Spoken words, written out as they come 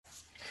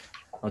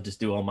I'll just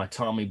do all my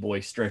Tommy Boy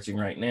stretching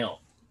right now.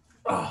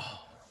 Oh,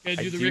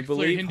 Gotta I do the do Ric Flair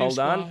believe. Hindu Hold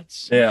on.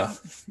 squats. yeah.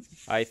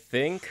 I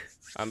think.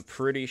 I'm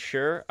pretty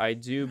sure. I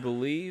do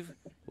believe.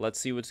 Let's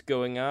see what's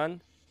going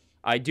on.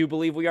 I do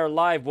believe we are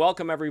live.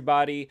 Welcome,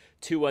 everybody,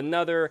 to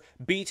another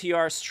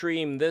BTR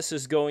stream. This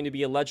is going to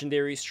be a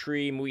legendary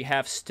stream. We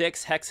have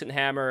Styx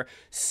Hexenhammer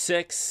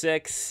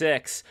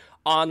 666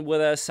 on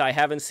with us. I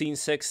haven't seen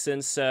Styx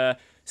since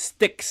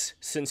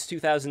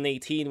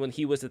 2018 when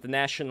he was at the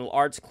National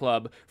Arts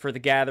Club for the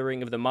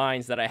Gathering of the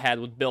Minds that I had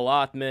with Bill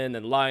Ottman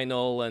and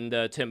Lionel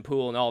and Tim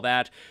Pool and all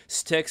that.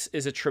 Styx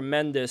is a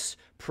tremendous,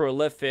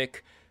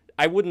 prolific,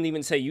 I wouldn't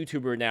even say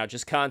YouTuber now,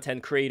 just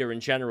content creator in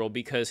general,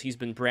 because he's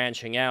been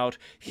branching out.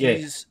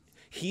 He's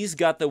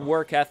got the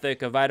work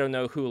ethic of I don't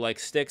know who. Like,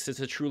 Styx is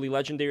a truly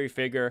legendary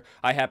figure.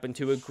 I happen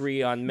to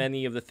agree on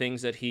many of the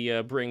things that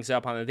he brings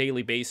up on a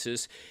daily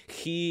basis.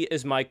 He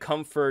is my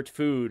comfort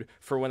food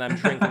for when I'm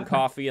drinking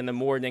coffee in the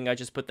morning. I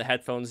just put the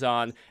headphones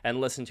on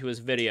and listen to his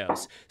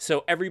videos.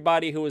 So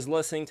everybody who is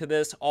listening to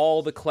this,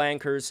 all the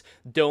clankers,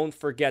 don't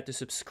forget to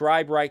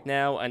subscribe right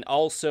now, and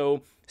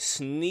also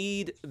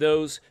sneed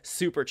those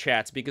super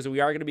chats, because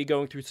we are going to be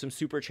going through some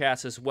super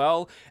chats as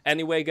well.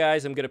 Anyway,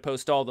 guys, I'm going to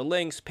post all the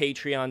links,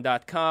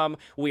 patreon.com.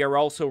 We are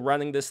also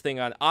running this thing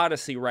on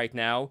Odyssey right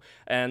now,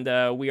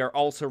 and we are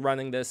also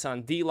running this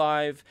on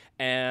DLive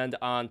and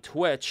on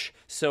Twitch.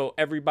 So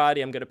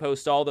everybody, I'm going to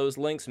post all those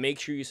links. Make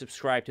sure you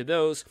subscribe to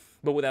those.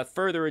 But without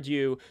further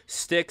ado,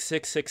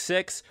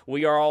 Styx666.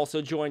 We are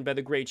also joined by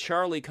the great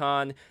Charlie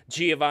Khan,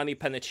 Giovanni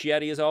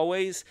Panicietti as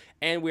always,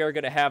 and we are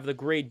going to have the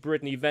great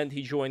Brittany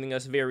Venti joining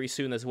us very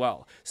soon as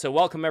well. So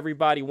welcome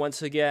everybody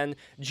once again.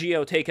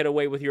 Gio, take it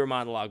away with your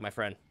monologue, my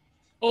friend.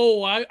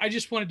 Oh, I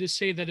just wanted to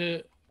say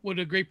that what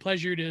a great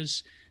pleasure it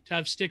is to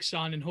have Styx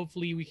on, and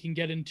hopefully we can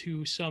get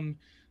into some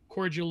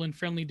cordial and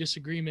friendly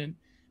disagreement,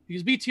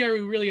 because BTR,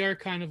 we really are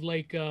kind of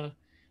like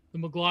the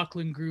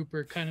McLaughlin group,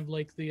 or kind of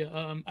like the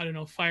I don't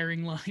know,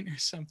 firing line or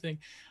something.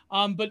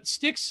 But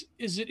Styx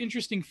is an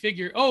interesting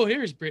figure. Oh,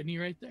 here's Brittany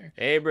right there.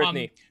 Hey,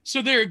 Brittany.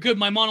 So they're good.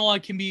 My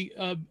monologue can be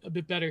a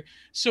bit better.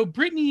 So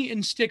Brittany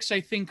and Styx,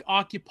 I think,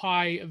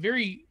 occupy a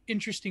very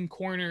interesting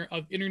corner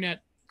of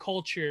internet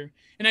culture.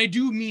 And I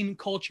do mean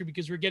culture,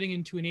 because we're getting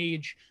into an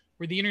age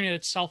where the internet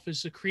itself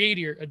is a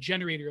creator, a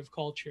generator of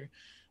culture,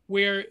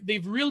 where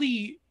they've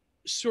really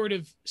sort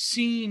of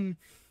seen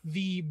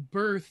the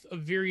birth of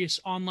various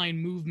online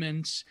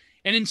movements.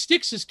 And in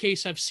Styx's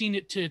case, I've seen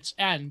it to its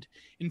end.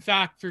 In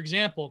fact, for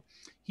example,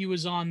 he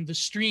was on the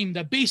stream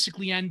that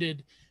basically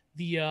ended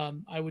the,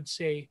 I would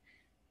say,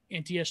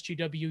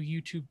 anti-SGW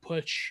YouTube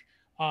push.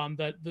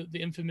 That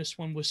the infamous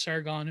one was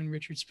Sargon and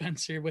Richard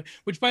Spencer,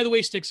 which, by the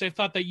way, Styx, I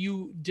thought that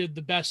you did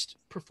the best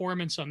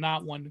performance on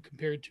that one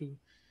compared to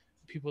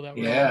people that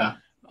were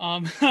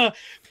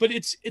but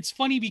it's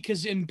funny,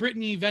 because in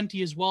Brittany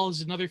Venti as well is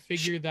another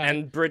figure that,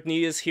 and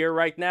Brittany is here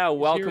right now.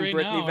 Welcome, right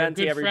Brittany now,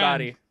 Venti,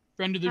 everybody.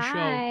 Friend of the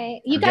show.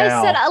 You guys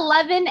said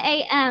 11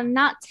 a.m.,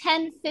 not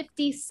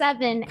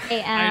 10:57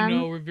 a.m. I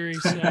know, we're very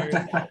sorry.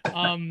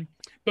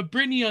 But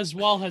Brittany as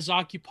well has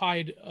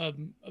occupied a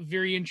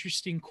very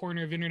interesting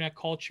corner of internet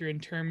culture in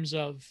terms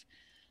of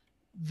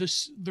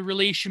the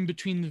relation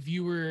between the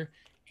viewer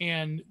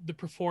and the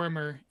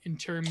performer, in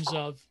terms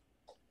of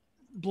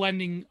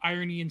blending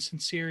irony and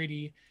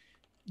sincerity,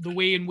 the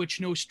way in which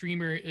no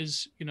streamer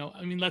is,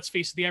 I mean, let's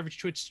face it, the average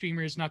Twitch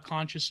streamer is not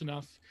conscious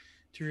enough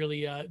to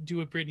really do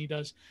what Brittany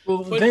does.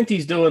 Well,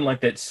 Venti's doing like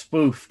that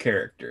spoof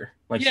character.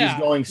 Like, she's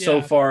going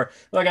so far,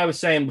 like I was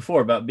saying before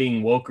about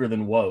being woker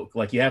than woke.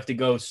 Like, you have to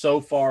go so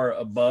far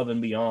above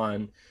and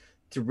beyond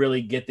to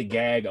really get the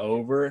gag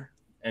over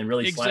and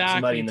really slap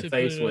somebody in the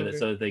face with it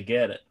so that they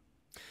get it.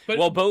 But,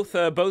 well,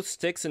 both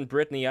Styx and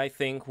Brittany, I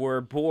think, were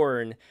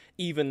born,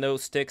 even though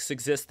Styx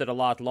existed a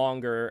lot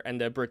longer,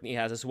 and Brittany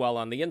has as well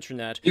on the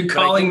internet. You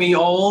calling me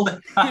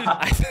old?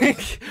 I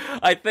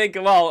think,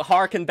 well,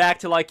 harken back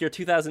to like your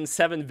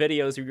 2007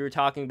 videos where you were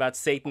talking about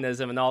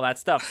Satanism and all that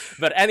stuff.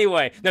 But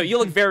anyway, no, you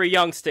look very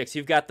young, Styx.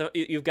 You've got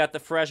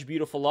the fresh,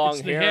 beautiful long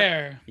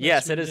hair.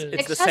 Yes, it is.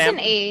 It's the same.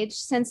 Hasn't aged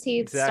since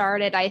he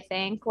started. I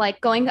think, like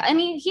I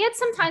mean, he had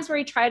some times where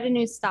he tried a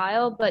new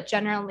style, but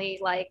generally,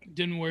 like,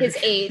 didn't work. His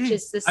age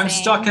is the same.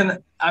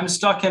 I'm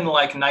stuck in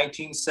like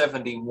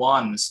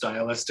 1971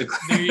 stylistically.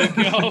 There you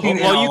go.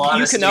 Well,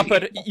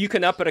 you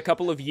can up it a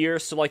couple of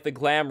years to like the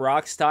glam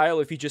rock style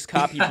if you just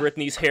copy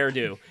Britney's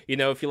hairdo.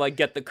 If you like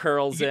get the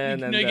curls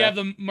in. You have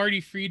the Marty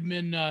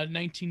Friedman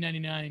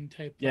 1999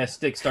 type. Yeah,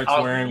 Styx starts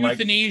wearing like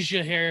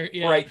euthanasia hair,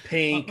 bright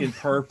pink and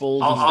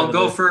purple. I'll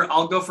go for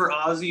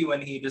Ozzy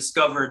when he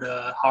discovered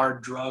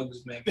hard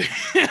drugs. Maybe.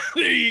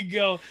 There you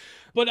go.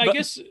 But I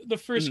guess the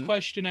first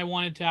question I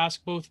wanted to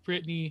ask both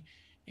Brittany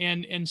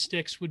and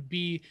Styx would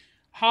be,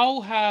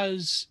 how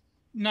has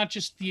not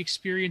just the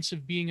experience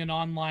of being an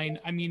online,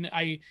 I mean,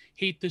 I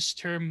hate this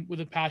term with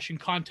a passion,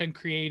 content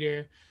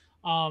creator,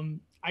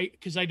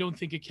 because I don't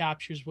think it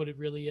captures what it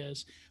really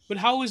is, but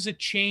how has it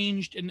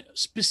changed? And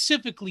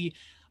specifically,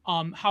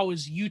 how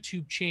has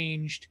YouTube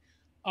changed?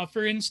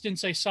 For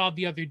instance, I saw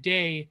the other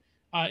day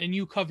and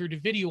you covered a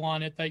video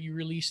on it that you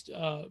released.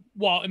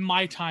 Well, in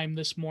my time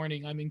this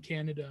morning, I'm in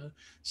Canada,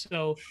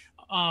 so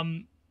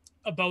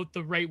about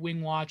the Right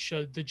Wing Watch,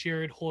 the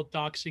Jared Holt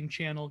doxing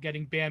channel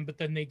getting banned, but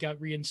then they got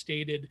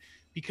reinstated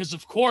because,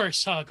 of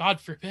course, God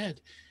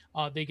forbid,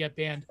 they get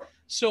banned.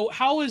 So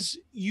how has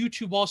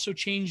YouTube also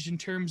changed in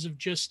terms of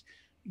just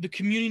the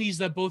communities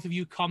that both of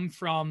you come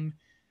from,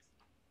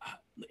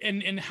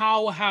 and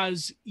how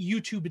has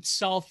YouTube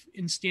itself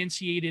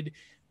instantiated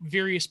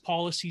various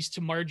policies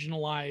to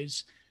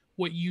marginalize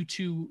what you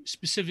two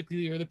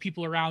specifically or the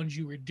people around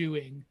you are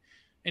doing?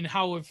 And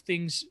how has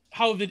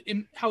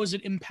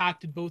it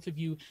impacted both of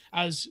you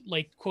as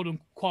like quote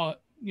unquote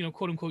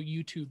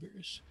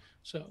YouTubers?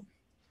 So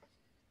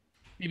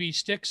maybe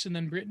Sticks and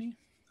then Brittany.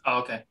 Oh,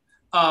 okay.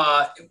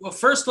 Well,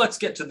 first let's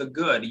get to the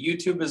good.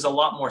 YouTube is a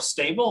lot more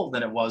stable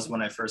than it was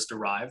when I first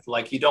arrived.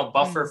 Like, you don't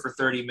buffer for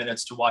 30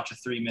 minutes to watch a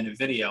 3-minute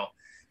video.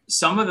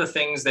 Some of the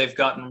things they've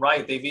gotten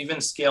right, they've even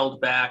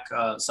scaled back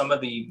some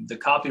of the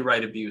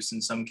copyright abuse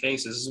in some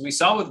cases. As we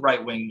saw with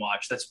Right Wing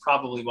Watch, that's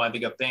probably why they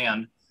got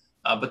banned.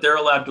 But they're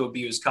allowed to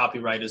abuse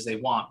copyright as they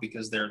want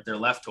because they're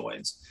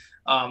leftoids.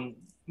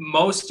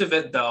 Most of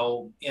it,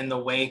 though, in the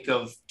wake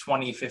of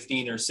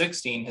 2015 or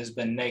 16 has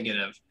been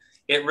negative.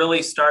 It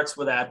really starts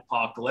with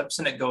Adpocalypse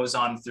and it goes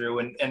on through.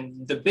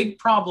 And the big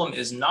problem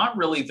is not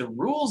really the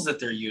rules that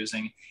they're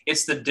using,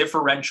 it's the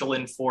differential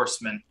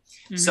enforcement.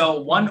 Mm-hmm.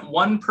 So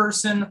one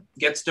person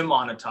gets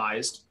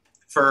demonetized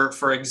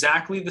for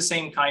exactly the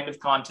same kind of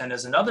content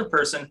as another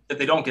person that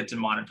they don't get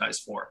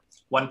demonetized for.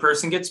 One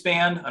person gets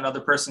banned,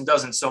 another person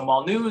doesn't. So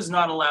Molyneux is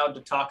not allowed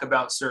to talk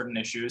about certain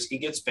issues. He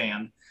gets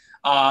banned.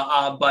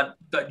 But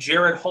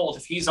Jared Holt,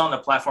 if he's on the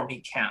platform, he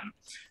can.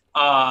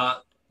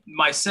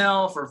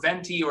 Myself or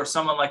Venti or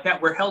someone like that,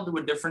 we're held to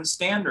a different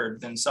standard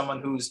than someone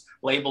who's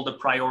labeled a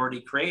priority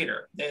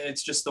creator.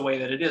 It's just the way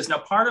that it is. Now,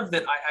 part of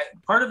it,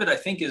 I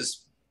think,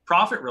 is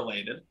profit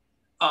related.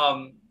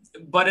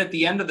 But at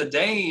the end of the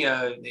day,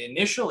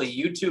 initially,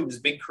 YouTube's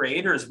big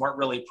creators weren't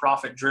really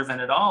profit driven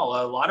at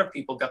all. A lot of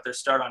people got their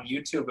start on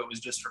YouTube. It was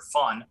just for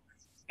fun.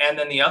 And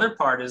then the other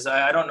part is,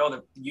 I don't know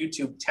that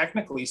YouTube,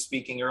 technically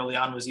speaking, early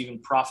on was even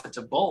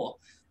profitable,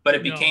 but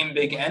it became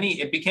big.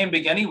 It became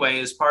big anyway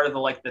as part of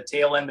the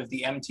tail end of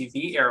the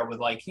MTV era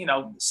with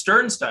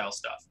Stern style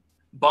stuff.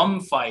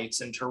 Bum fights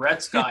and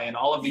Tourette's guy and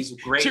all of these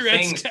great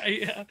things.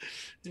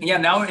 Yeah.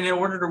 Now, in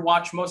order to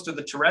watch most of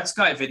the Tourette's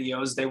guy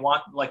videos, they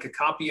want like a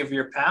copy of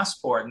your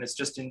passport, and it's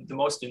just the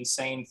most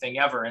insane thing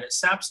ever. And it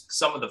saps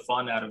some of the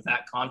fun out of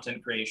that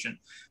content creation.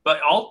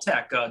 But Alt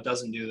Tech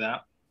doesn't do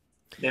that.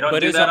 They don't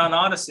do that on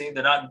Odyssey.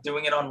 They're not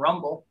doing it on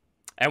Rumble.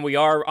 And we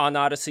are on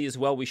Odyssey as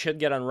well. We should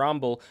get on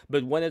Rumble.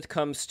 But when it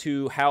comes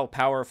to how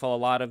powerful a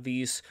lot of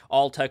these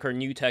Alt Tech or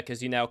New Tech,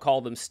 as you now call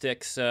them,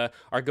 sticks,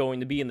 are going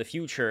to be in the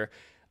future,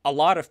 a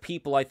lot of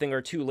people, I think,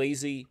 are too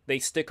lazy. They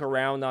stick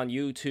around on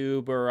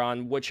YouTube or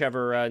on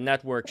whichever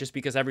network just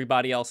because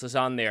everybody else is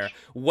on there.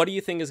 What do you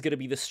think is going to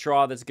be the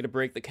straw that's going to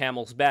break the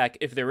camel's back,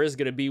 if there is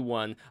going to be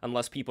one,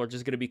 unless people are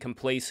just going to be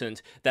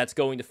complacent, that's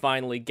going to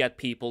finally get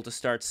people to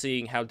start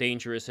seeing how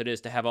dangerous it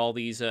is to have all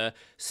these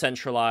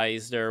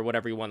centralized, or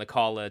whatever you want to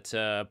call it,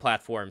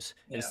 platforms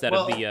instead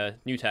of the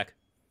New Tech?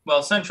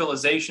 Well,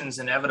 centralization is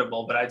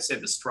inevitable, but I'd say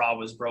the straw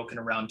was broken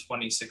around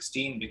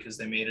 2016 because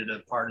they made it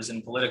a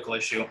partisan political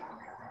issue.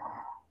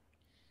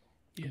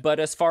 Yeah. But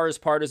as far as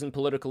partisan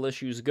political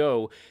issues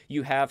go,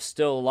 you have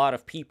still a lot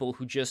of people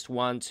who just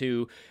want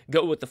to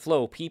go with the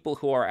flow. People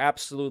who are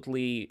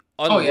absolutely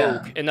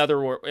unwoke. In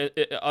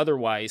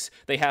otherwise,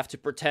 they have to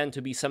pretend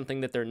to be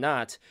something that they're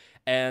not.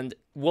 And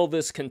will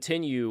this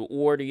continue,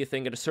 or do you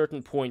think at a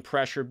certain point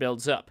pressure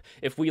builds up?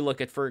 If we look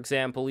at, for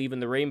example, even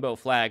the rainbow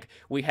flag,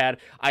 we had,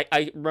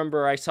 I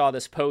remember I saw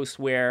this post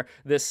where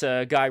this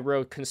guy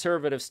wrote,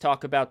 conservatives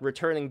talk about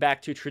returning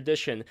back to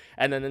tradition,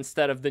 and then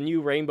instead of the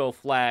new rainbow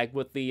flag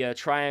with the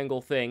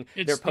triangle thing,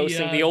 they're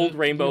posting the old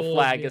rainbow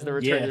flag as the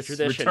return to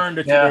tradition. Return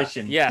to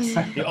tradition. Yes.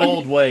 The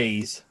old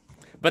ways.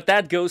 But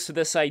that goes to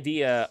this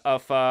idea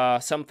of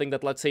something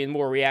that, let's say, in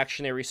more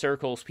reactionary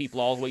circles,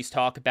 people always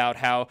talk about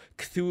how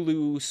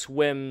Cthulhu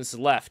swims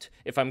left,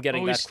 if I'm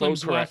getting that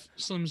quote correct.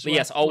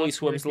 Yes, always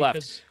swims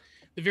left.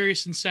 The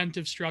various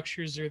incentive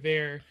structures are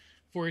there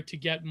for it to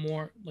get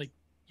more,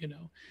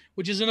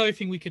 which is another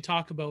thing we could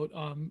talk about.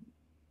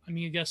 I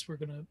guess we're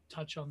going to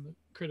touch on the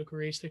critical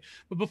race thing.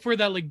 But before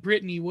that,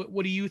 Brittany,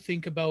 what do you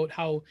think about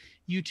how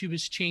YouTube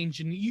has changed?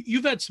 And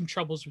you've had some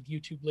troubles with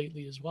YouTube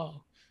lately as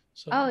well.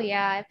 So. Oh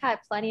yeah, I've had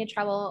plenty of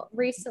trouble.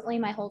 Recently,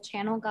 my whole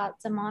channel got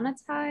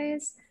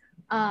demonetized,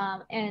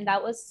 and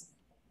that was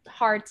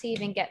hard to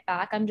even get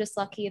back. I'm just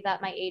lucky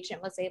that my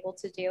agent was able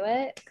to do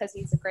it because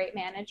he's a great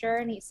manager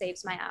and he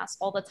saves my ass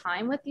all the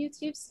time with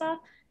YouTube stuff.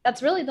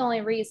 That's really the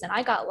only reason.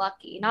 I got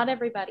lucky. Not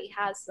everybody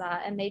has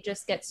that, and they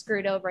just get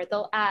screwed over.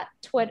 They'll at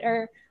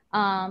Twitter,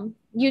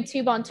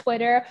 YouTube on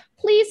Twitter,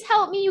 please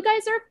help me, you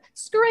guys are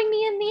screwing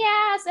me in the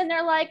ass, and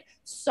they're like,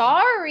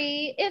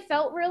 sorry, it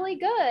felt really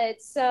good.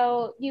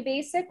 So you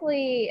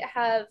basically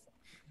have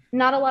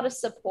not a lot of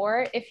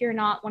support if you're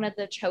not one of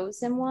the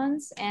chosen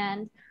ones.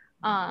 And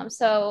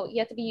So you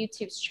have to be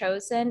YouTube's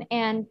chosen.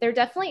 And there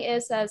definitely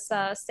is, as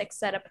Six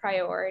said, a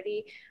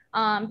priority.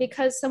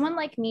 Because someone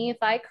like me, if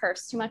I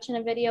curse too much in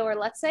a video, or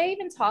let's say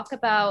even talk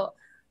about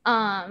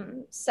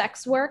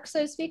sex work,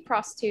 so to speak,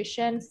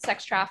 prostitution,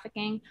 sex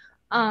trafficking,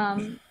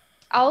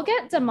 I'll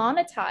get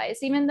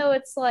demonetized, even though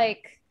it's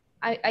like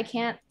I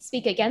can't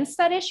speak against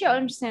that issue. I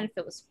understand if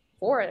it was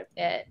for it,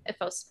 if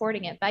I was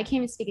supporting it, but I can't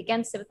even speak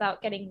against it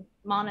without getting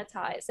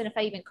monetized. And if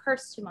I even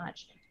curse too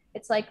much,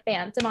 it's like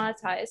banned,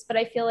 demonetized. But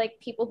I feel like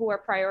people who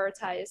are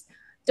prioritized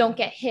don't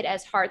get hit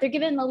as hard. They're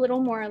given a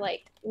little more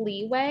like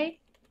leeway.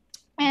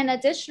 And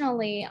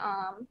additionally,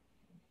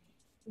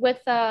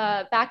 with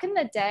back in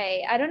the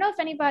day, I don't know if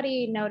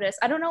anybody noticed,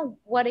 I don't know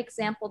what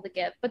example to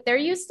give, but there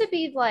used to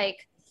be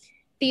like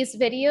these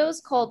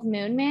videos called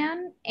Moon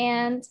Man,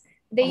 and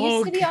they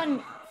used to be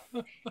on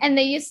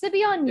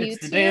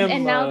YouTube,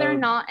 and now they're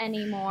not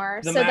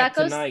anymore. So that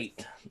goes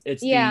tonight.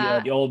 It's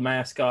the old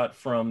mascot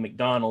from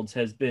McDonald's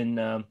has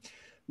been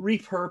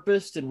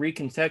repurposed and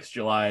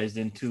recontextualized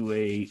into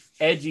a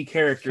edgy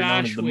character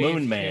known as the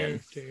Moon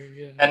Man,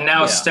 and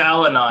now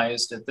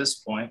Stalinized at this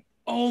point.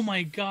 Oh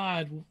my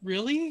God!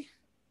 Really?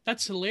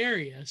 That's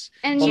hilarious.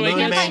 And you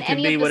can't find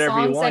any of the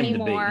songs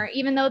anymore,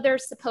 even though they're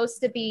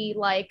supposed to be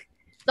like,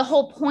 the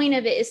whole point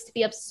of it is to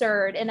be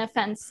absurd and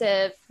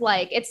offensive.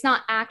 Like, it's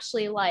not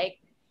actually like,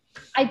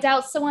 I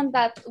doubt someone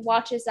that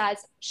watches that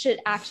should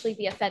actually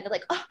be offended.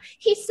 Like, oh,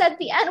 he said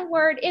the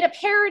N-word in a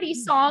parody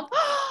song.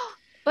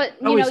 But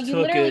you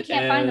literally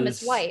can't find them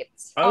as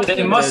wiped.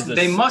 They must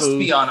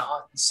be on.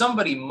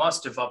 Somebody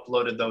must have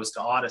uploaded those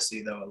to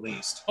Odyssey, though, at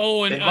least.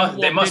 Oh,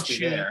 and they must be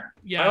there.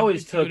 Yeah, I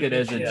always took it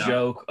as a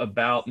joke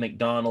about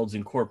McDonald's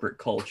and corporate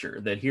culture.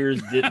 That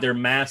here's their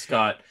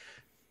mascot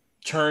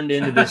turned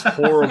into this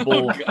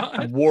horrible,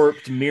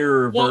 warped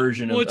mirror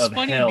version of hell. It's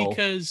funny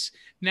because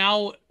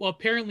now,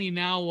 apparently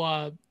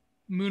now,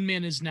 Moon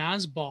Man is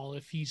Nazbol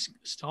if he's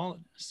Stalinist,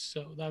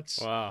 so that's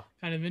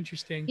kind of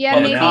interesting. Yeah,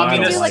 maybe you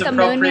can do like a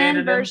Moon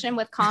Man version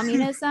with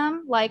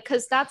communism, like,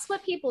 because that's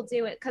what people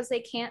do it, because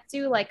they can't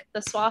do like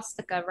the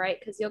swastika, right?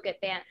 Because you'll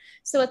get banned.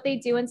 So what they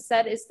do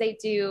instead is they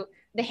do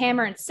the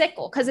hammer and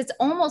sickle, because it's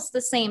almost the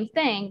same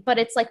thing, but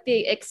it's like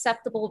the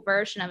acceptable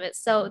version of it.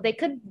 So they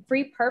could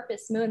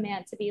repurpose Moon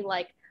Man to be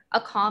like a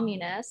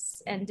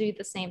communist and do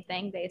the same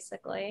thing,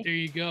 basically. There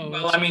you go.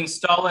 Well, I mean,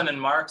 Stalin and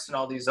Marx and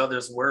all these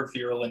others were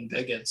virulent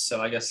bigots,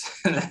 so I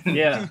guess.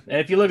 Yeah, and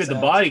if you look at the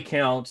body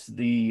counts,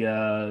 the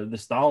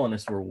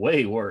Stalinists were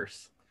way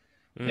worse.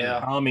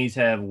 Yeah, commies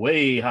have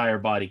way higher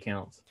body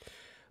counts.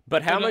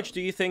 But how much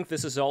do you think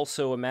this is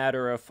also a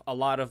matter of a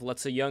lot of,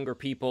 let's say, younger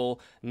people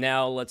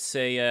now, let's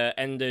say,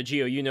 and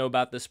Gio, you know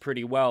about this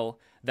pretty well,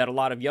 that a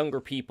lot of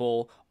younger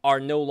people are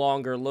no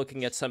longer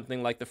looking at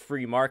something like the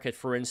free market,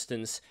 for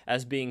instance,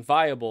 as being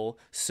viable.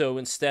 So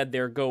instead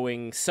they're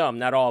going, some,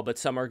 not all, but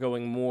some are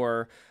going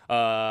more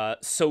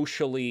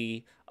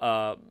socially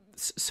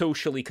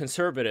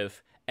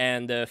conservative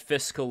and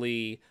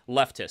fiscally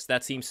leftist.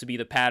 That seems to be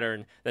the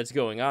pattern that's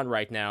going on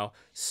right now.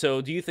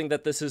 So do you think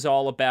that this is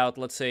all about,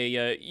 let's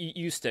say,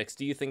 Sticks,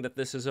 do you think that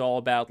this is all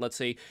about, let's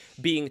say,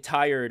 being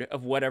tired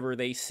of whatever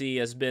they see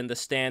as been the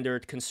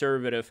standard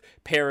conservative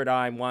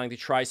paradigm, wanting to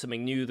try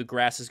something new, the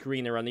grass is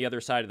greener on the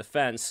other side of the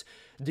fence?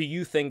 Do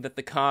you think that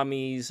the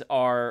commies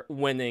are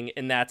winning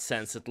in that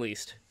sense, at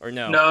least, or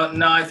no?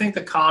 No, I think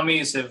the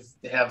commies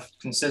have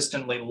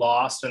consistently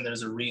lost, and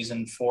there's a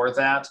reason for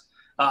that.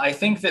 I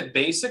think that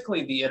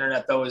basically the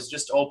internet, though, is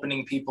just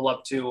opening people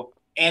up to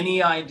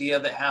any idea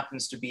that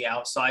happens to be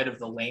outside of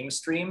the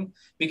lamestream.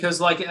 Because,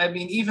 like, I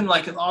mean, even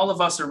like all of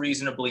us are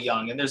reasonably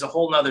young, and there's a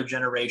whole nother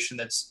generation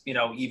that's,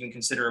 even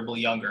considerably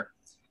younger,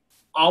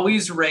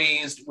 always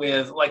raised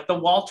with like the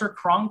Walter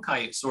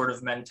Cronkite sort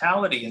of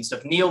mentality and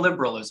stuff,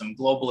 neoliberalism,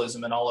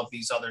 globalism, and all of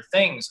these other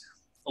things,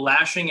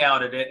 lashing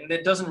out at it. And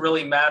it doesn't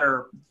really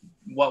matter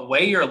what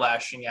way you're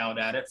lashing out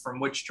at it, from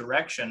which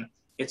direction.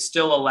 It's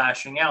still a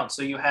lashing out.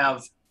 So you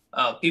have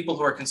people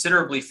who are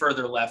considerably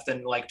further left,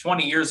 and like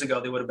 20 years ago,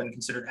 they would have been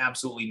considered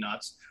absolutely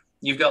nuts.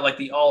 You've got like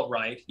the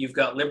alt-right, you've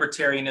got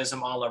libertarianism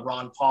a la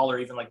Ron Paul, or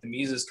even like the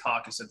Mises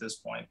Caucus at this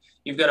point.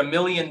 You've got a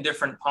million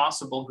different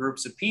possible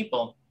groups of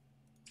people,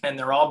 and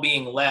they're all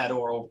being led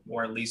or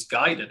at least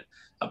guided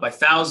by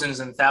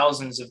thousands and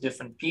thousands of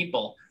different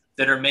people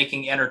that are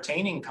making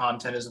entertaining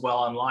content as well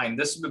online.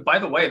 This, by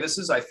the way, this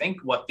is, I think,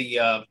 what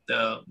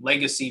the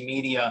legacy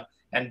media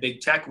and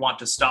big tech want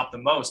to stop the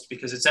most,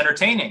 because it's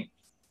entertaining.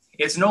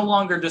 It's no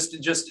longer just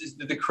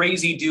the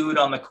crazy dude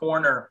on the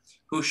corner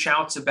who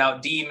shouts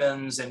about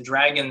demons and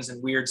dragons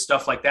and weird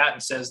stuff like that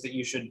and says that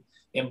you should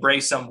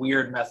embrace some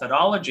weird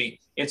methodology.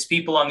 It's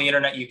people on the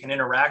internet you can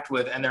interact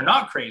with, and they're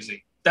not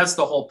crazy. That's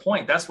the whole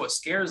point. That's what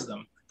scares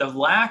them. The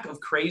lack of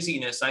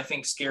craziness, I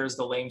think, scares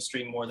the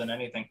lamestream more than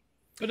anything.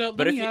 But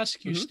let me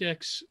ask you,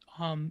 Sticks,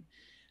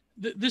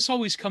 this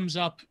always comes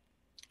up,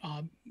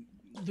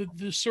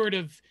 the sort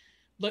of,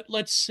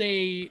 let's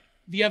say,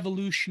 the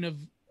evolution of,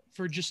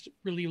 for just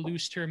really a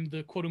loose term,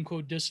 the quote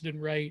unquote dissident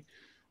right.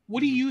 What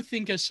do you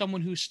think, as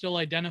someone who still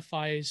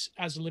identifies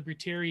as a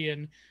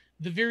libertarian,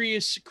 the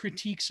various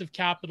critiques of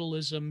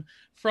capitalism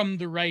from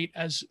the right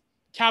as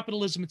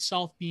capitalism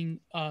itself being,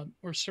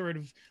 or sort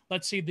of,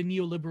 let's say the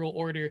neoliberal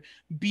order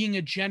being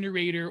a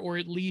generator or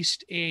at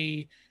least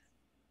a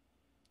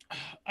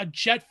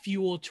jet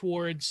fuel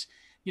towards,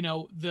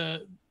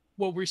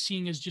 what we're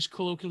seeing is just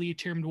colloquially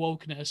termed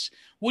wokeness.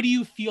 What do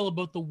you feel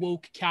about the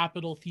woke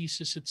capital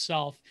thesis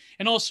itself?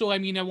 And also, I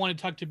mean, I want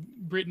to talk to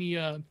Brittany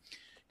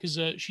because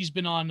she's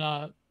been on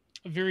a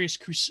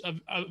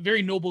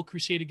very noble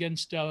crusade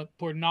against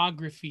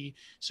pornography.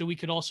 So we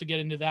could also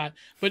get into that.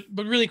 But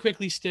really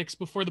quickly, Sticks,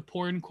 before the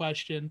porn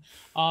question,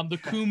 the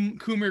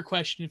Coomer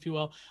question, if you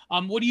will.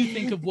 What do you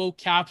think of woke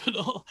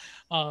capital?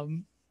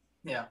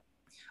 Yeah.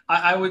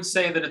 I would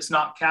say that it's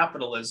not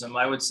capitalism.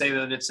 I would say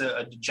that it's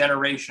a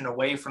generation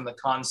away from the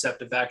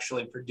concept of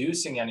actually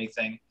producing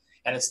anything.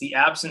 And it's the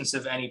absence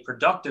of any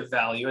productive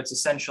value. It's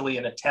essentially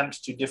an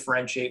attempt to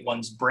differentiate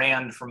one's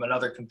brand from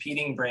another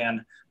competing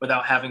brand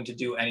without having to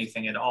do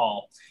anything at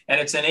all. And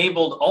it's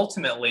enabled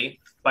ultimately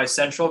by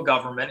central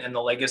government and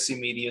the legacy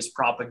media's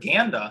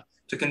propaganda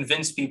to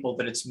convince people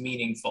that it's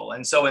meaningful.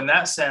 And so in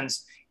that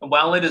sense,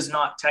 while it is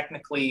not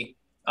technically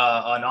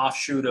an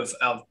offshoot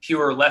of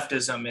pure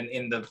leftism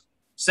in the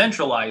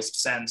centralized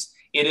sense,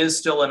 it is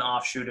still an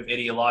offshoot of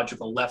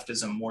ideological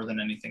leftism more than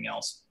anything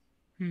else.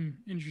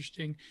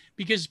 Interesting,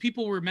 because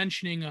people were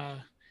mentioning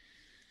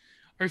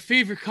our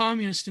favorite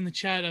communist in the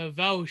chat,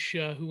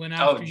 Vaush, who went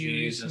after you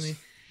recently.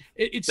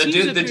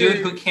 The dude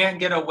who can't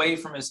get away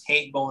from his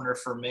hate boner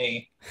for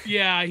me.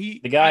 Yeah, the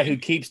guy who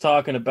keeps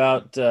talking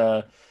about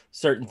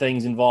certain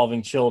things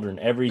involving children.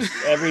 Every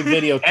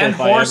video clip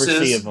I ever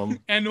see of them.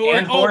 And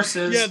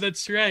horses. Yeah,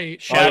 that's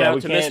right. Shout out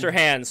to Mr.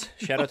 Hands.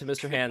 Shout out to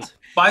Mr. Hands.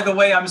 By the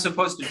way, I'm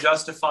supposed to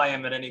justify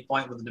him at any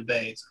point with the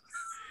debate.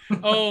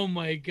 Oh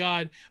my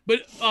God.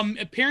 But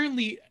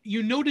apparently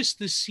you noticed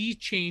the sea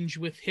change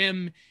with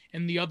him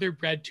and the other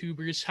bread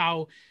tubers,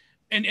 how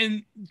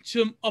and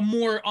to a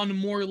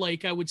more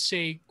like, I would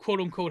say,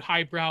 quote unquote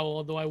highbrow,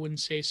 although I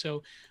wouldn't say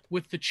so,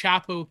 with the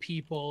Chapo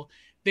people.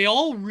 They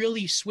all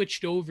really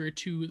switched over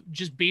to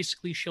just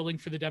basically shilling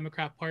for the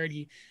Democrat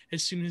Party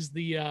as soon as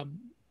the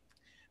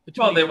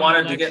they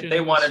wanted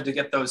to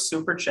get those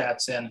super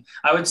chats in.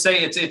 I would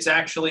say it's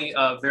actually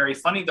very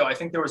funny though. I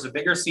think there was a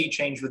bigger sea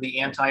change with the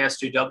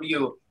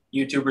anti-SJW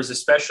YouTubers,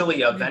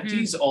 especially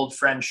Venti's old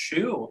friend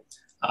Shu,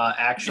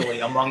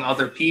 actually among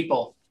other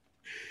people.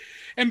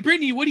 And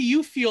Brittany, what do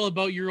you feel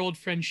about your old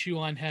friend Shu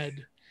on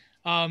Head?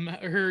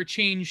 Her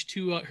change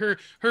to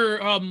her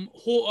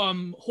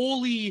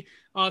holy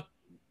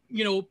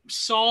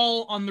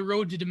Saul on the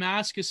road to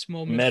Damascus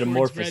moment,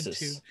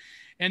 metamorphosis,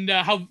 and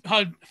how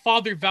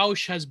Father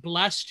Vaush has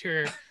blessed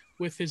her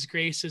with his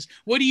graces.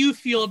 What do you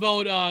feel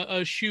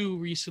about Shu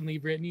recently,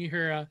 Brittany?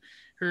 Her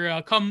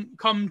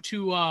come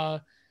to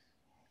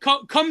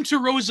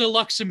Rosa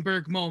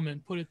Luxemburg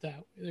moment. Put it that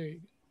way. There you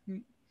go.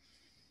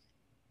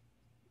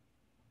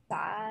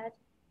 Sad.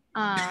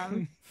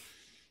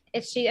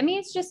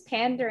 It's just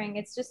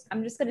pandering.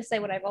 I'm just going to say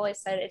what I've always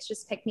said. It's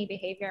just pick me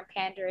behavior and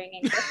pandering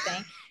and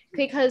grifting.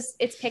 Because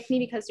it's pick me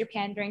because you're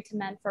pandering to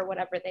men for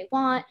whatever they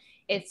want.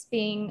 It's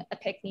being a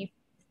pick me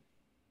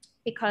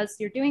because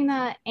you're doing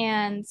that.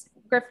 And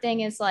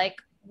grifting is like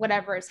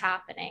whatever is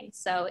happening.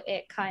 So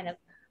it kind of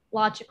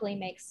logically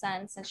makes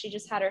sense. And she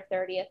just had her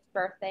 30th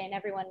birthday, and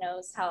everyone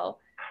knows how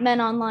men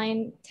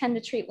online tend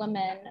to treat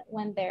women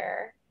when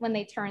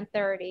they turn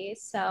 30.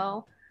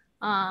 So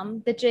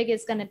the jig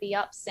is going to be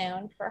up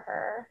soon for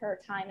her. Her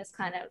time is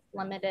kind of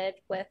limited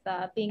with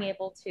being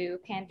able to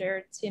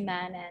pander to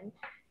men and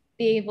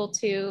be able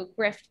to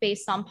grift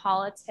based on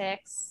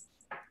politics,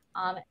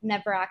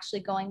 never actually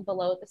going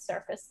below the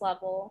surface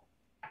level,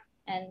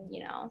 and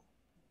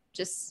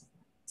just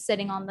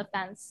sitting on the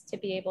fence to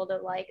be able to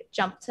like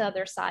jump to the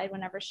other side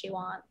whenever she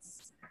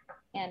wants.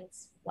 And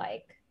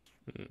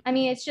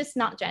it's just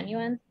not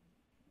genuine.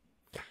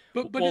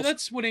 But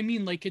that's what I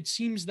mean. Like, it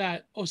seems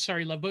that, oh,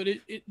 sorry, love, but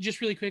it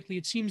just really quickly,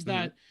 it seems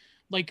that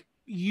like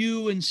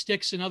you and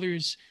Sticks and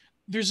others,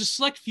 there's a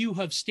select few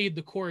who have stayed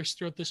the course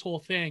throughout this whole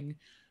thing.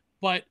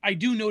 But I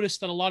do notice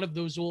that a lot of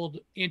those old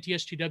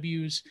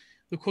anti-SJWs,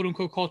 the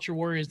quote-unquote culture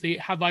warriors, they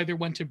have either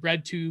went to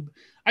BreadTube.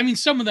 I mean,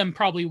 some of them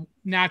probably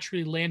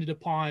naturally landed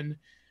upon,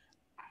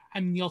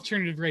 the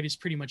alternative right is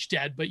pretty much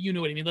dead, but you know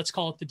what I mean. Let's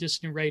call it the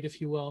dissident right,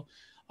 if you will.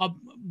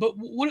 But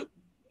what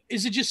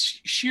is it,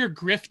 just sheer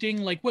grifting?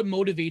 Like, what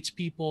motivates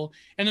people?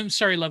 And I'm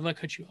sorry, Lev, I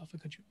cut you off.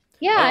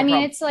 Yeah,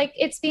 it's like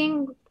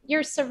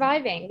you're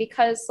surviving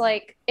because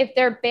like if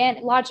they're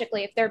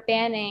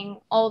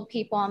banning old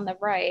people on the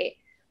right,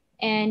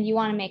 and you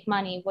want to make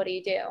money, what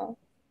do?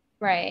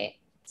 Right.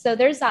 So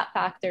there's that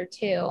factor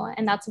too.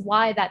 And that's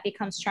why that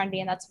becomes trendy.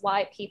 And that's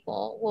why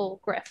people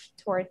will grift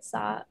towards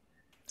that.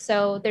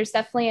 So there's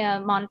definitely a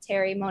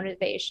monetary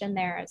motivation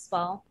there as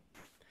well.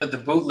 But the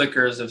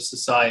bootlickers of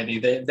society,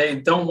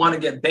 they don't want to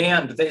get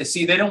banned. They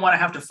don't want to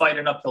have to fight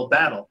an uphill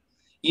battle.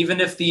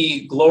 Even if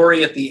the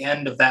glory at the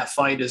end of that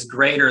fight is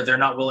greater, they're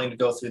not willing to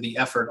go through the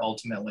effort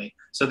ultimately.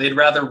 So they'd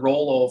rather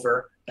roll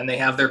over, and they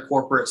have their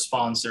corporate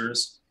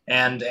sponsors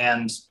and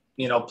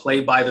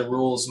play by the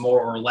rules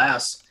more or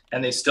less,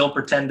 and they still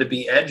pretend to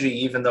be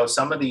edgy, even though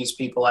some of these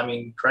people, I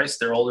mean, Christ,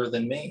 they're older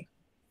than me.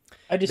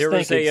 I just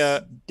think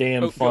it's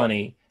damn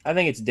funny. I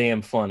think it's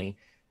damn funny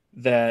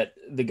that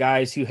the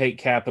guys who hate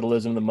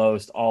capitalism the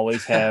most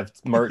always have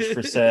merch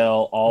for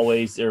sale,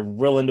 always they're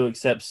willing to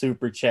accept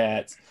super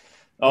chats.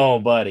 Oh,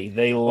 buddy,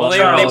 they love.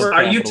 Charles,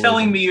 are you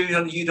telling me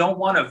you don't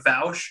want a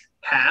Vouch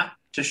hat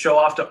to show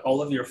off to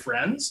all of your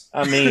friends?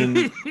 I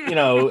mean,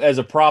 as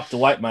a prop to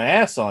wipe my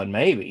ass on,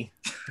 maybe.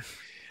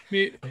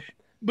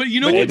 But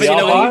you know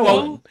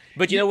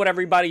what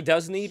everybody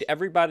does need?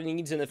 Everybody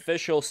needs an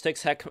official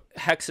Styx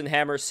Hex and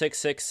Hammer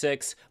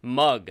 666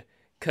 mug,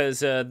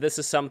 because this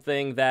is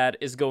something that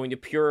is going to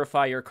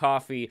purify your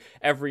coffee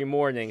every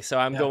morning. So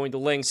I'm going to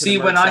link to the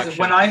merch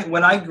section.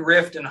 when I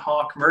grift and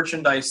hawk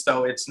merchandise,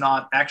 though, it's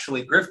not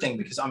actually grifting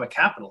because I'm a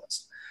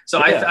capitalist. So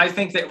I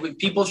think that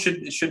people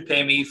should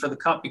pay me for the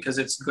cup because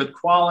it's good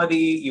quality.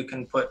 You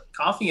can put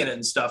coffee in it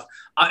and stuff.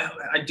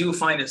 I do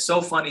find it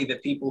so funny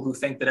that people who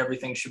think that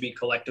everything should be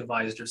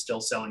collectivized are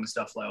still selling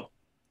stuff low.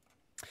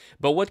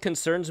 But what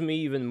concerns me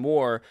even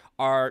more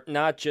are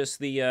not just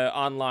the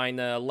online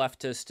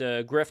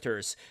leftist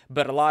grifters,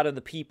 but a lot of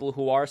the people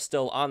who are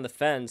still on the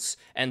fence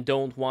and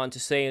don't want to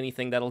say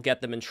anything that'll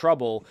get them in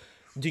trouble.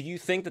 Do you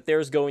think that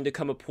there's going to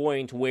come a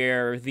point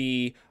where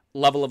the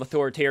level of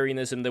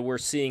authoritarianism that we're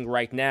seeing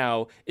right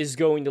now is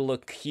going to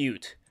look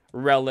cute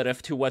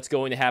relative to what's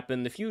going to happen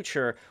in the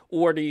future?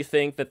 Or do you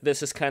think that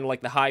this is kind of like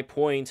the high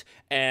point,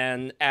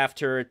 and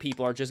after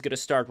people are just going to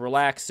start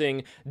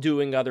relaxing,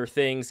 doing other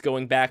things,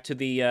 going back to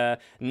the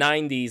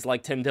 90s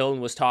like Tim Dillon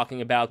was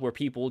talking about, where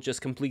people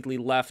just completely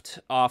left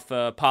off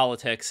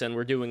politics and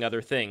were doing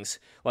other things?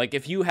 Like,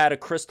 if you had a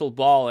crystal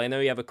ball, I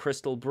know you have a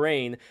crystal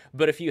brain,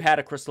 but if you had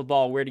a crystal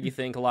ball, where do you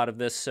think a lot of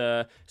this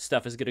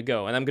stuff is going to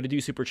go? And I'm going to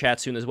do super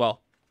chat soon as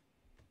well.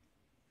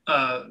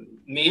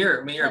 Me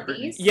or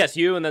Brittany? Yes,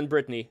 you and then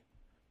Brittany.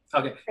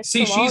 Okay.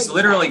 See, she's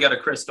literally got a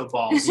crystal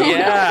ball. So.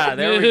 Yeah,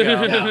 there we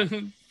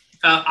go.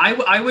 Yeah.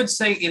 I would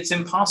say it's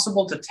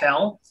impossible to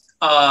tell.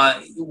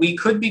 We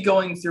could be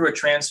going through a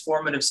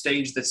transformative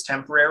stage that's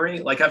temporary.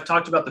 Like I've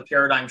talked about the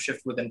paradigm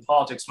shift within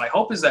politics. My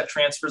hope is that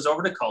transfers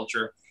over to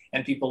culture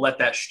and people let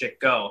that shtick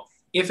go.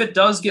 If it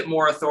does get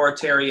more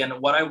authoritarian,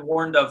 what I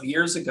warned of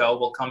years ago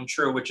will come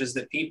true, which is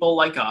that people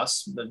like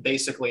us,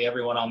 basically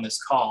everyone on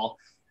this call,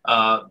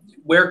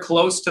 we're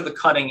close to the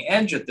cutting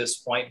edge at this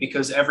point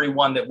because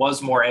everyone that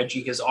was more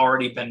edgy has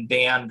already been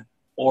banned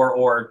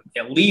or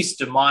at least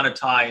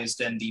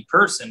demonetized and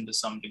depersoned to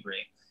some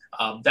degree.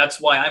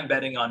 That's why I'm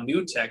betting on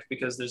new tech,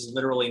 because there's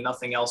literally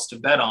nothing else to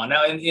bet on.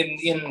 Now,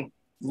 in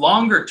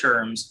longer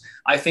terms,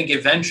 I think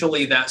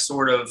eventually that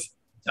sort of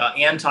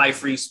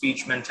anti-free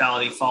speech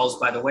mentality falls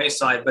by the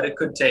wayside, but it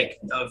could take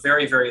a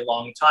very, very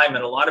long time.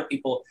 And a lot of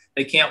people,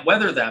 they can't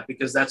weather that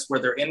because that's where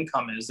their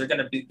income is. They're going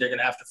to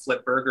have to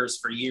flip burgers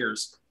for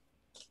years.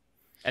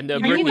 And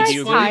are you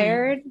guys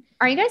tired?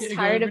 Are you guys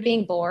tired of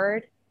being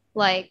bored?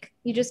 Like,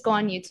 you just go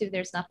on YouTube,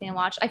 there's nothing to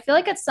watch. I feel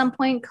like at some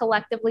point,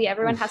 collectively,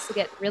 everyone has to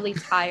get really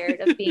tired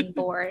of being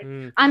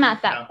bored. I'm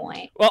at that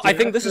point. Well, I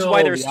think this is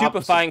why they're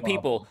stupefying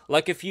people.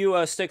 Like, if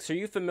you, Styx, are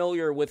you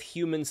familiar with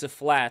Humans of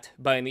Flat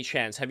by any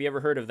chance? Have you ever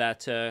heard of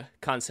that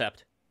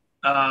concept?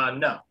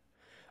 No.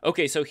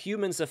 Okay, so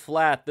Humans of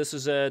Flat, this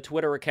is a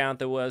Twitter account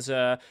that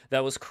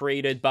was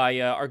created by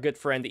our good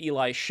friend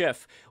Eli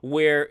Schiff,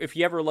 where if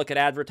you ever look at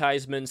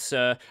advertisements,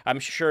 I'm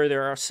sure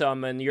there are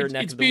some in your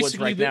neck of the woods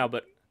right now,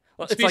 but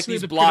it's like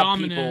these blob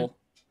people.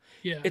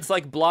 Yeah. It's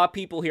like blob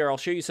people here. I'll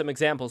show you some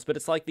examples, but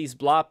it's like these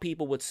blob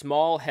people with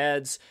small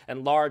heads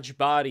and large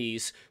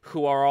bodies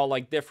who are all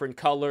like different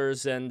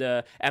colors and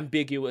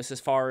ambiguous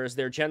as far as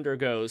their gender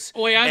goes.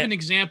 Oh, I have an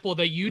example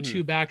that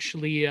YouTube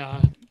actually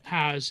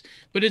has,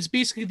 but it's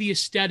basically the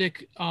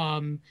aesthetic,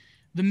 the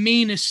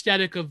main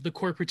aesthetic of the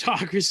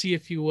corporatocracy,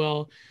 if you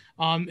will.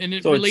 And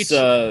it relates.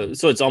 So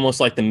it's almost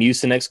like the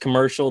Mucinex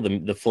commercial,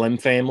 the Phlegm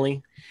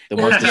family that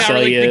wants to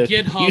sell you the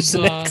GitHub.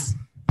 Mucinex.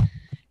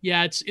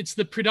 Yeah, it's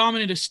the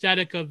predominant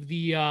aesthetic of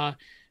the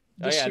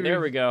there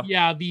we go.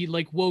 Yeah, the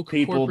like woke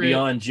people corporate,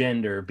 beyond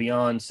gender,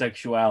 beyond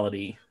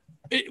sexuality.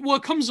 It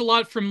comes a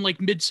lot from like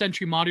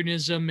mid-century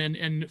modernism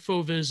and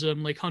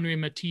fauvism, like Henri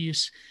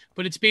Matisse.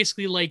 But it's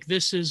basically like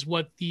this is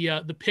what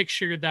the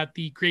picture that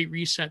the Great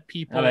Reset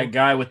people. Oh, that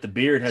guy with the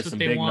beard has some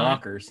big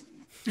knockers.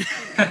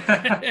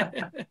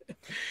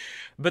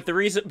 But the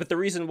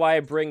reason why I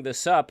bring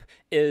this up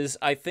is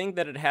I think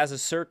that it has a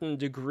certain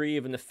degree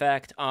of an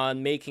effect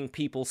on making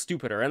people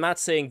stupider. I'm not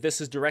saying this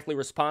is directly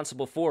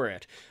responsible for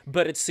it,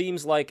 but it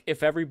seems like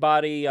if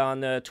everybody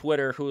on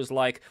Twitter who's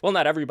like, well,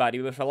 not everybody,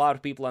 but if a lot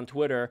of people on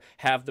Twitter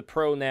have the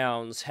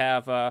pronouns,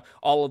 have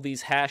all of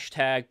these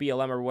hashtag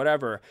BLM or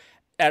whatever,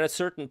 at a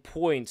certain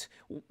point,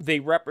 they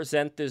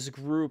represent this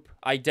group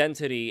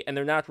identity, and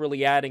they're not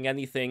really adding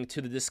anything to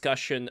the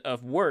discussion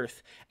of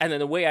worth. And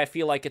in a way, I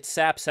feel like it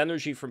saps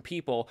energy from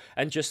people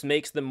and just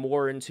makes them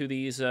more into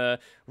these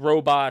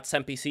robots,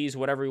 NPCs,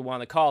 whatever you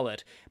want to call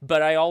it.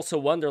 But I also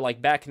wonder,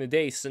 like back in the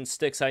day, since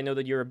Styx, I know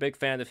that you're a big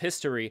fan of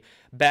history,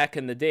 back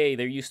in the day,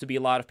 there used to be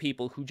a lot of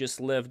people who just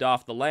lived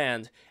off the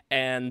land,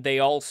 and they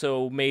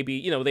also maybe,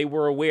 you know, they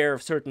were aware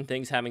of certain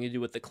things having to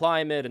do with the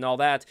climate and all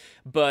that,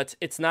 but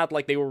it's not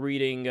like they were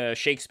reading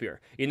Shakespeare,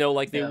 you know,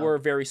 like they were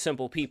very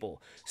simple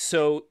people.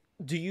 So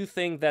do you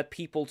think that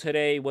people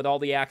today with all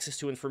the access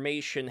to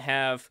information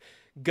have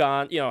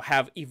gone, you know,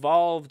 have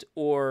evolved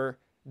or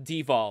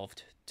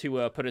devolved,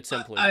 to put it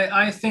simply?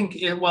 I think,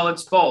 well,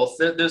 it's both.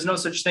 There's no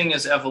such thing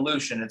as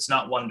evolution. It's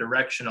not one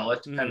directional.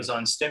 It depends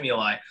on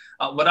stimuli.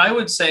 What I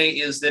would say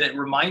is that it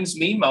reminds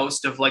me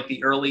most of like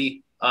the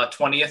early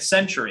 20th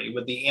century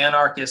with the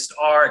anarchist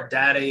art,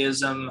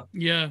 Dadaism,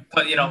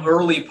 but you know,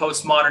 early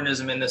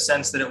postmodernism in the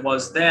sense that it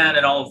was then,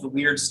 and all of the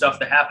weird stuff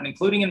that happened,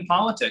 including in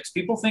politics.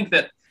 People think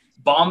that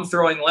bomb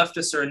throwing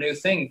leftists are a new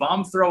thing.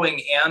 Bomb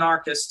throwing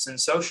anarchists and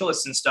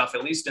socialists and stuff,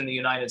 at least in the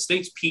United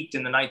States, peaked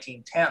in the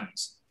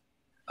 1910s.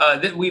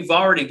 That we've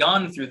already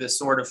gone through this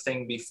sort of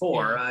thing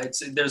before.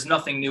 There's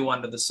nothing new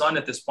under the sun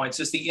at this point. It's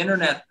just the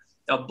internet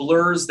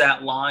blurs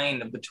that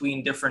line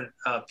between different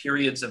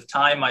periods of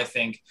time, I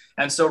think.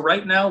 And so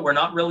right now, we're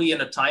not really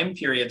in a time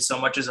period so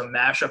much as a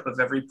mashup of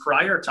every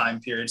prior time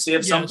period. So you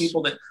have some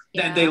people that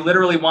they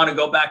literally want to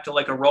go back to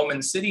like a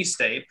Roman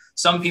city-state.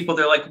 Some people,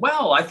 they're like,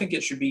 well, I think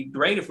it should be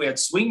great if we had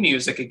swing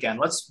music again.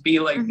 Let's be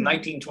like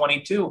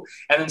 1922.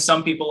 And then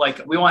some people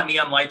like, we want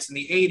neon lights in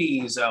the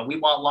 80s. We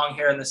want long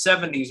hair in the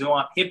 70s. We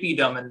want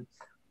hippiedom. And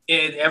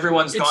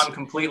everyone's gone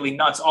completely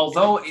nuts,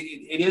 although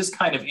it is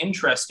kind of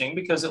interesting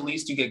because at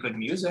least you get good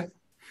music.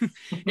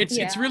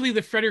 It's really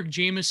the Frederick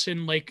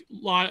Jameson like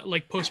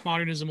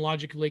postmodernism,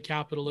 logic of late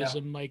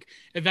capitalism. Like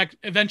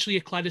eventually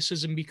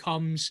eclecticism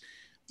becomes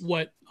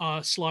what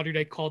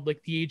Sloterdijk called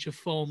like the age of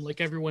foam.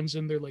 Like everyone's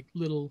in their like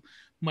little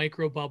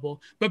micro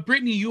bubble. But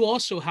Brittany, you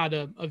also had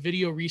a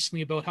video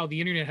recently about how the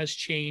internet has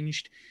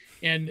changed.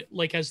 And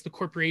like as the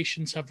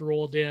corporations have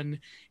rolled in,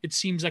 it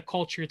seems that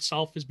culture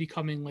itself is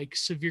becoming like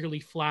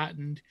severely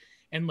flattened.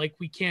 And like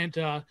we can't,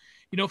 you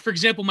know, for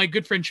example, my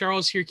good friend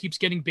Charles here keeps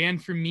getting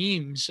banned for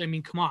memes. I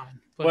mean, come on.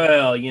 But,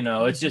 well, you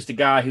know, it's just a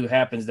guy who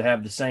happens to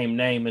have the same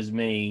name as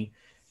me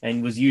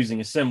and was using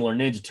a similar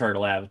Ninja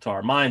Turtle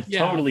avatar. Mine's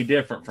totally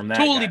different from that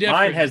guy.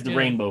 Mine has the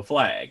rainbow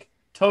flag.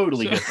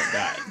 Totally different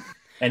guy.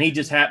 And he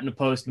just happened to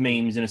post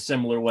memes in a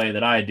similar way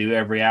that I do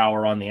every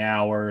hour on the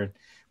hour.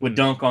 Would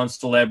dunk on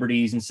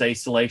celebrities and say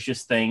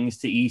salacious things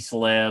to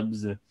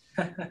e-celebs.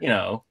 You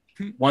know,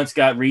 once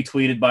got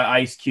retweeted by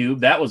Ice Cube.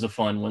 That was a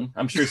fun one.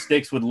 I'm sure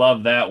Styx would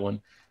love that one.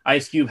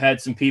 Ice Cube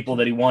had some people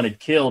that he wanted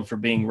killed for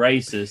being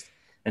racist.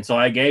 And so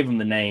I gave him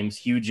the names.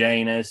 Hugh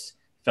Janus,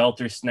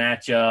 Felter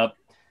Snatch Up,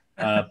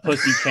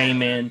 Pussy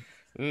Came In.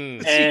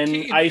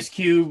 And Ice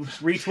Cube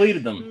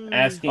retweeted them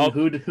asking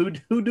who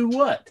do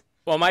what.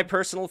 Well, my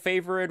personal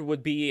favorite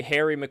would be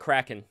Harry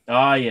McCracken.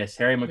 Ah, yes,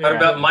 Harry McCracken. What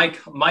about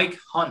Mike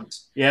Hunt?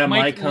 Yeah,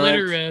 Mike Hunt.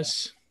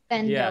 Litteris.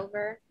 Bend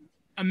over.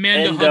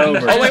 Amanda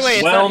Hunt. Oh, wait,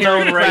 it's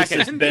well-known not Harry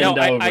racist McCracken. Bend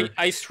over.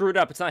 I screwed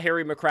up. It's not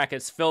Harry McCracken.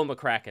 It's Phil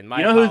McCracken.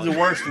 You know who's the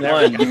worst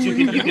one? But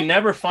you can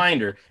never find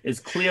her.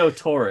 Is Cleo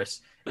Torres.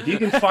 If you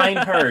can find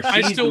her,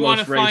 she's I still want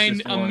to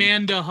find one.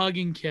 Amanda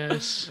Hugging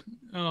Kiss.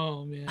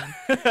 Oh man.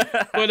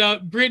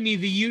 But Brittany,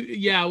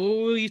 what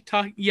were you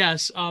talking?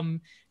 Yes,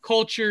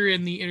 culture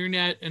and the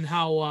internet and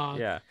how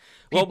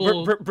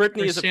well,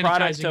 Brittany is a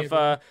product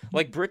of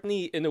like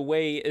Brittany in a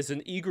way is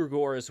an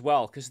egregore as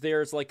well, because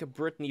there's like a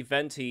Brittany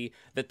Venti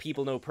that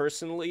people know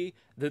personally,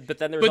 but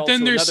then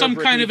there's some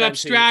Brittany kind of Venti.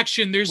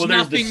 abstraction. There's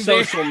nothing there's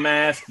the social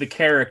mask, the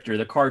character,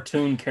 the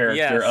cartoon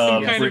character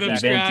of kind Brittany of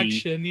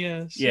abstraction. Venti.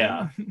 Yes.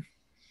 Yeah.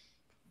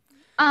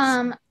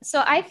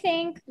 So I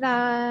think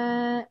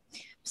that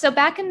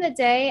back in the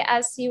day,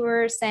 as you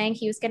were saying,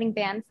 he was getting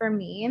banned for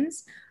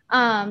memes.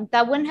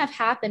 That wouldn't have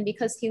happened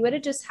because he would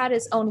have just had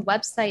his own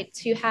website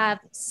to have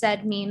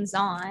said memes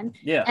on.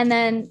 Yeah. And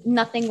then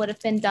nothing would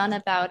have been done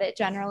about it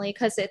generally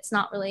because it's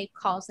not really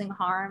causing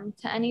harm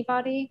to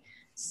anybody.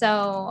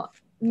 So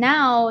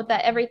now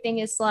that everything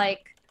is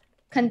like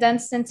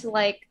condensed into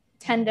like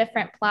 10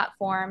 different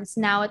platforms,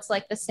 now it's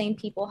like the same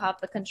people have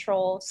the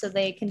control, so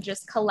they can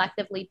just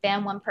collectively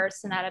ban one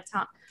person at a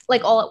time,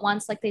 like all at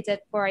once, like they did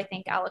for, I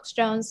think, Alex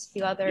Jones, a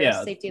few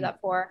others they do that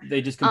for.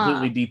 They just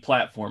completely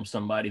deplatform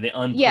somebody. They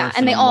and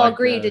they all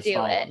agree to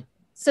do it.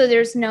 So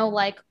there's no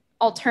like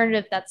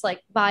alternative that's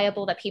like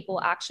viable that people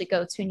actually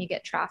go to and you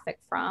get traffic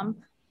from.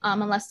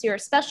 Unless you're a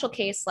special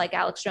case like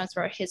Alex Jones,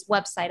 where his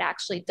website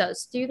actually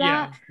does do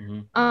that. Yeah.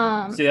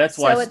 Mm-hmm. See, that's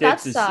why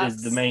Styx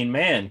is the main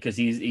man, because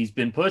he's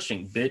been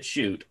pushing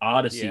BitChute,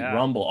 Odyssey,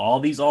 Rumble,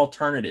 all these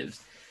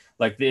alternatives.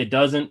 Like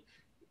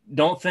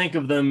don't think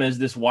of them as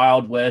this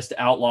Wild West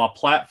outlaw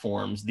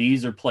platforms.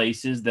 These are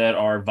places that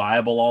are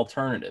viable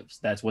alternatives.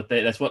 That's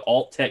what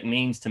alt tech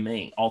means to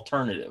me.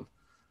 Alternative.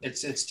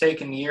 It's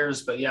taken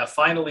years, but yeah,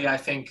 finally I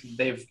think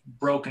they've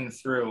broken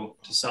through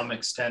to some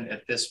extent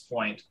at this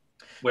point.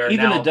 Where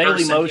even now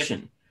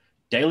the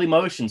Daily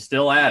Motion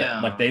still at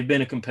it. Like they've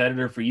been a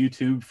competitor for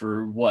YouTube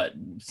for what,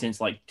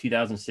 since like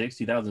 2006,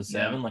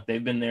 2007. Yeah. Like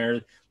they've been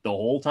there the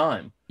whole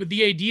time. With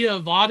the idea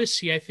of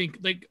Odyssey, I think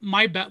like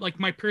my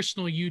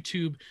personal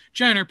YouTube,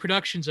 Jenner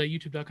Productions at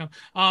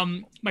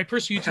youtube.com. My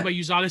personal YouTube, I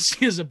use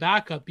Odyssey as a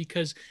backup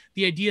because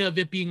the idea of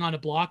it being on a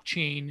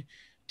blockchain,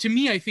 to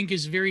me, I think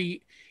is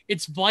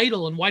it's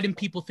vital. And why didn't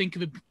people think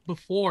of it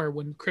before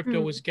when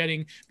crypto was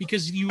getting,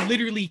 because you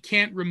literally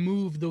can't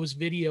remove those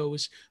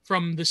videos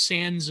from the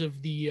sands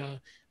of the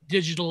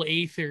digital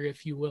aether,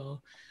 if you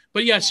will.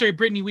 But yeah, sorry,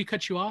 Brittany, we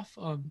cut you off.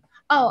 I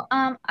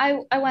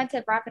want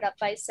to wrap it up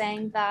by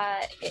saying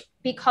that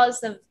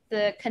because of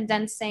the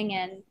condensing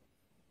and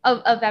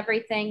of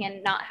everything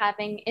and not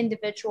having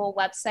individual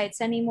websites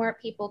anymore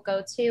people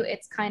go to,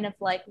 it's kind of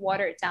like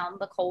watered down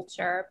the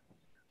culture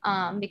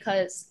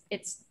because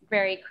it's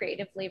very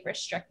creatively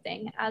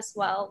restricting as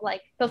well.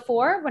 Like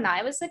before, when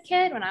I was a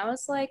kid, when I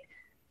was like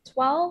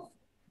 12,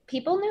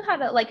 people knew how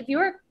to, like, if you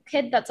were a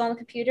kid that's on the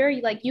computer,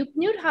 you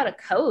knew how to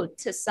code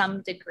to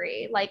some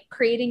degree, like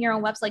creating your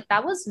own website, like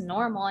that was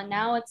normal. And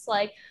now it's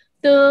like,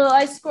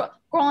 I scroll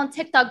on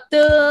TikTok,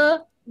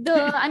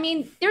 I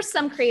mean, there's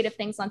some creative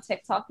things on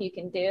TikTok you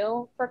can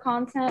do for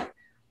content,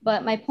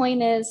 but my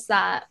point is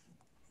that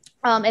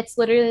it's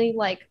literally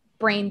like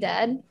brain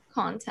dead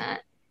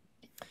content.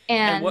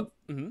 And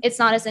it's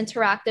not as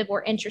interactive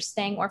or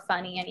interesting or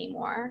funny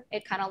anymore.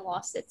 It kind of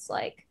lost its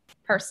like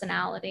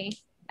personality.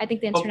 I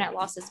think the internet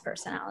lost its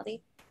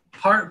personality.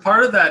 Part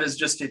of that is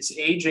just its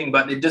aging,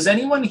 but does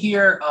anyone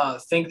here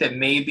think that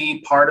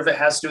maybe part of it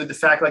has to do with the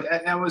fact, like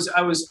I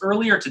was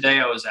earlier today,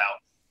 I was out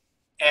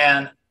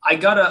and I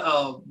got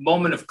a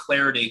moment of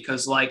clarity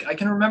because like I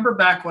can remember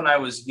back when I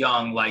was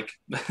young, like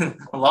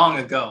long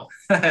ago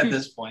at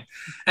this point,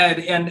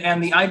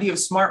 and the idea of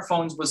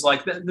smartphones was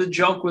like the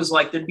joke was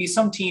like there'd be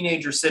some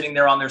teenager sitting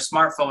there on their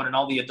smartphone and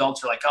all the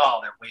adults are like, oh,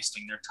 they're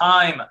wasting their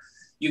time.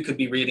 You could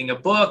be reading a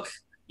book,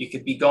 you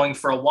could be going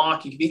for a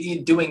walk, you could be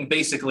doing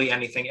basically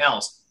anything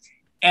else.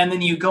 And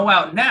then you go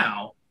out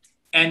now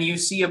and you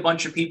see a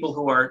bunch of people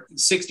who are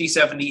 60,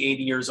 70,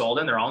 80 years old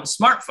and they're on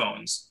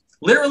smartphones.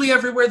 Literally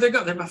everywhere they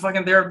go,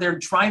 they're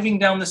driving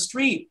down the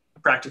street,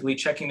 practically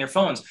checking their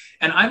phones.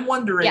 And I'm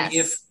wondering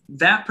if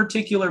that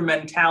particular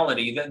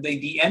mentality,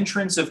 the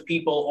entrance of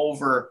people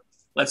over,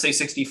 let's say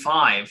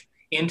 65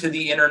 into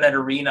the internet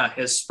arena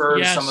has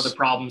spurred some of the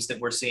problems that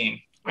we're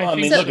seeing. Well, I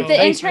mean, so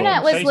the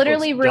internet was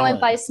literally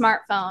ruined by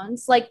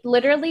smartphones. Like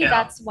literally,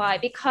 that's why,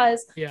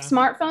 because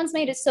smartphones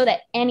made it so that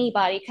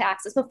anybody could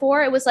access.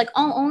 Before it was like,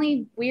 oh,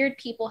 only weird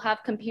people have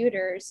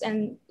computers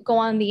and go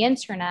on the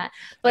internet.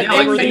 But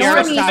then the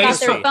normies got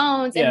their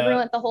phones and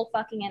ruined the whole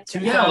fucking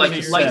internet. Yeah, like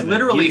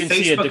literally,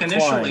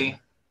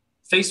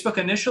 Facebook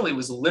initially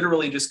was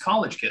literally just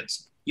college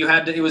kids.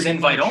 It was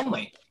invite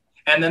only.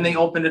 And then they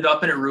opened it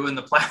up and it ruined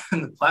the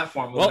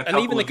platform. Well, and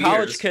even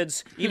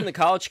the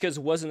college kids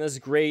wasn't as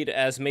great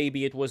as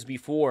maybe it was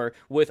before,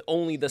 with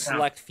only the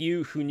select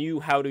few who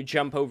knew how to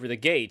jump over the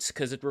gates,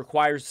 because it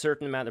requires a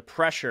certain amount of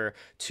pressure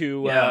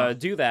to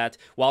do that.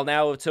 While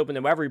now it's open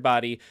to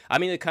everybody. I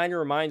mean, it kind of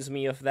reminds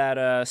me of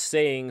that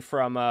saying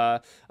from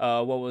what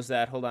was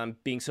that? Hold on,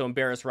 being so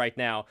embarrassed right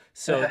now.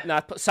 So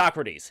not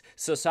Socrates.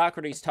 So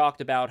Socrates talked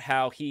about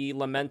how he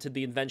lamented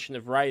the invention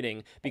of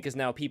writing because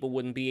now people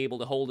wouldn't be able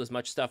to hold as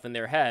much stuff in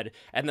their head.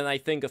 And then I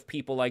think of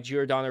people like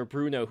Giordano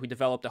Bruno, who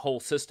developed a whole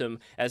system,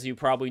 as you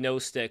probably know,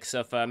 Sticks,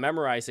 of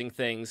memorizing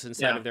things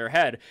inside of their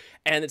head.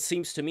 And it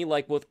seems to me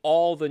like with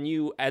all the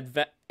new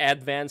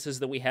advances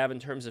that we have in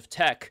terms of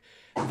tech,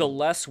 the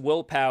less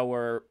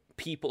willpower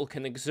people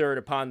can exert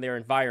upon their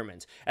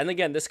environment. And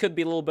again, this could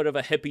be a little bit of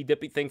a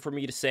hippy-dippy thing for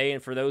me to say,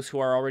 and for those who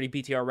are already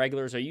BTR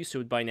regulars are used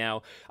to it by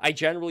now, I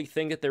generally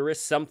think that there is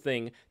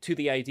something to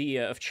the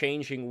idea of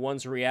changing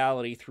one's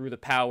reality through the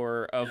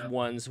power of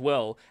one's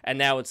will, and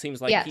now it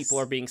seems like people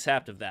are being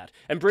sapped of that.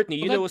 And Brittany,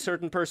 you know a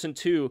certain person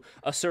too,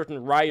 a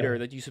certain writer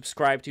that you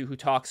subscribe to who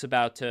talks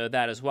about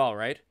that as well,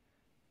 right?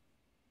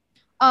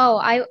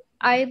 Oh,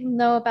 I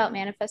know about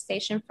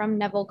manifestation from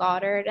Neville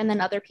Goddard and then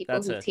other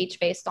people who teach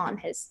based on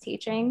his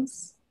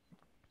teachings.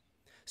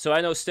 So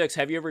I know, Sticks,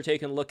 have you ever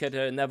taken a look at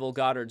Neville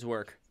Goddard's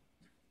work?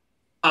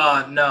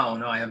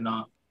 No, I have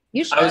not.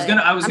 You should.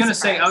 I was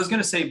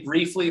gonna say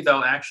briefly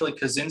though. Actually,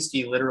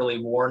 Kaczynski literally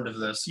warned of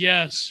this.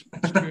 Yes,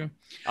 that's true.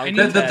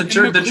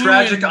 the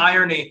tragic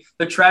irony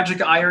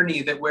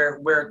that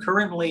we're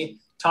currently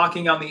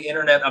talking on the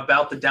internet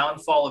about the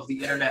downfall of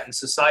the internet and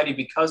society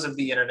because of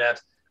the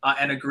internet.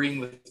 And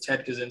agreeing with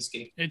Ted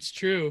Kaczynski. It's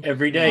true.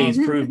 Every day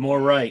he's proved more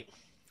right.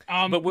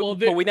 But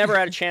we never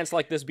had a chance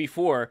like this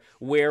before,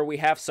 where we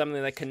have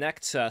something that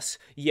connects us,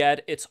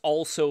 yet it's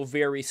also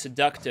very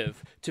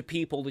seductive to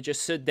people to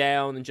just sit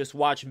down and just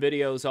watch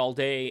videos all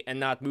day and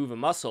not move a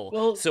muscle.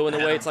 Well, so in a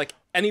way, it's like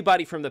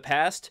anybody from the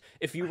past,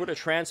 if you were to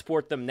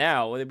transport them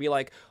now, it'd be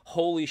like,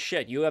 holy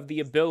shit, you have the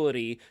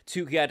ability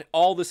to get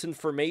all this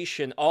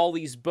information, all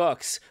these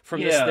books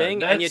from this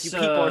thing, and yet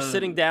people are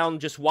sitting down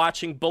just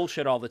watching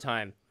bullshit all the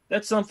time.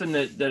 That's something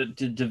that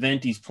to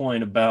Deventi's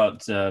point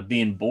about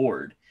being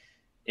bored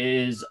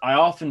is I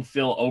often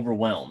feel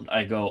overwhelmed.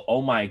 I go,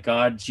 oh my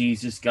God,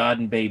 Jesus, God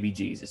and baby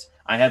Jesus.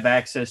 I have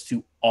access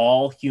to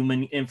all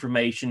human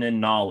information and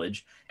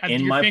knowledge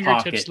in my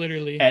pocket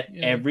literally at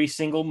every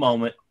single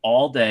moment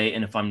all day.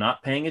 And if I'm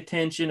not paying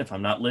attention, if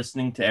I'm not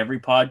listening to every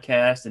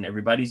podcast and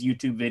everybody's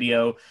YouTube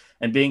video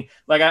and being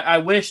like, I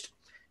wished,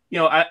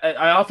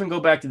 I often go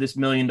back to this $1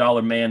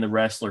 Million Man, the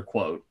wrestler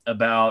quote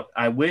about,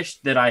 I wish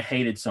that I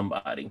hated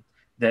somebody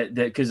that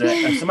because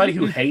somebody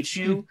who hates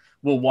you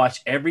will watch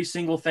every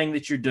single thing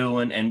that you're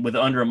doing and with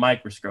under a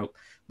microscope.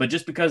 But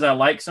just because I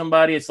like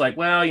somebody, it's like,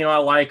 well, I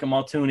like them.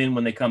 I'll tune in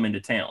when they come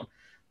into town.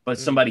 But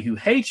somebody who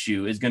hates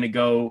you is going to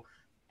go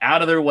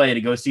out of their way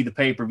to go see the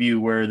pay-per-view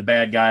where the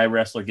bad guy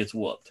wrestler gets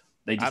whooped.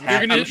 They just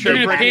I'm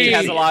sure Brittany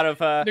has a lot of.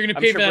 They're going to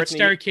pay for that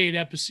Starrcade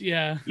episode.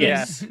 Yeah.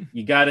 Yes.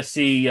 You got to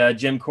see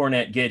Jim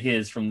Cornette get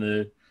his from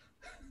the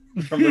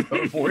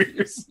Road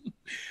Warriors.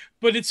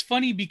 But it's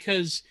funny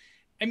because,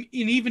 and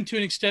even to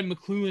an extent,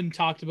 McLuhan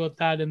talked about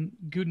that in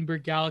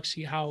Gutenberg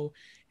Galaxy, how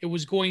it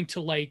was going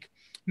to like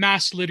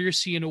mass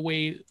literacy in a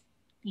way,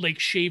 like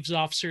shaves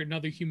off certain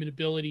other human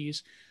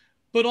abilities.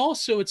 But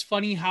also it's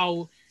funny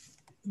how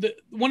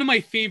one of my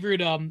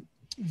favorite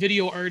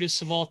video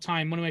artists of all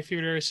time, one of my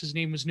favorite artists, his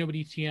name was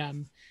Nobody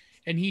TM.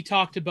 And he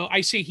talked about,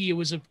 I say it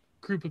was a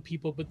group of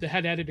people, but the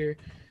head editor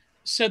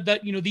said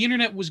that, the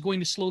internet was going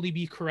to slowly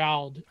be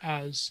corralled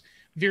as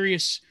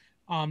various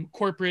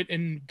corporate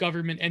and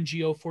government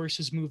NGO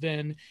forces move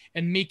in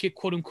and make it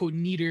quote unquote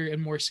neater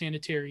and more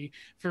sanitary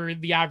for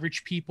the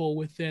average people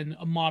within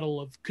a model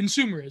of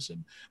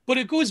consumerism. But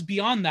it goes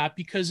beyond that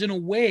because in a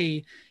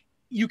way,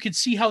 you could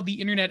see how the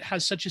internet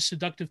has such a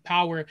seductive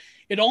power.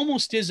 It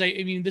almost is, I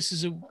mean, this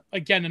is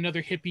again,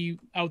 another hippie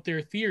out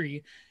there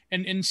theory.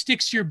 And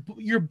Sticks,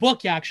 your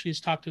book actually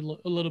has talked a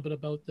little bit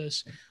about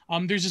this.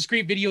 There's this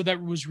great video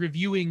that was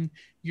reviewing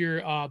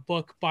your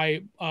book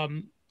by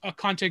a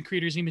content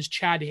creator. His name is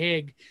Chad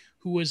Haig,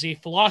 who was a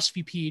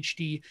philosophy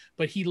PhD,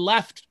 but he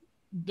left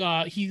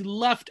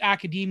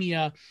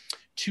academia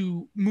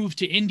to move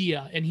to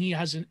India, and he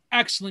has an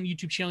excellent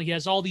YouTube channel. He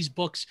has all these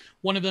books.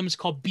 One of them is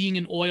called Being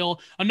in Oil.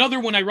 Another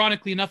one,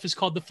 ironically enough, is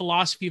called The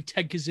Philosophy of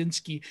Ted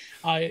Kaczynski.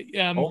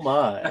 Oh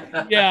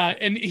my. Yeah,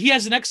 and he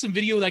has an excellent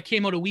video that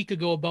came out a week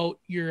ago about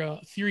your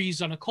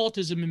theories on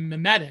occultism and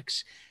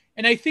memetics.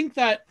 And I think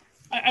that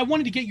I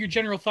wanted to get your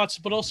general thoughts,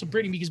 but also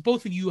Brittany, because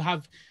both of you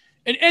have,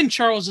 and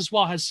Charles as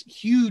well, has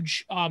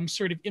huge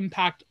sort of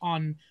impact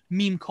on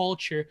meme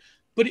culture.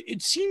 But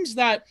it seems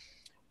that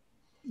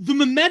the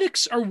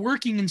memetics are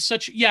working in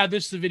such,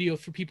 this is the video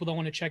for people that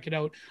want to check it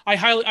out.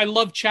 I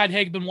love Chad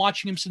Haig. Been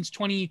watching him since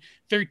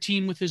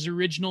 2013 with his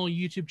original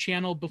YouTube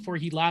channel before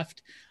he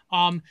left.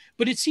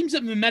 But it seems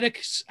that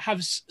memetics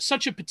have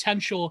such a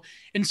potential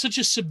and such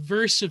a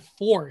subversive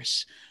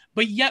force.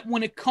 But yet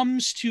when it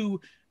comes to,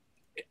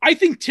 I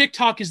think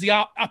TikTok is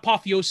the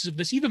apotheosis of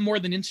this, even more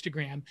than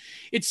Instagram.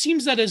 It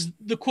seems that as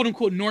the quote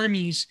unquote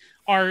normies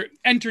are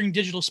entering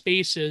digital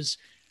spaces,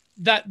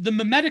 that the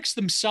memetics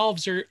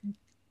themselves are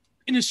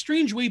in a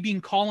strange way being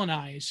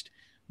colonized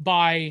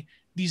by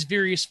these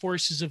various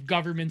forces of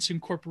governments and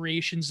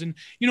corporations. And,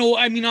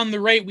 on the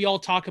right, we all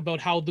talk about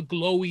how the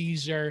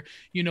glowies are,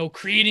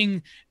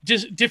 creating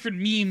different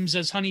memes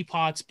as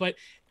honeypots, but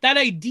that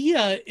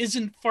idea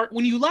isn't far.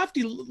 When you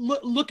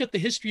look at the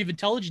history of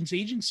intelligence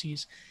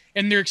agencies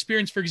and their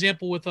experience, for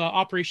example, with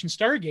Operation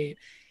Stargate,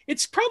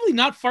 it's probably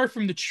not far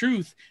from the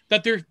truth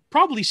that they're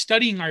probably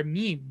studying our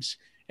memes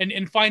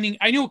and finding,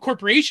 I know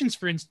corporations,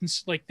 for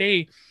instance, like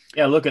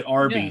look at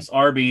Arby's. Yeah.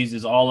 Arby's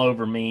is all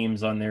over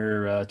memes on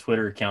their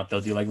Twitter account.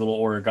 They'll do like little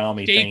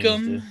origami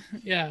things.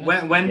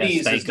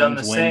 Wendy's has done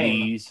the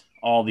same.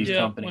 All these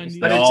companies.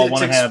 But they all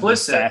want to have the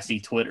sassy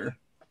Twitter.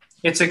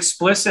 It's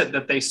explicit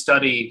that they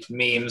study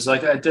memes.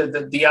 Like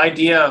the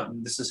idea,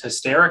 this is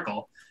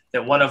hysterical,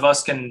 that one of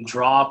us can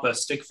draw up a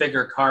stick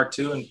figure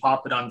cartoon,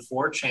 pop it on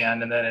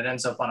 4chan, and then it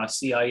ends up on a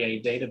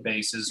CIA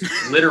database is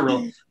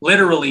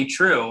literally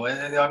true.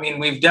 I mean,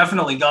 we've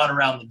definitely gone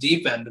around the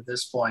deep end at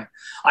this point.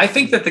 I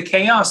think that the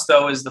chaos,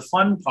 though, is the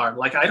fun part.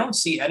 Like, I don't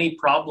see any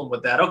problem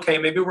with that. Okay,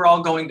 maybe we're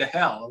all going to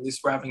hell. At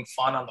least we're having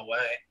fun on the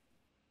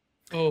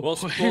way. Oh, well,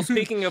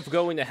 speaking of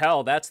going to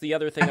hell, that's the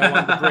other thing I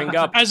wanted to bring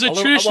up. As a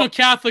traditional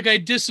Catholic, I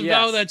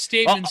disavow that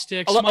statement,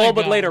 Sticks. A little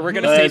bit later, we're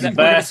going to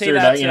say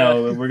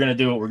that. We're going to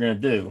do what we're going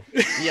to do.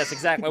 Yes,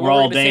 exactly. We're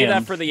all going to say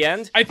that for the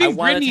end. I think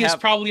Brittany is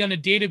probably on a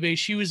database.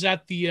 She was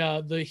at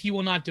the He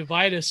Will Not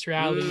Divide Us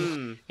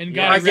rally and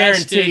got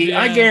arrested.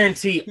 I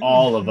guarantee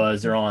all of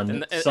us are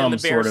on some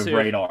sort of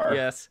radar.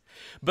 Yes.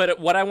 But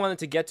what I wanted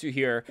to get to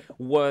here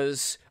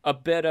was a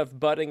bit of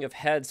butting of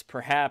heads,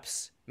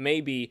 perhaps,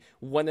 maybe,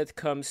 when it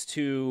comes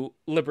to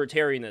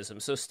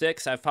libertarianism. So,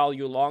 Sticks, I've followed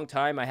you a long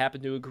time. I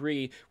happen to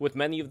agree with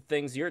many of the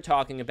things you're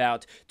talking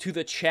about, to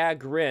the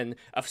chagrin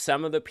of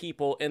some of the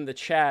people in the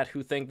chat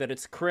who think that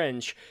it's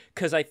cringe,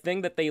 because I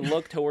think that they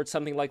look towards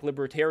something like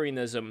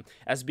libertarianism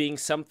as being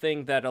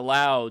something that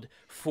allowed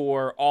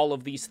for all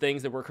of these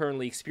things that we're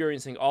currently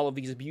experiencing, all of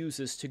these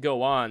abuses to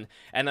go on.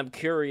 And I'm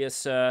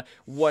curious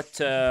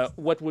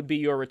what would be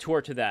your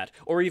retort to that?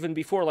 Or even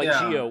before, like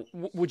Gio,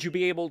 would you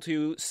be able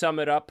to sum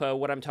it up,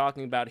 what I'm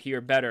talking about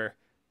here, better?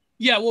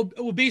 Yeah,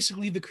 well,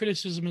 basically the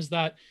criticism is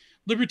that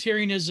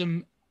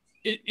libertarianism,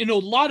 in a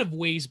lot of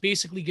ways,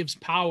 basically gives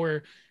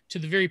power to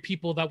the very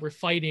people that we're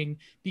fighting,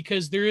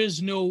 because there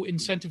is no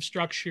incentive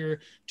structure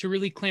to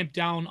really clamp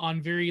down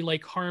on very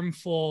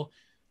harmful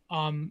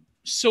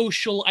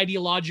social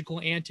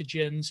ideological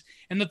antigens,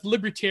 and that the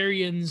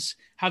libertarians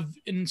have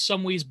in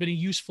some ways been a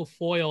useful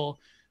foil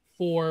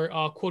for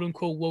quote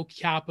unquote woke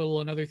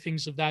capital and other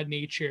things of that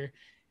nature.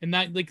 And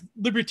that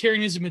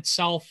libertarianism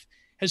itself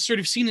has sort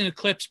of seen an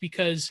eclipse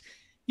because,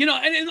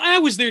 and I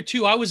was there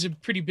too. I was a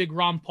pretty big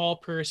Ron Paul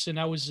person.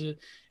 I was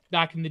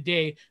back in the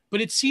day, but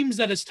it seems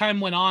that as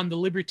time went on, the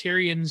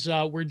libertarians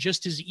were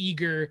just as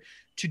eager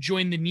to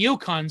join the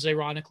neocons,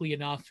 ironically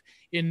enough,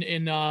 in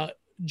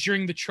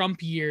during the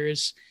Trump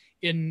years,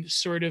 in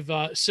sort of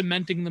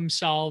cementing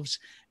themselves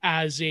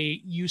as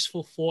a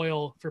useful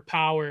foil for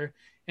power.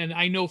 And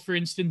I know, for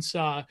instance,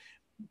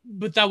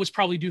 but that was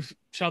probably due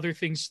to other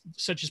things,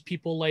 such as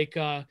people like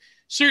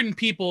certain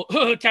people,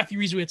 Kathy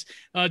Rieswitz,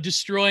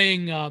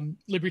 destroying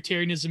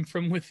libertarianism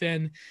from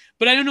within.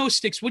 But I don't know,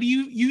 Sticks, what do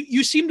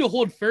you seem to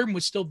hold firm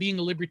with still being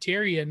a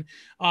libertarian.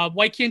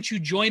 Why can't you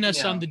join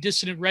us on the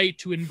dissident right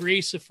to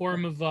embrace a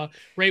form of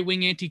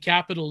right-wing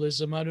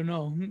anti-capitalism? I don't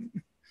know.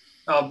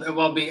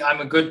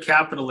 I'm a good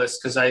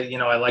capitalist because I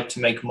like to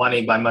make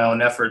money by my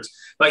own efforts.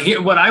 But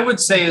here, what I would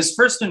say is,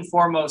 first and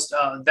foremost,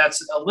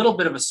 that's a little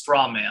bit of a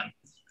straw man.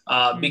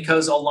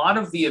 Because a lot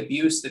of the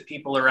abuse that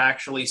people are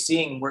actually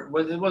seeing,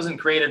 it wasn't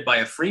created by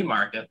a free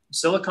market.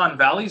 Silicon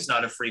Valley is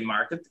not a free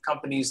market. The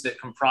companies that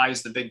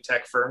comprise the big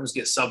tech firms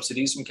get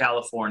subsidies from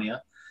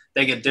California.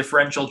 They get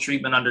differential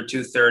treatment under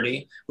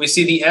 230. We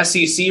see the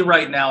SEC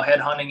right now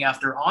headhunting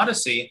after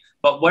Odyssey,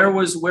 but where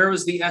was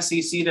the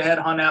SEC to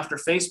headhunt after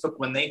Facebook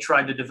when they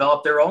tried to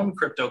develop their own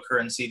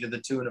cryptocurrency to the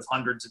tune of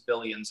hundreds of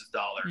billions of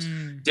dollars?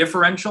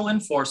 Differential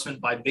enforcement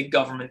by big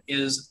government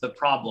is the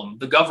problem.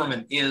 The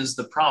government is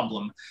the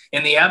problem.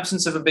 In the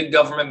absence of a big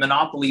government,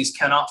 monopolies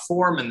cannot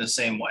form in the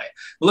same way.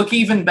 Look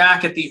even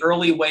back at the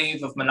early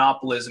wave of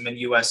monopolism in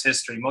US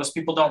history. Most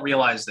people don't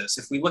realize this.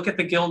 If we look at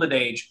the Gilded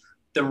Age,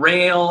 the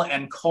rail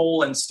and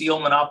coal and steel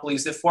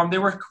monopolies that formed, they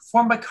were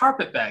formed by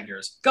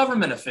carpetbaggers,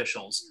 government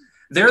officials.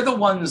 They're the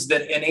ones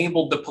that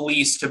enabled the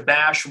police to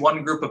bash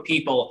one group of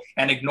people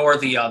and ignore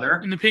the other.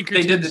 And the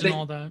Pinkertons and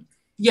all that.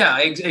 Yeah,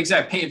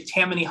 exactly.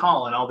 Tammany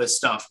Hall and all this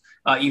stuff.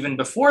 Even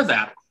before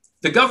that,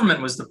 the government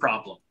was the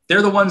problem.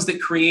 They're the ones that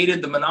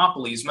created the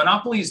monopolies.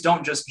 Monopolies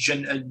don't just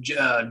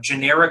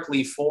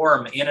generically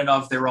form in and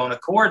of their own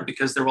accord,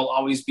 because there will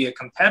always be a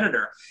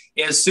competitor.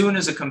 As soon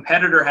as a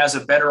competitor has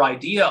a better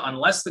idea,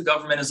 unless the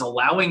government is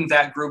allowing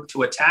that group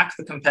to attack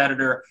the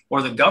competitor,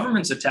 or the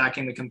government's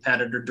attacking the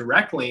competitor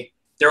directly,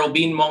 there will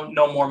be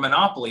no more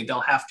monopoly.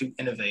 They'll have to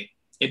innovate.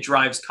 It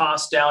drives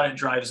costs down. It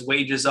drives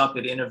wages up.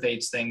 It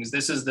innovates things.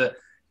 This is the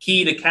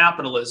key to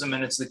capitalism,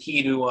 and it's the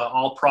key to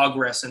all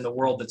progress in the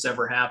world that's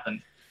ever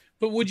happened.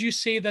 But would you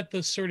say that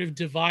the sort of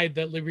divide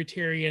that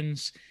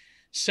libertarians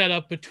set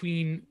up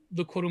between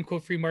the quote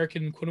unquote free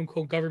market and quote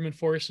unquote government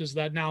forces,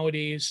 that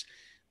nowadays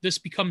this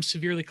becomes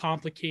severely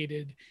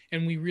complicated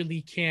and we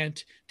really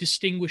can't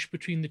distinguish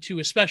between the two,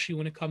 especially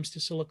when it comes to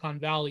Silicon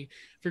Valley?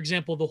 For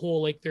example, the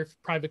whole their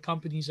private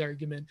companies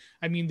argument.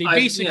 I mean, they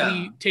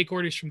basically take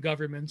orders from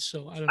governments.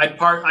 So I don't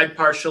know. I'd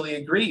partially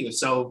agree.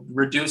 So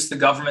reduce the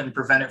government and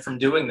prevent it from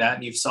doing that,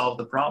 and you've solved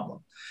the problem.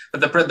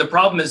 But the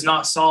problem is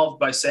not solved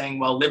by saying,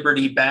 well,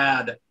 liberty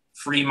bad,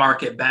 free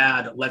market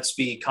bad, let's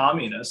be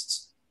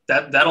communists.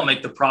 That'll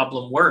make the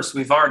problem worse.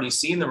 We've already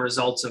seen the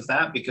results of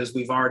that, because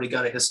we've already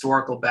got a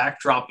historical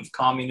backdrop of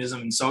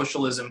communism and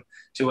socialism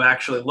to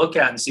actually look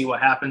at and see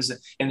what happens.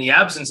 In the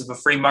absence of a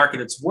free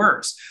market, it's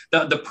worse.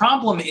 The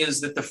problem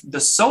is that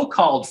the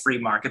so-called free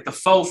market, the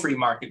faux free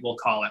market, we'll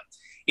call it,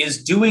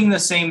 is doing the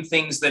same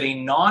things that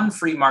a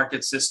non-free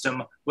market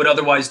system would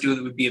otherwise do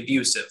that would be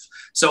abusive.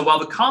 So while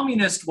the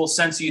communist will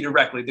censor you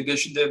directly, the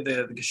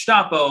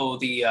Gestapo,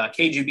 the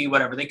KGB,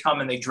 whatever, they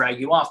come and they drag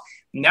you off.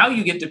 Now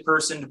you get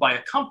depersoned by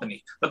a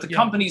company, but the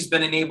company's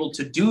been enabled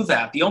to do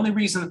that. The only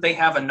reason that they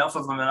have enough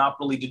of a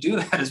monopoly to do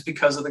that is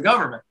because of the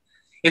government.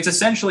 It's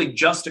essentially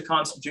just a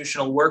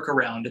constitutional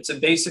workaround. It's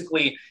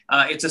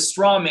a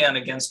straw man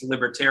against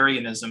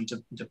libertarianism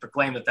to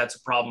proclaim that that's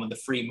a problem with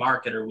the free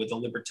market or with a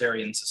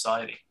libertarian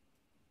society.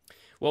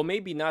 Well,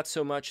 maybe not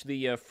so much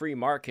the free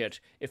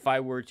market, if I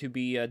were to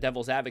be a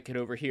devil's advocate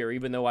over here,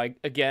 even though I,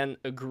 again,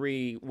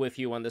 agree with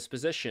you on this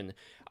position.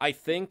 I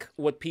think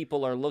what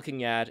people are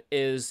looking at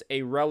is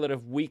a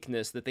relative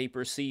weakness that they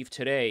perceive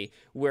today,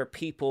 where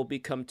people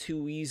become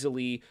too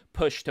easily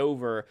pushed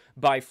over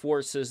by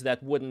forces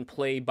that wouldn't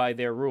play by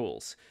their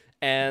rules.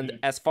 And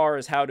as far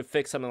as how to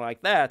fix something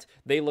like that,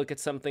 they look at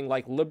something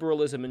like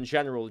liberalism in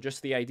general,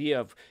 just the idea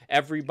of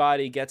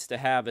everybody gets to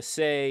have a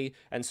say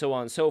and so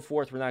on and so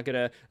forth. We're not going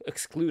to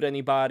exclude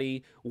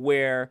anybody,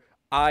 where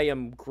I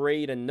am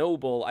great and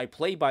noble, I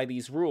play by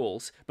these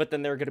rules, but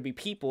then there are going to be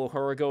people who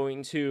are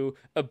going to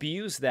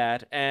abuse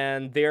that,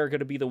 and they're going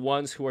to be the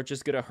ones who are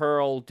just going to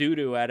hurl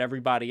doo-doo at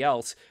everybody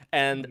else.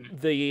 And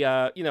the,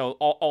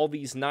 all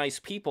these nice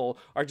people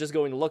are just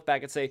going to look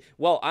back and say,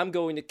 well, I'm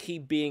going to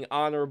keep being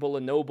honorable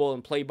and noble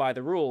and play by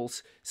the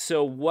rules.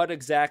 So what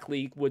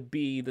exactly would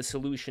be the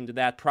solution to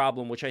that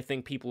problem, which I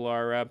think people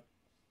are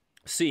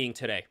seeing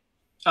today?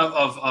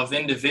 Of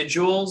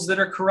individuals that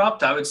are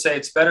corrupt, I would say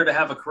it's better to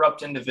have a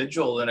corrupt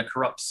individual than a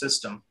corrupt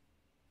system.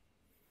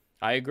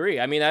 I agree.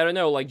 I mean, I don't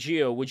know, like,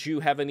 Gio, would you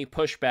have any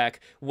pushback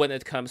when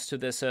it comes to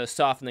this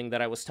softening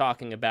that I was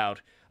talking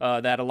about?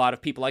 That a lot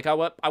of people, like, I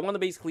want to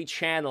basically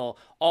channel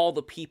all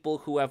the people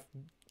who have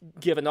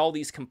given all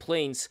these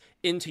complaints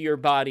into your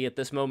body at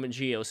this moment,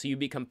 Gio, so you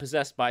become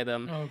possessed by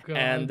them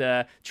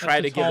and try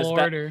to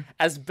give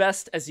as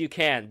best as you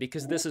can,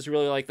 because this is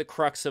really like the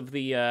crux of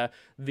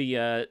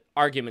the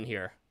argument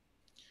here.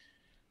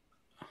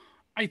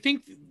 I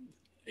think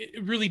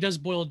it really does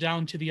boil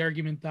down to the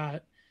argument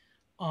that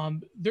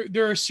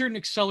there are certain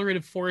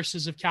accelerative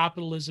forces of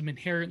capitalism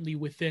inherently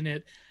within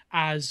it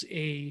as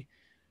a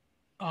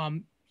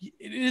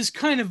it is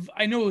kind of,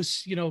 I know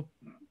it's,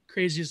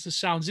 crazy as this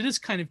sounds, it is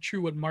kind of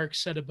true what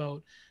Marx said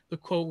about the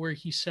quote where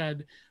he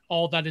said,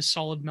 all that is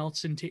solid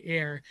melts into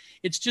air.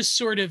 It's just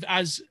sort of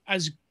as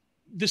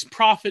this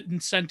profit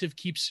incentive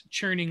keeps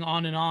churning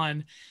on and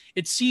on,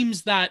 it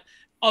seems that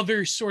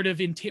other sort of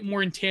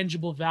more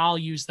intangible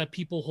values that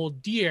people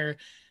hold dear,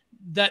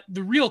 that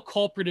the real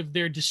culprit of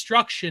their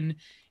destruction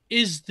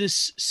is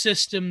this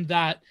system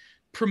that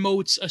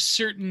promotes a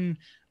certain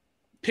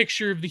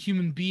picture of the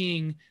human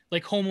being,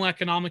 like Homo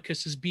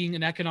economicus, as being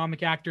an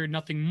economic actor and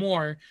nothing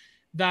more,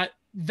 that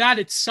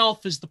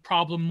itself is the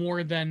problem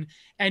more than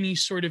any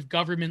sort of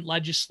government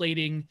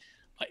legislating.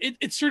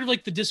 It's sort of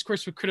like the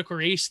discourse with critical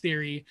race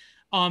theory.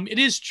 It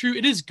is true,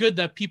 it is good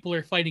that people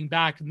are fighting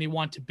back and they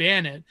want to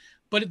ban it,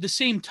 but at the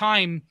same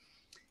time,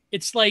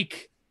 it's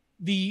like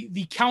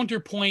the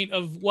counterpoint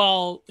of,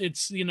 well,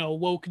 it's,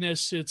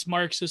 wokeness, it's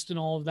Marxist and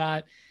all of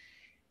that.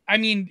 I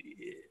mean,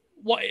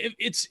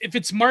 if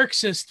it's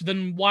Marxist,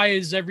 then why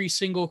is every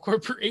single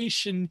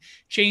corporation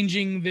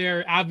changing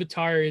their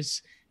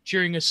avatars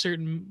during a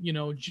certain,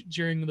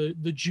 during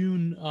the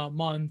June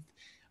month?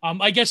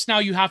 I guess now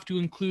you have to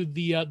include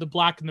the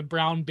black and the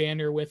brown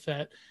banner with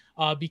it,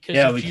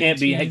 because we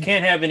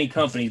can't have any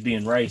companies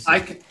being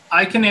racist.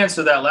 I can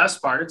answer that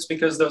last part. It's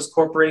because those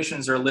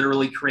corporations are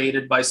literally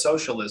created by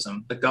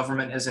socialism. The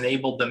government has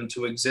enabled them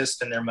to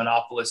exist in their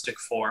monopolistic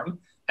form,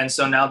 and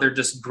so now they're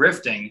just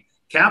grifting.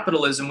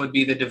 Capitalism would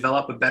be they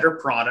develop a better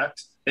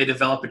product, they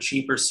develop a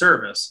cheaper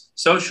service.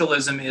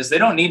 Socialism is they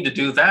don't need to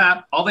do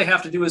that. All they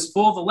have to do is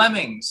fool the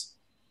lemmings.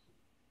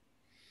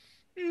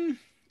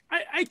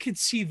 I could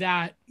see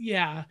that,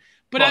 yeah.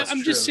 But well,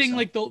 I'm just saying,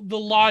 like, the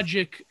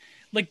logic,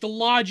 like the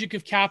logic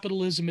of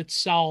capitalism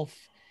itself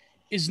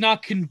is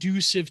not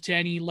conducive to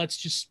any, let's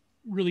just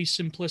really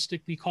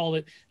simplistically call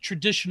it,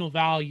 traditional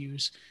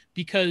values,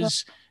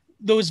 because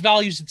those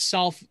values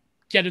itself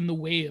get in the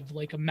way of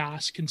like a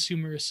mass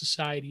consumerist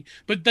society.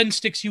 But then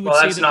Sticks, you would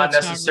say that's not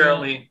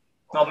necessarily.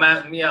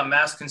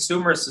 Mass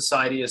consumerist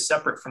society is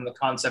separate from the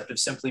concept of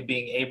simply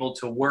being able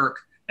to work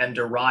and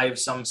derive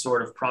some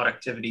sort of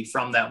productivity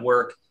from that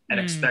work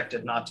and expect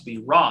it not to be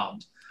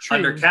robbed. True.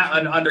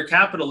 Under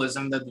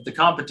capitalism, the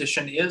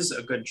competition is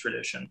a good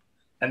tradition.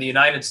 And the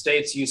United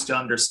States used to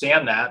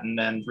understand that and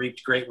then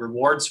reaped great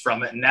rewards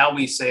from it. And now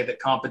we say that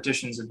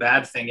competition is a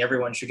bad thing.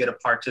 Everyone should get a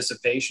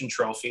participation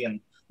trophy, and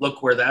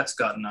look where that's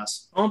gotten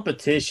us.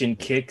 Competition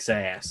kicks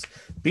ass.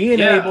 Being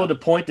able to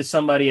point to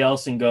somebody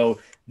else and go,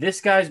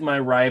 this guy's my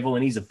rival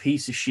and he's a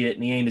piece of shit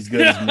and he ain't as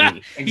good as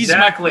me.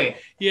 Exactly.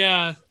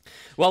 Yeah.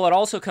 Well, it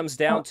also comes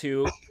down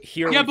to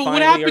here. Yeah, but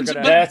what happens?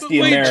 That's the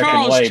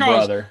American way,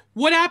 brother.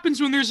 What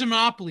happens when there's a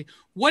monopoly?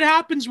 What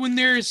happens when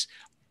there's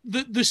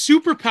the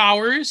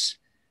superpowers,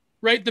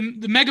 right?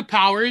 The mega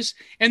powers,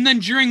 and then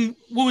during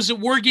what was it,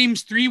 War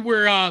Games 3,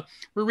 where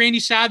Randy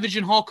Savage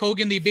and Hulk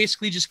Hogan, they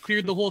basically just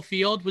cleared the whole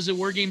field. Was it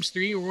War Games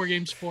 3 or War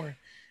Games 4?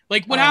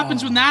 Like, what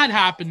happens when that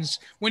happens?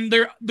 When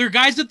they're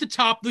guys at the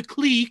top, the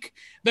clique,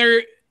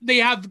 they're they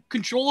have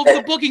control over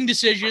the booking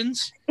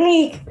decisions.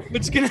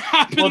 What's going to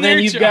happen? Well,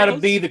 then you've got to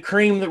be the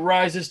cream that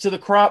rises to the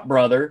crop,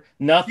 brother.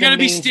 Nothing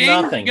means Sting?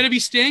 nothing. You got to be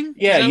Sting?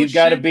 Yeah, you've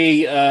got to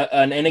be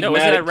an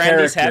enigmatic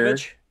character.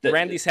 Savage?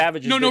 Randy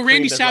Savage.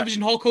 Randy Savage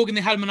and Hulk Hogan,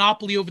 they had a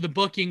monopoly over the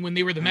booking when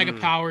they were the mega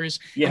powers.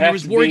 And there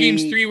was War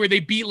Games 3 where they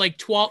beat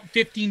like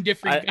 15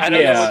 different I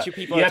don't know what you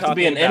people you are have to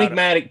be an about.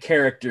 enigmatic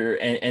character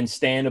and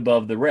stand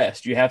above the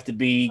rest. You have to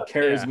be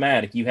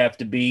charismatic. You have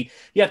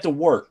to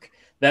work.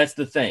 That's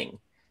the thing.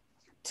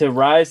 To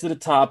rise to the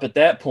top at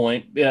that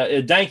point,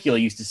 Dankula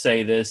used to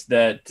say this,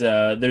 that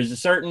there's a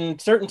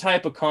certain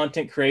type of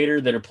content creator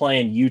that are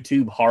playing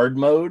YouTube hard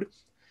mode.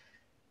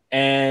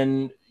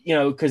 And,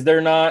 because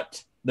they're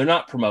not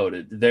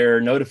promoted. Their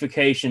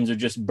notifications are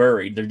just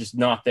buried. They're just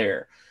not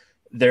there.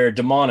 They're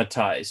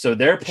demonetized. So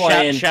they're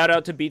playing. Shout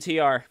out to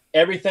BTR.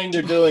 Everything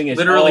they're doing is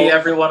literally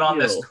everyone on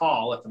this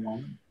call at the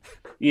moment.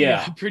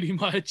 Yeah, pretty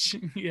much.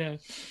 Yeah.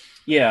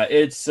 Yeah,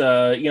 it's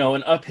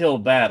an uphill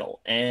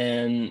battle,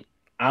 and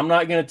I'm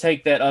not going to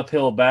take that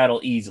uphill battle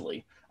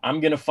easily. I'm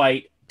going to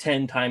fight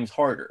 10 times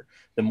harder.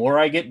 The more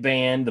I get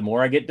banned, the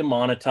more I get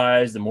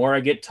demonetized, the more I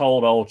get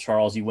told, "Oh,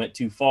 Charles, you went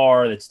too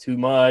far. That's too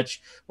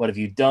much. What have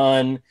you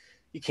done?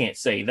 You can't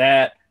say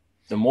that."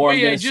 The more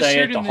I'm going to say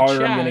it, the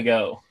harder I'm going to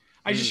go.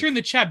 I just heard in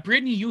the chat,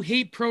 Brittany, you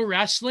hate pro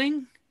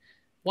wrestling?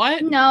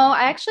 What? No,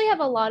 I actually have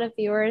a lot of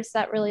viewers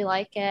that really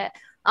like it.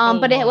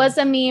 But it was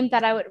a meme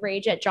that I would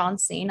rage at John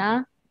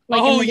Cena.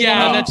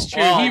 That's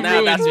true.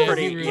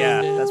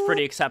 That's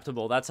pretty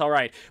acceptable. That's all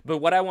right. But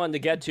what I wanted to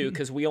get to,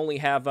 because we only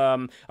have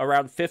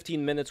around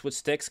 15 minutes with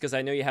Styx, because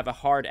I know you have a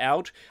hard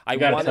out. I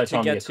wanted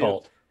to get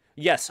to.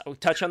 Yes,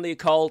 touch on the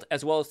occult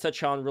as well as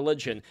touch on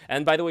religion.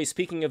 And by the way,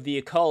 speaking of the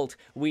occult,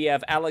 we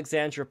have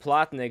Alexandra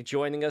Plotnik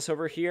joining us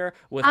over here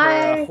with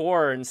her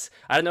horns.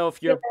 I don't know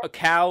if you're a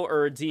cow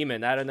or a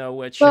demon. I don't know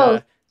which.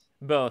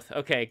 Both.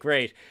 Okay,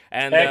 great.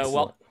 And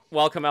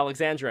welcome,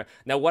 Alexandra.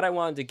 Now, what I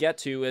wanted to get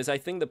to is I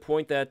think the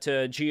point that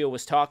Gio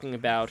was talking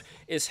about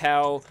is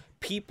how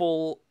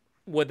people,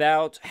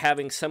 without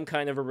having some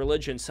kind of a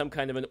religion, some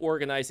kind of an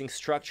organizing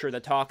structure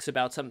that talks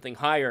about something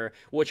higher,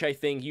 which I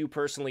think you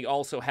personally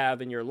also have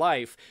in your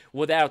life,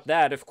 without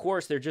that, of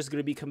course, they're just going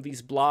to become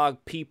these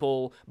blob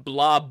people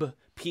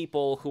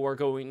who are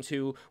going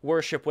to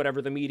worship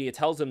whatever the media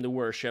tells them to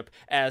worship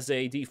as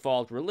a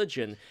default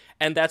religion.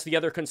 And that's the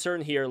other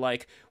concern here,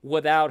 like,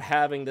 without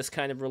having this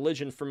kind of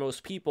religion for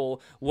most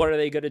people, what are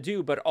they going to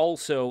do? But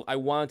also, I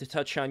wanted to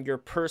touch on your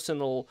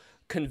personal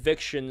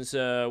convictions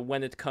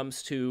when it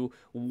comes to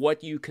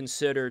what you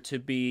consider to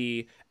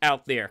be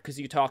out there, because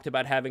you talked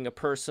about having a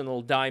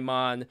personal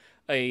daimon,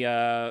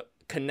 a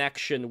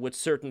connection with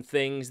certain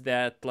things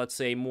that, let's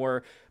say,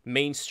 more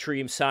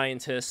mainstream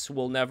scientists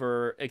will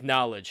never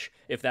acknowledge,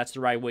 if that's the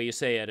right way you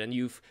say it. And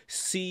you've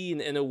seen,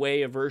 in a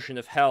way, a version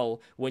of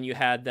hell when you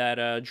had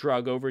that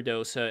drug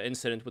overdose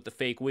incident with the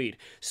fake weed.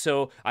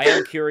 So I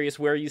am curious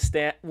where you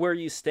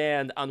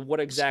stand on what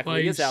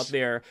exactly is out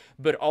there,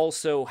 but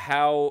also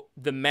how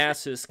the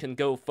masses can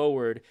go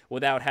forward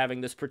without having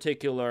this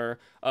particular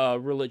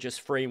religious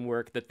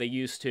framework that they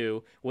used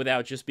to,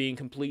 without just being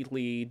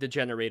completely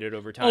degenerated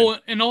over time. Oh,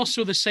 and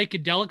also the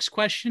psychedelics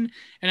question.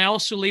 And I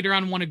also later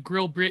on want to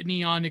grill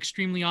Brittany on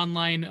extremely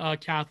online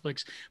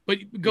Catholics. But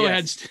go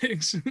ahead,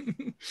 Styx.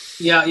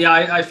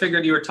 I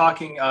figured you were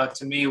talking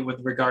to me with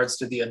regards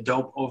to the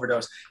dope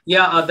overdose.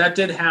 That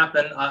did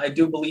happen. I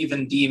do believe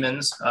in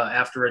demons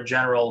after a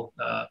general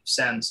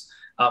sense.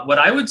 What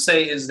I would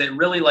say is that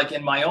really, like,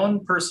 in my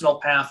own personal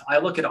path, I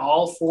look at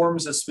all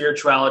forms of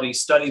spirituality,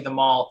 study them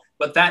all,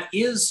 but that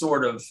is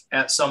sort of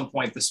at some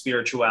point the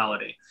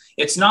spirituality.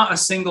 It's not a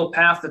single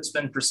path that's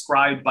been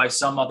prescribed by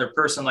some other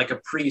person, like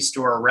a priest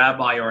or a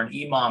rabbi or an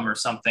imam or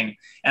something.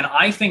 And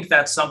I think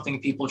that's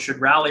something people should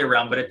rally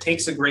around, but it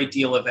takes a great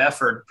deal of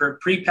effort.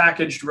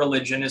 Prepackaged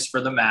religion is for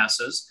the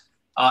masses.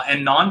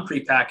 And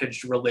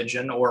non-prepackaged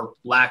religion, or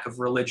lack of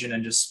religion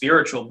and just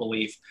spiritual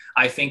belief,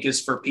 I think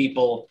is for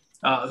people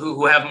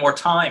who have more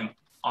time,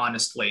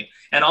 honestly,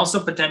 and also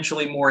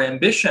potentially more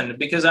ambition,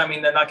 because, I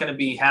mean, they're not going to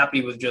be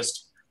happy with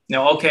just,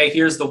 okay,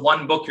 here's the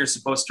one book you're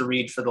supposed to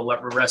read for the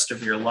rest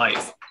of your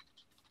life.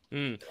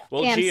 Well,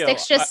 damn, Gio,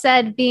 Styx just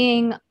said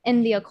being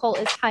in the occult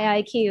is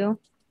high IQ.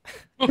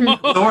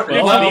 Not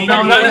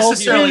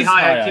necessarily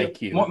high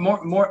IQ.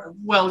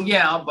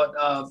 But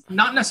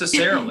not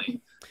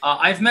necessarily.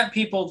 I've met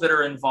people that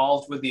are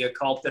involved with the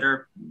occult that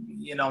are,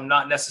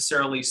 not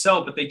necessarily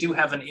so, but they do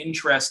have an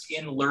interest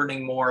in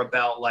learning more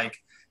about, like,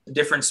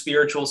 different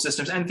spiritual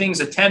systems and things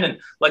attendant.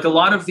 Like, a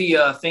lot of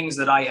the things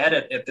that I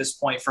edit at this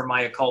point for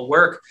my occult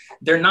work,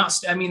 they're not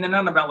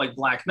about like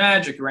black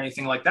magic or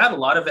anything like that. A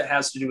lot of it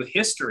has to do with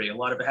history. A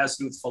lot of it has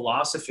to do with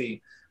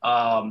philosophy,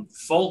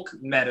 folk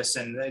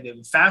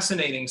medicine,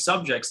 fascinating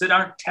subjects that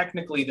aren't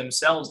technically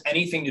themselves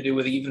anything to do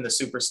with even the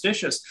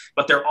superstitious,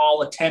 but they're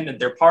all attendant.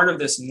 They're part of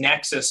this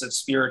nexus of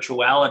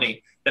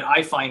spirituality that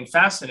I find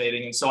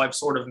fascinating. And so I've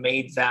sort of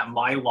made that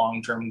my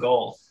long-term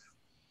goal.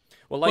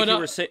 Well, like you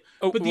were saying,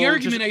 the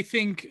argument, I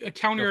think, a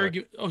counter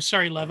argument. Oh,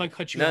 sorry, Lev, I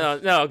cut you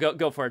off. No,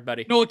 go for it,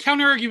 buddy. No, a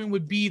counter argument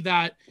would be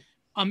that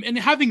And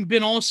having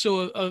been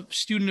also a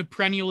student of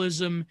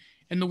perennialism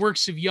and the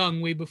works of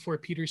Jung way before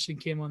Peterson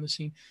came on the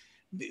scene,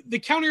 the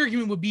counter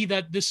argument would be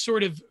that this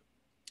sort of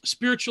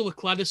spiritual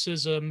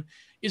eclecticism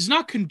is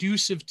not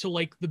conducive to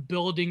like the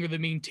building or the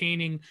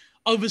maintaining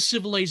of a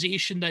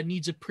civilization that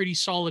needs a pretty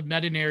solid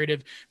meta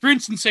narrative. For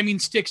instance, I mean,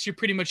 Styx, you're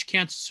pretty much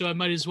canceled, so I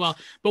might as well.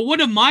 But one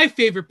of my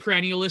favorite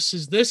perennialists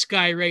is this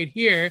guy right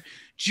here,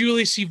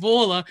 Julius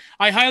Evola.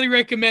 I highly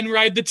recommend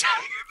Ride the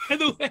Tiger, by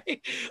the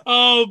way.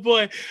 Oh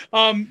boy.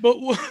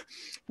 But what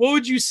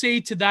would you say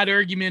to that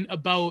argument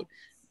about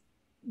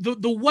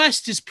the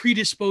West is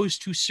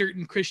predisposed to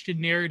certain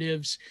Christian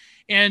narratives,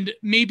 and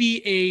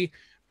maybe a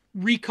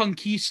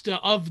reconquista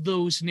of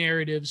those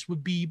narratives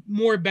would be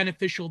more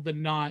beneficial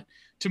than not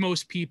to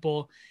most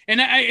people? And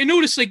I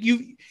noticed like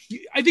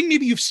I think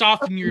maybe you've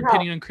softened your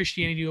opinion on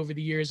Christianity over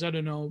the years. I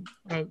don't know.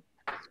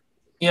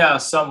 Yeah,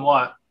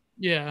 somewhat.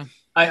 Yeah.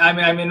 I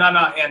mean, I'm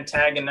not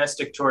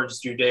antagonistic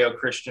towards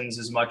Judeo-Christians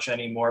as much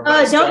anymore.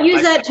 But don't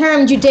use that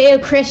term,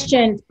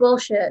 Judeo-Christian.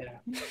 Bullshit.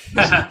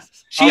 Yeah.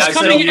 She's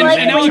coming in,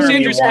 and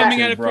Alexander's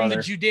coming at it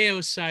brother. from the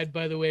Judeo side,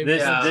 by the way.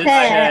 This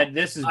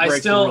is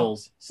break the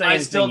rules. Say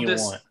anything you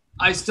want.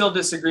 I still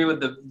disagree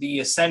with the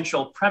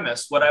essential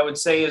premise. What I would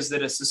say is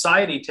that a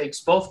society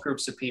takes both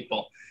groups of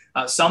people.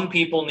 Some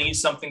people need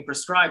something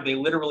prescribed. They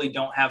literally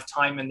don't have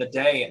time in the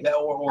day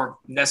or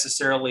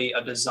necessarily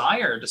a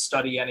desire to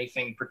study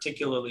anything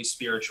particularly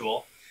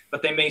spiritual,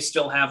 but they may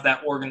still have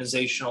that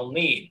organizational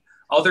need.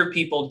 Other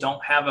people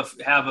don't have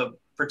a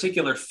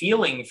particular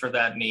feeling for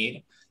that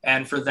need,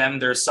 and for them,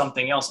 there's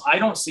something else. I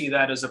don't see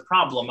that as a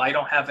problem. I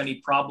don't have any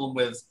problem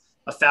with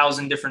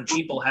 1,000 different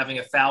people having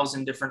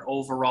 1,000 different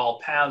overall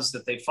paths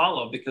that they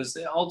follow, because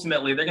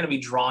ultimately they're going to be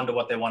drawn to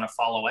what they want to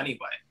follow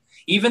anyway.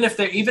 Even if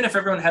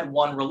everyone had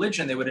one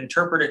religion, they would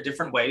interpret it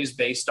different ways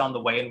based on the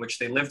way in which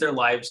they live their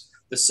lives,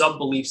 the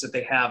sub-beliefs that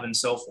they have, and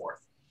so forth.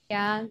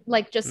 Yeah,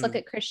 like just look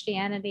at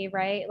Christianity,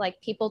 right?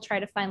 Like people try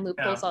to find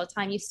loopholes all the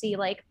time. You see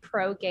like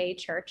pro-gay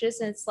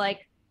churches, and it's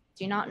like,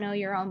 do you not know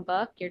your own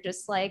book? You're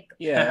just like,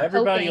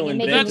 everybody will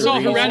invent that's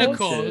all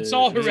heretical. It's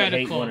all heretical.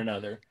 heretical. Hate one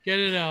another. Get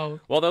it out.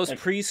 Well, those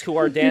priests who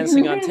are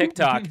dancing on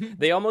TikTok,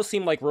 they almost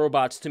seem like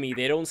robots to me.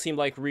 They don't seem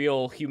like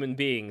real human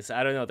beings.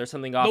 I don't know. There's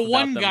something off. The about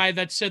one them. guy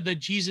that said that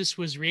Jesus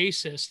was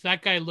racist,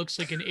 that guy looks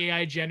like an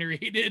AI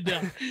generated.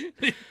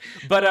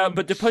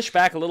 But to push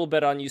back a little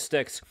bit on you,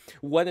 Styx,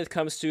 when it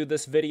comes to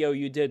this video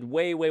you did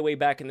way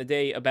back in the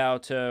day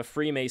about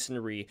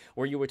Freemasonry,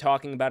 where you were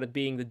talking about it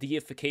being the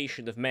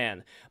deification of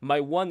man, my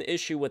one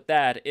issue with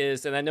that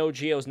is, and I know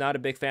Gio's not a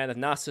big fan of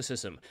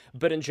Gnosticism,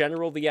 but in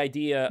general, the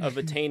idea of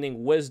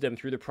attaining wisdom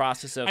through the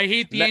process of... I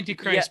hate the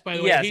Antichrist, by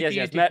the way. I hate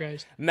the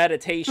Antichrist.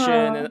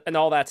 Meditation and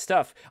all that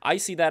stuff. I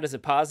see that as a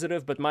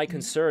positive, but my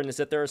concern is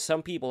that there are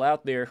some people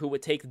out there who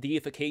would take the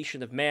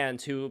deification of man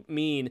to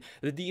mean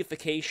the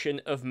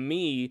deification of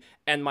me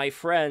and my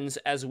friends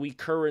as we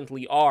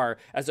currently are,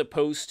 as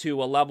opposed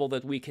to a level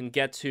that we can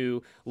get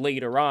to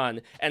later on.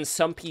 And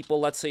some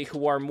people, let's say,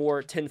 who are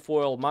more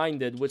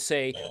tinfoil-minded would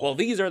say, well,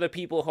 these are the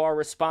people who are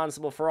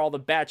responsible for all the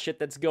bad shit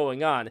that's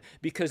going on,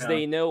 because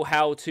they know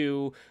how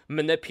to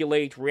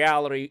manipulate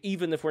reality,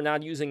 even if we're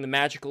not using the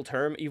magical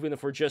term, even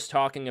if we're just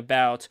talking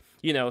about,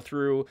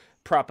 through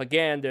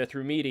propaganda,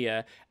 through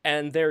media,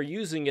 and they're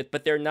using it,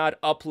 but they're not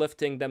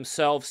uplifting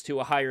themselves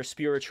to a higher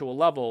spiritual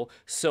level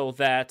so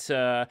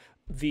that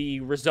the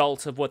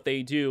results of what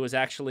they do is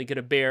actually going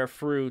to bear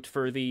fruit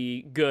for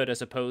the good,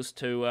 as opposed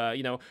to,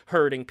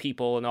 hurting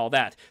people and all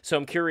that. So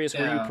I'm curious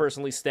where you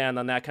personally stand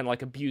on that kind of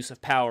like abuse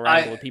of power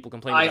angle that people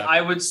complain about.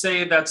 I would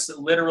say that's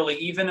literally,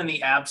 even in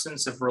the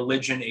absence of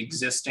religion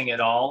existing at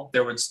all,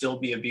 there would still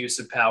be abuse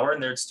of power,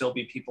 and there'd still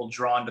be people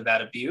drawn to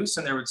that abuse,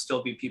 and there would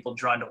still be people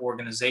drawn to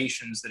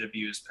organizations that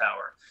abuse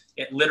power.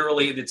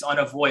 It's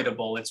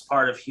unavoidable. It's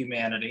part of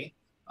humanity.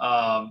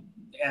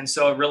 And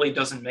so it really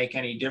doesn't make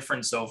any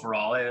difference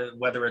overall,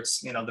 whether it's,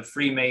 the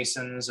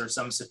Freemasons or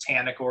some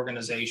satanic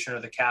organization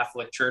or the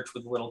Catholic Church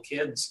with little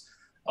kids.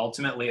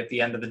 Ultimately, at the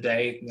end of the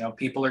day,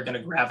 people are going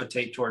to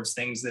gravitate towards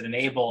things that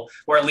enable,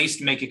 or at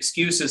least make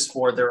excuses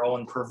for, their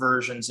own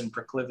perversions and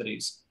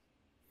proclivities.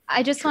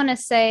 I just want to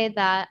say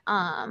that,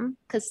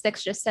 because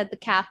Styx just said the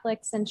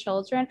Catholics and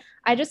children,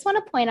 I just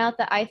want to point out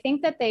that I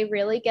think that they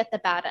really get the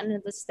bad end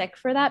of the stick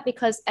for that,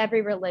 because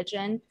every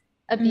religion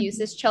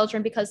abuses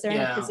children because they're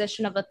in a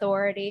position of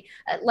authority.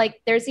 Like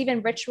there's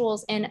even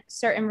rituals in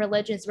certain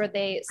religions where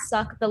they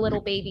suck the little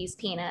baby's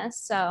penis.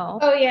 So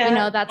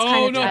that's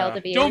kind of child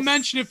abuse. Don't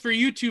mention it for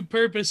YouTube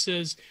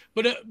purposes,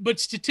 but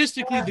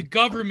statistically the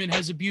government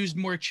has abused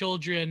more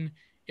children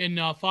in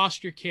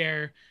foster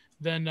care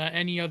than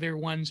any other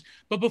ones.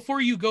 But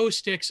before you go,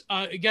 Styx,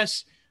 I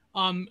guess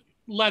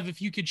Lev,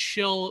 if you could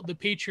shill the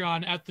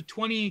Patreon at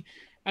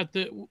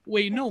the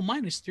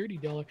minus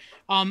 $30.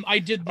 I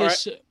did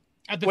this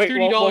at the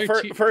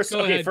 $30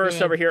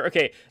 first over here.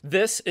 Okay,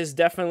 this is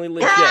definitely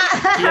legit.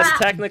 He is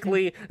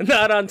technically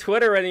not on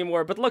Twitter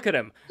anymore, but look at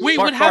him. Wait,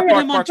 what happened to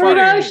him on Twitter?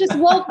 It's just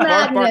woke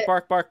madness.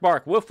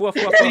 Bark. Woof, woof, woof.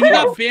 Did he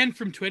got banned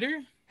from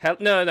Twitter?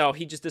 No,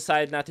 he just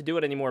decided not to do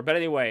it anymore. But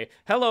anyway,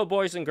 hello,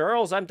 boys and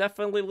girls. I'm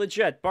definitely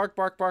legit. Bark,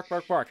 bark, bark,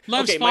 bark, bark.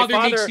 Love's father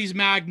makes these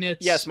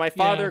magnets. Yes, my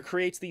father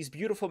creates these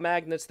beautiful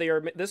magnets.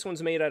 This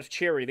one's made out of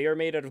cherry. They are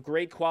made out of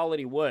great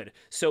quality wood.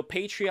 So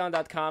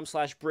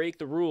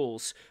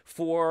patreon.com/breaktherules.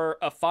 For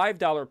a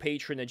 $5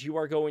 patronage, you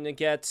are going to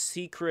get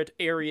secret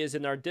areas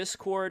in our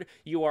Discord.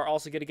 You are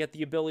also going to get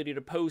the ability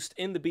to post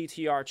in the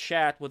BTR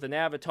chat with an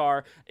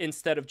avatar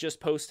instead of just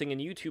posting in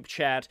YouTube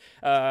chat.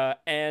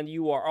 And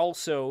you are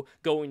also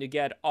going to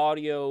get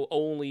audio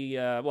only,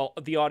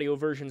 the audio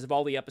versions of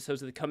all the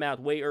episodes that come out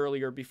way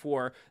earlier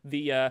before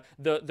the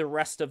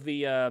rest of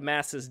the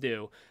masses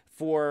do.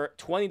 For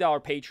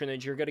 $20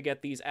 patronage, you're going to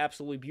get these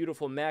absolutely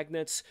beautiful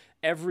magnets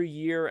every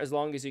year as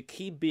long as you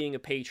keep being a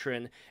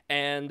patron.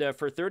 And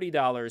for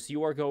 $30,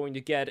 you are going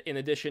to get, in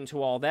addition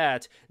to all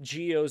that,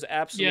 Geo's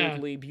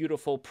absolutely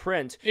beautiful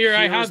print. Here,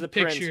 I have the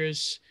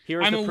pictures.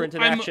 Here's the print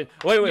in action.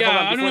 Wait, hold on.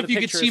 I don't know if you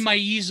could see my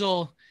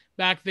easel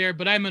back there,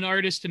 but I'm an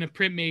artist and a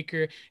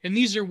printmaker, and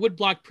these are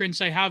woodblock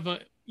prints.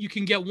 You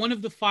can get one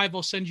of the 5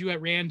 I'll send you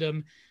at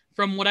random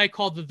from what I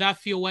call the That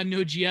Feel When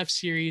No GF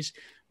series,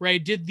 where I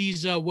did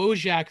these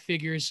Wojak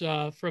figures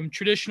from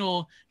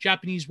traditional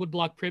Japanese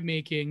woodblock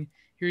printmaking.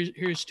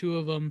 Here's 2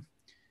 of them.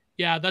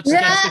 Yeah, that's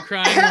the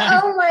crying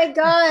one. Oh my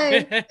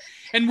god!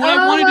 And what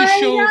I wanted to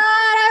show,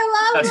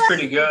 I love that's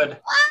pretty good.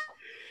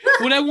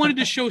 What I wanted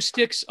to show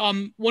Sticks,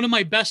 one of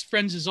my best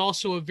friends is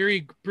also a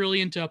very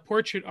brilliant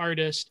portrait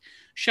artist.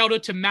 Shout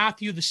out to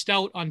Matthew the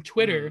Stout on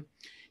Twitter.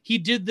 He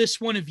did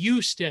this one of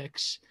you,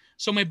 Sticks.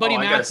 So my buddy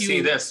Matthew, I gotta see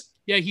this.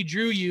 Yeah, he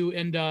drew you,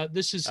 and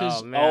this is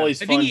his.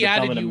 Always I fun think he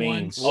becoming added a you meme.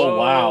 once. Oh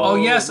wow! Oh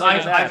yes, I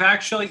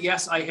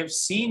have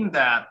seen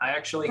that. I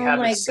actually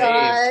have it saved.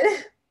 God.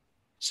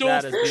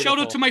 So shout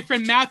out to my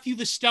friend Matthew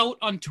the Stout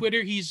on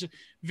Twitter. He's a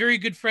very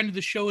good friend of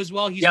the show as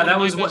well.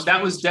 That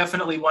was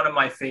definitely one of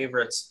my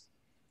favorites.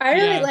 I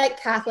really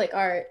like Catholic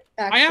art.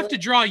 Actually. I have to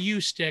draw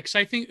you, Sticks.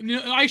 I think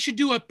I should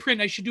do a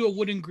print. I should do a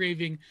wood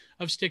engraving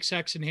of Sticks,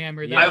 Hex, and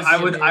Hammer. I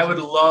would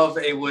love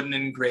a wooden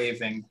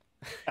engraving.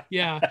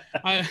 Yeah.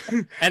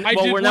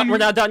 We're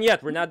not done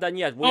yet. We're not done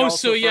yet.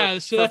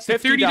 So that's the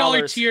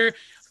 $30 tier.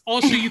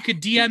 Also, you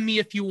could DM me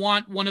if you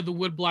want one of the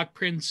woodblock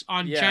prints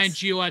on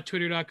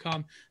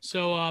giantgeo@twitter.com.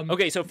 So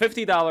okay, so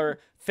 $50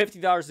 is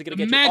going to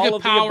get mega you all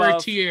of power the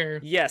above. tier.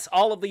 Yes,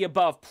 all of the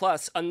above,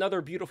 plus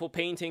another beautiful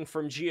painting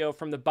from Geo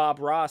from the Bob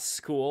Ross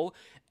School.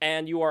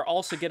 And you are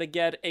also going to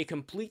get a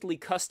completely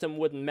custom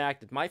wooden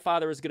magnet. My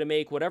father is going to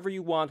make whatever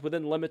you want,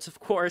 within limits, of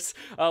course,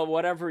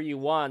 whatever you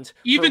want.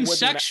 Even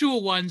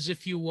sexual ones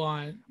if you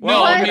want.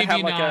 Well, no, I'm maybe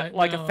have not.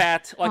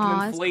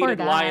 an inflated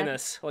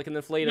lioness. Like an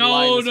inflated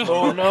lioness.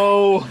 Oh,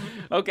 no.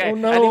 Okay, oh,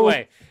 no.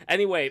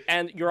 Anyway,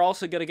 and you're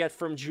also going to get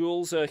from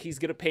Jules, he's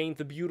going to paint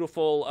the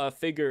beautiful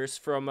figures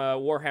from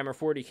Warhammer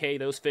 40k,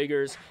 those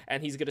figures,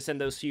 and he's going to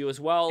send those to you as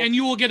well. And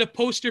you will get a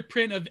poster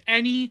print of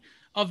any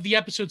of the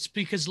episodes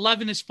because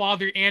Lev and his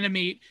father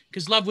animate,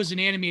 because Lev was an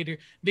animator.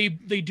 They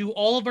do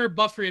all of our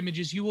buffer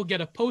images. You will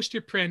get a poster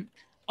print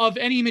of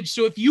any image.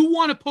 So if you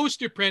want a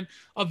poster print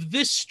of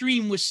this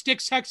stream with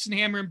Sticks, Hex, and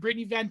Hammer and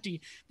Brittany Venti,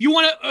 if you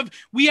want to,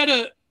 we had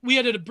a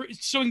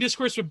sewing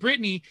discourse with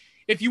Brittany.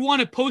 If you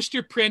want a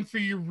poster print for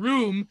your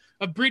room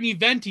of Brittany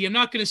Venti, I'm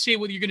not going to say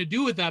what you're going to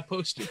do with that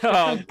poster.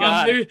 Oh,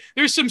 God.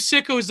 There's some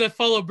sickos that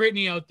follow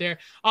Brittany out there.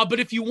 But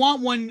if you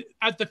want one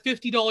at the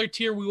 $50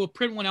 tier, we will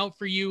print one out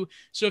for you.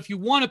 So if you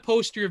want a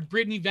poster of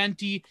Brittany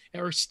Venti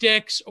or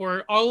Sticks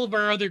or all of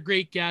our other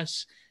great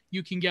guests,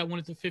 you can get one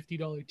at the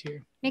 $50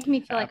 tier. Making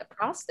me feel like a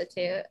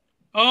prostitute.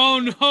 Oh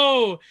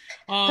no!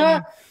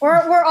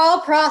 We're all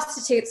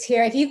prostitutes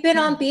here. If you've been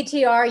on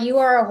BTR, you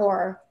are a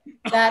whore.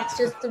 That's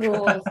just the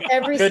rules.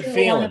 Every good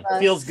single feeling. one of us.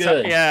 Feels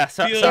good.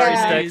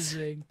 Sorry,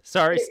 Sticks.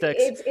 Sorry,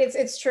 Sticks.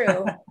 It's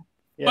true.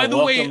 Yeah, By the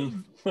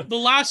welcome. way, the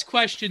last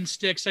question,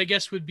 Sticks, I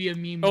guess would be a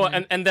meme. Oh,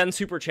 and then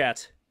super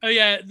chat. Oh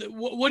yeah.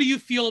 What do you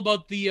feel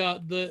about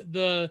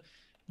the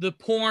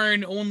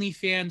porn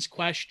OnlyFans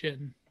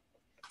question?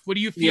 What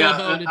do you feel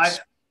about its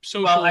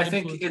social I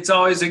influence? think it's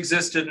always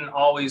existed and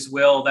always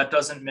will. That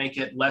doesn't make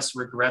it less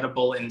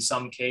regrettable in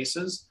some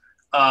cases.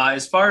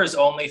 As far as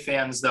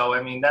OnlyFans, though,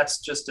 I mean, that's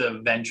just a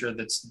venture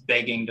that's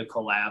begging to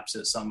collapse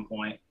at some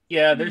point.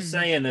 Yeah, they're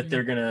saying that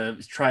they're going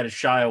to try to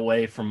shy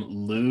away from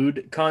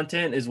lewd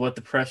content, is what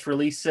the press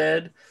release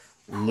said.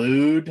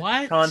 Lewd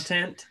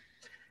content.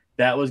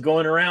 That was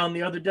going around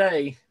the other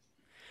day.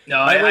 No,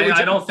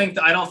 I don't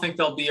think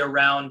they'll be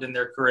around in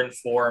their current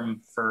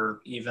form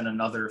for even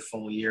another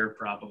full year,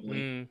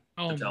 probably.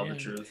 To tell the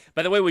truth.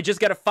 By the way, we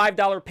just got a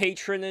 $5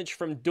 patronage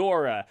from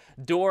Dora.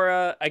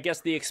 Dora, I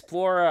guess the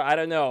Explorer, I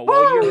don't know.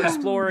 Well, you're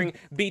exploring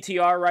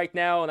BTR right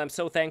now, and I'm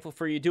so thankful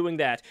for you doing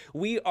that.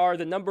 We are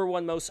the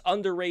 #1 most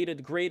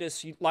underrated,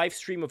 greatest live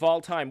stream of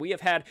all time. We have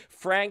had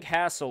Frank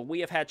Hassel. We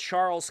have had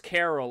Charles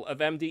Carroll of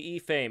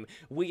MDE fame.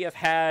 We have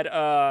had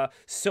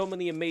so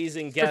many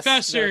amazing guests.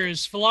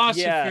 Professors,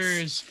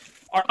 philosophers.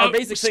 Our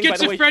basic thing, by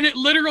the way,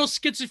 literal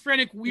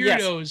schizophrenic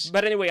weirdos. Yes,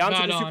 but anyway,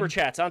 onto the super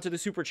chats. Onto the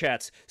super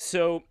chats.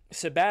 So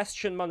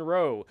Sebastian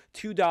Monroe,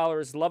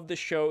 $2. Love the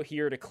show.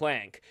 Here to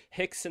clank.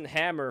 Hickson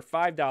Hammer,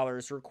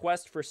 $5.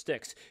 Request for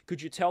sticks.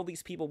 Could you tell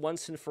these people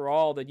once and for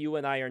all that you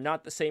and I are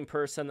not the same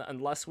person?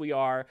 Unless we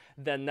are,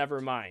 then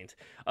never mind.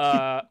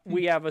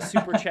 We have a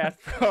super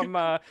chat from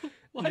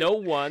No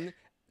One.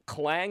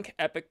 Clank,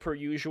 epic per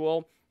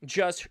usual.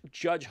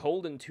 Judge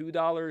Holden,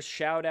 $2.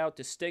 Shout out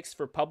to Sticks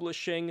for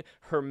publishing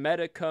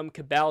Hermeticum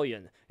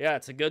Cabalion. Yeah,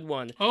 it's a good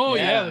one. Oh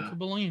yeah, the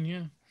Cabalion,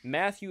 yeah.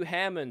 Matthew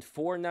Hammond,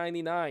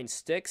 $4.99.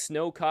 Sticks,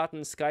 no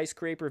cotton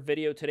skyscraper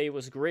video today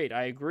was great.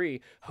 I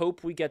agree.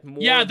 Hope we get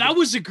more. Yeah, that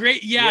was a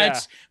great. Yeah,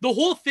 it's the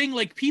whole thing.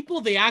 Like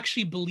people, they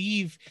actually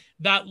believe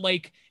that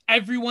like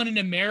everyone in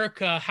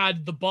America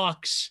had the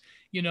Bucks.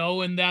 You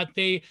know, and that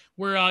they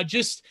were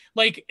just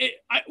like,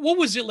 what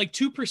was it, like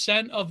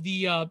 2% of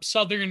the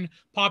southern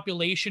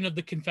population of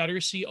the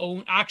Confederacy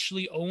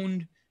actually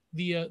owned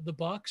the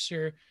Bucks,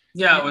 or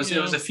it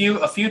was a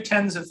few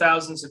tens of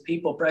thousands of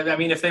people. I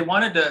mean, if they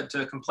wanted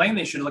to complain,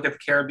 they should look at the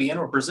Caribbean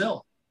or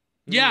Brazil.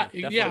 Yeah.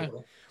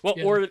 Well,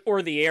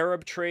 or the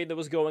Arab trade that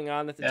was going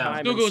on at the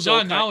time. Still goes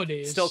on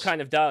nowadays. Still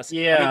kind of does.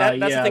 Yeah,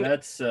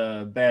 that's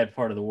a bad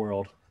part of the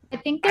world. I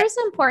think there's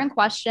an important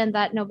question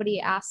that nobody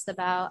asked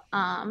about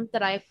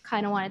that I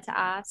kind of wanted to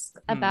ask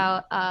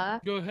about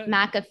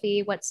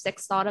McAfee, what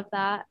Sticks thought of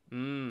that.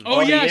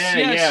 Oh,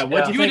 yes.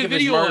 What do you think of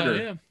his murder?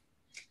 Yeah.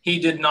 He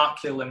did not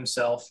kill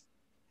himself.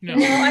 No,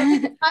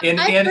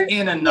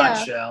 in a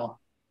nutshell.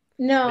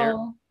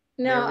 No,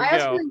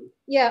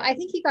 I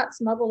think he got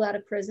smuggled out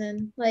of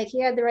prison. Like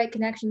he had the right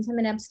connections. Him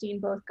and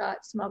Epstein both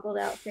got smuggled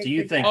out. Do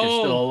you think they're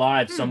still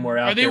alive somewhere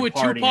out there? Are they with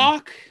partying?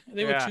 Tupac? Are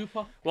they with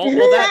Tupac? Well,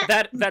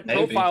 that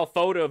profile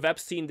photo of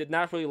Epstein did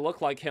not really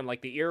look like him.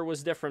 Like the ear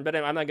was different, but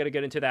I'm not going to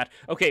get into that.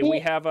 Okay, we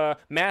have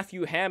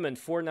Matthew Hammond,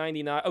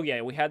 $4.99. Oh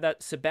yeah, we had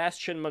that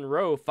Sebastian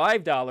Monroe,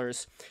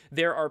 $5.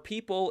 There are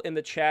people in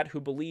the chat who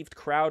believed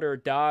Crowder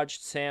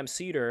dodged Sam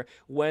Cedar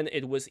when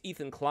it was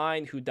Ethan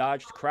Klein who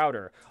dodged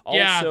Crowder.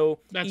 Also,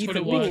 that's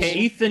Ethan what it was.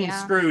 Ethan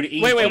screwed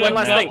Ethan. Wait, one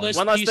last thing.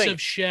 One last piece thing.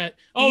 Of shit.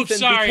 Oh, Ethan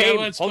sorry.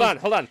 Became, hold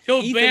on.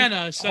 He'll ban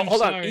us.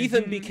 Hold on.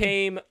 Ethan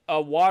became a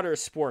water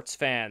sports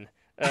fan.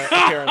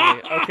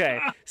 Apparently. Okay.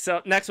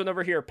 So next one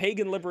over here.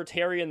 Pagan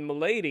Libertarian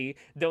Milady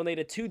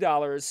donated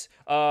 $2.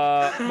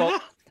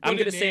 Well, I'm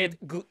going to say it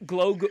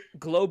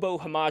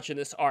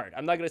globo-homogenous art.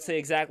 I'm not going to say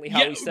exactly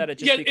how he said it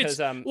just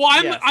because I'm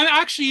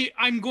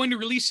going to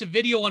release a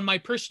video on my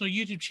personal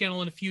YouTube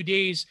channel in a few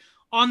days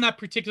on that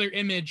particular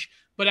image,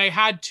 but I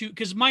had to,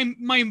 because my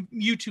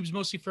YouTube's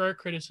mostly for art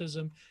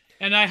criticism,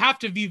 and I have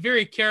to be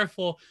very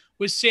careful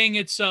with saying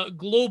it's a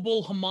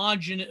global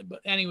homogeneous. But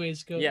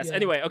anyways, go. Yes. Yeah.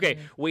 Anyway, okay.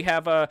 We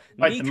have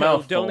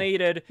Nico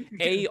donated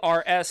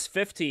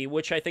ARS50,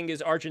 which I think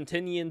is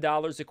Argentinian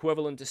dollars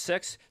equivalent to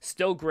 6.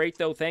 Still great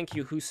though. Thank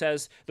you. Who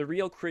says the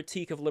real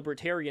critique of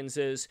libertarians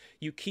is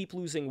you keep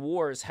losing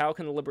wars. How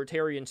can a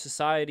libertarian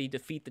society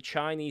defeat the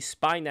Chinese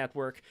spy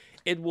network?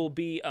 It will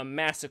be a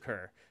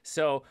massacre.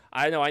 So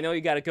I know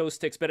you got to go,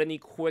 Sticks, but any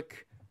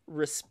quick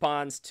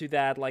response to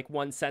that, like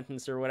one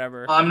sentence or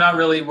whatever? I'm not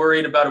really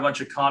worried about a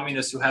bunch of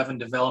communists who haven't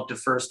developed a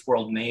first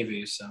world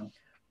navy, so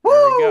there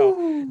we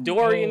go.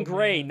 Dorian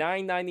Gray,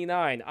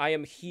 $9.99. I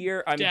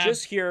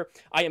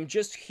am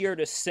just here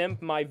to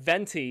simp my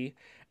venti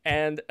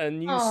and a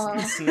new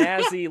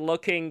snazzy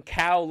looking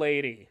cow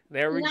lady.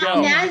 There we go.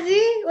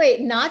 Snazzy?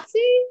 Wait, Nazi?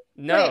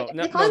 No,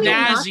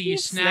 snazzy.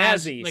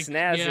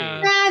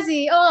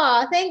 Snazzy.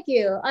 Oh, thank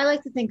you. I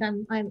like to think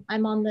I'm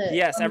on the.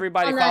 Yes,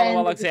 everybody follow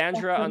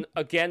Alexandra on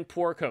again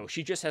Porco.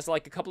 She just has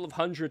like a couple of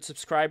hundred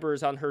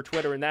subscribers on her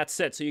Twitter, and that's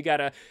it. So you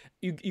gotta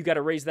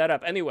raise that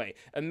up. Anyway,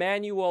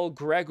 Emmanuel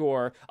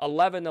Gregor,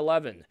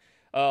 1111.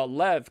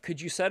 Lev,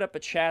 could you set up a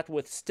chat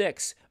with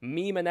Sticks,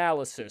 Meme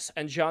Analysis,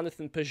 and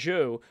Jonathan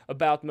Peugeot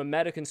about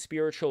memetic and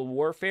spiritual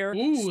warfare?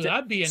 Ooh,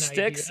 that'd be an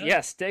Sticks, idea.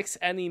 Yeah, Sticks,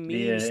 any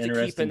memes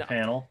to keep an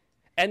panel.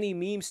 Any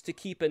memes to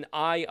keep an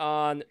eye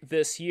on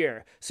this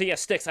year. So yeah,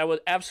 Sticks, I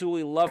would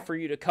absolutely love for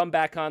you to come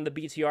back on the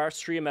BTR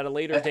stream at a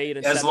later date.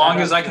 And as long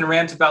as I can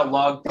rant about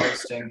log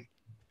posting.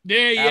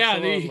 There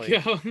you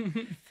go.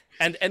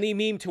 And any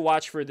meme to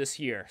watch for this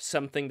year,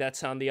 something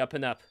that's on the up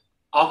and up.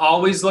 I'll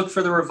always look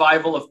for the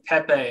revival of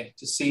Pepe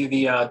to see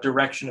the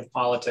direction of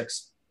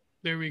politics.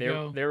 There we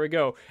go. There we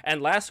go.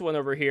 And last one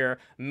over here,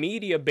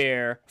 Media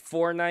Bear,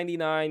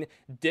 $4.99,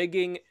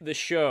 digging the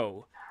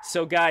show.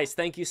 So guys,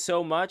 thank you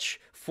so much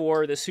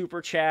for the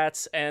super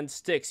chats, and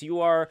Sticks,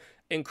 you are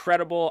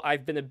incredible.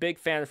 I've been a big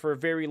fan for a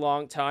very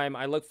long time.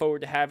 I look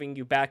forward to having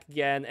you back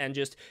again, and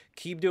just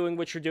keep doing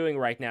what you're doing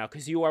right now,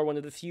 because you are one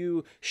of the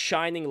few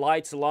shining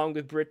lights, along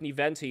with Brittany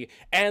Venti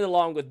and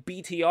along with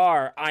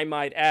BTR, I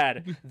might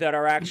add, that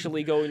are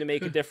actually going to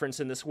make a difference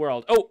in this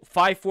world. Oh,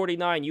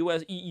 549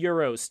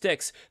 euros.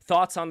 Sticks,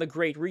 thoughts on the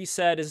Great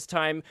Reset? It's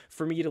time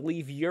for me to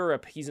leave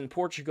Europe. He's in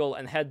Portugal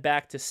and head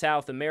back to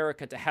South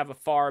America to have a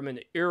farm in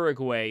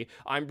Uruguay.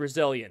 I'm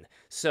Brazilian.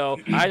 So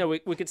I know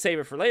we could save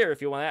it for later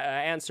if you want to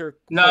answer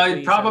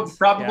No,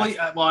 probably.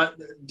 Well,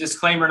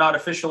 disclaimer, not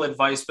official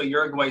advice, but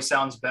Uruguay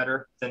sounds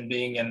better than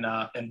being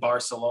in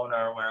Barcelona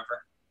or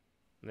wherever.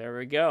 There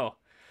we go.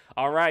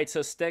 All right,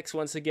 so Sticks,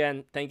 once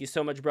again, thank you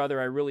so much, brother.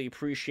 I really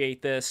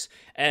appreciate this.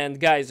 And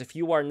guys, if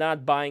you are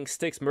not buying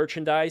Sticks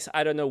merchandise,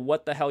 I don't know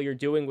what the hell you're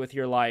doing with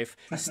your life.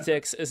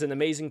 Sticks is an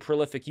amazing,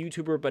 prolific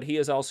YouTuber, but he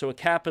is also a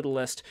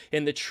capitalist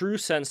in the true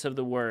sense of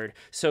the word.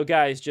 So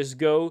guys, just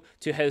go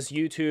to his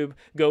YouTube,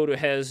 go to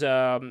his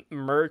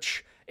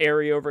merch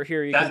area over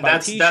here. You can buy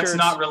t-shirts. That's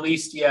not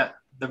released yet.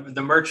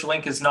 The merch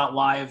link is not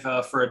live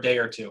for a day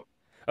or two.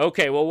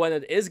 Okay, well, when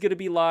it is going to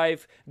be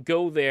live,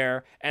 go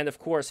there. And, of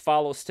course,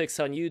 follow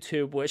Sticks on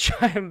YouTube, which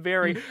I am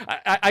very...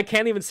 I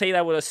can't even say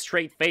that with a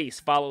straight face,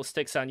 follow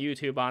Sticks on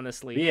YouTube,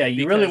 honestly. Yeah,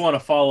 you really want to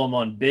follow him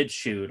on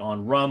BitChute,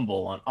 on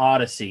Rumble, on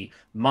Odyssey,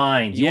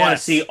 Minds. You want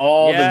to see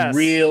all the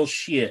real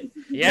shit.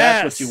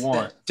 Yes. That's what you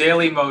want.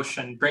 Daily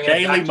Motion. Bring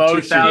it back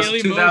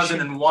to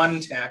 2001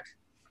 tech.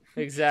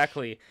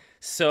 Exactly.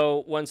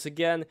 So, once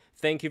again,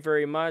 thank you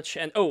very much.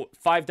 And,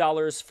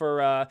 $5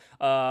 for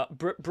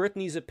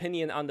Brittany's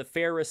opinion on the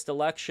fairest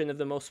election of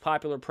the most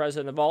popular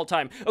president of all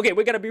time. Okay,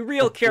 we got to be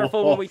real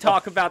careful when we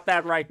talk about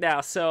that right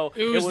now. So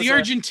it was the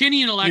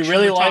Argentinian election. You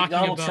really like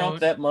Donald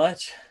Trump that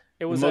much?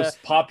 It was the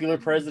most popular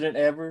president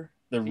ever?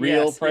 The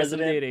real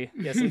president?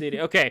 Yes, indeed.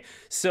 Okay,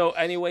 so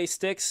anyway,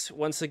 Sticks,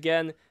 once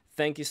again,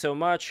 thank you so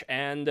much.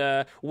 And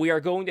we are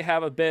going to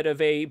have a bit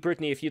of a...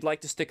 Brittany, if you'd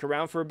like to stick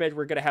around for a bit,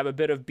 we're going to have a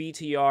bit of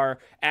BTR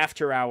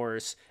after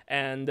hours.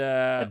 And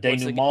a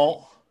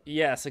denouement.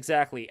 Yes,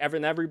 exactly.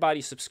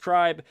 Everybody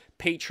subscribe,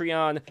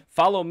 Patreon,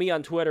 follow me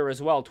on Twitter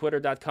as well,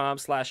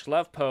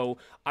 twitter.com/LevPo.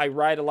 I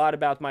write a lot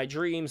about my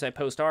dreams. I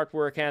post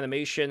artwork,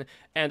 animation,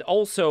 and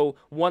also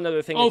one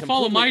other thing.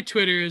 Follow my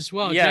Twitter as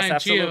well. Yes,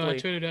 absolutely.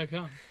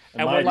 Twitter.com.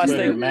 And one last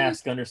thing,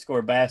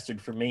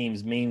 mask_bastard for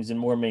memes and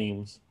more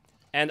memes.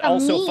 And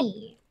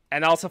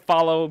also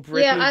follow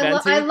Brittany. Yeah,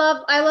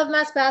 I love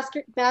Mass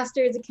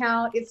Bastard's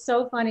account. It's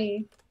so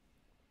funny.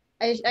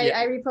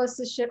 I repost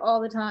this shit all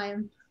the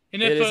time.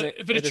 And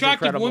if an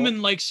attractive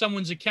woman likes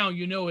someone's account,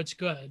 you know it's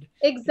good.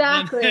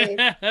 Exactly.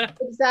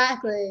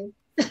 Exactly.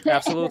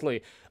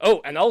 Absolutely.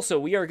 Oh, and also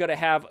we are going to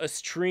have a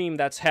stream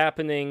that's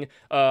happening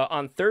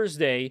on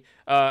Thursday,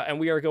 and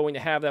we are going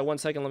to have that. 1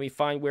 second, let me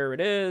find where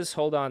it is.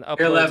 Hold on.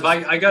 Here, Lev,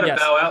 I got to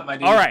bow out, my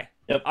dude. All right.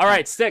 Yep. All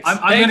right, Sticks.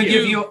 I'm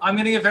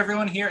gonna give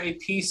everyone here a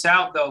peace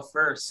out though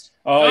first.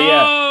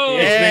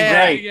 It's been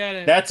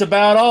great. That's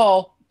about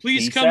all.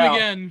 Please come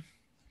again.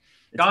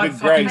 God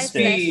fucking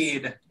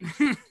speed.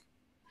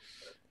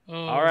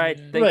 All right.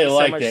 I really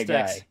like that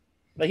guy.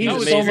 Like he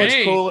was so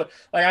much cooler.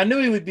 Like I knew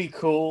he would be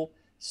cool.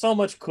 So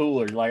much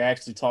cooler. Like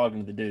actually talking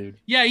to the dude.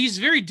 Yeah, he's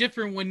very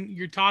different when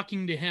you're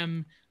talking to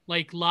him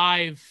like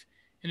live.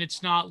 And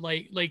it's not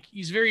like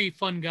he's a very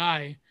fun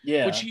guy.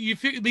 Yeah. Which you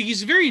feel like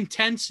he's very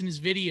intense in his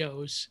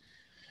videos.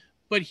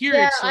 But here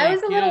it's like, I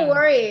was a little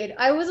worried.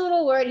 I was a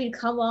little worried he'd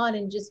come on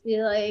and just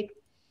be like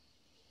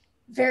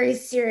very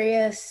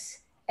serious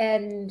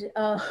and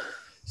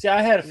See,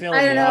 I had a feeling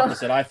the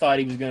opposite. I thought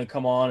he was gonna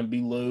come on and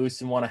be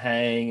loose and want to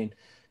hang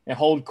and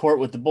hold court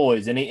with the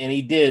boys. And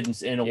he did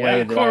in a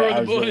way that I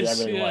really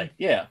liked.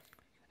 Yeah.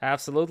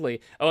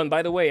 Absolutely. Oh, and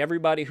by the way,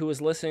 everybody who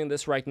is listening to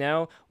this right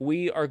now,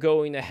 we are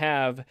going to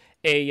have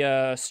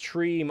a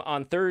stream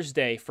on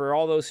Thursday. For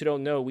all those who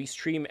don't know, we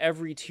stream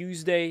every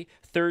Tuesday,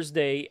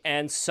 Thursday,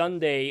 and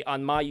Sunday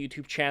on my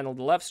YouTube channel,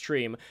 The Left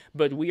Stream.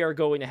 But we are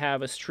going to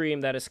have a stream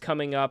that is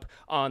coming up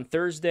on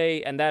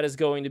Thursday, and that is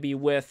going to be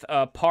with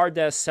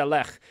Pardes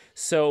Saleh.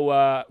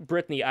 So,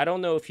 Brittany, I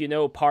don't know if you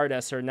know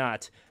Pardes or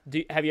not.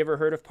 Have you ever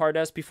heard of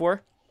Pardes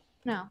before?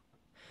 No.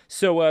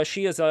 So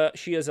she is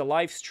a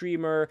live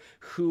streamer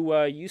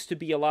who used to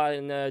be a lot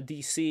in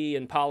DC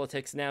and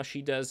politics. Now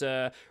she does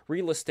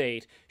real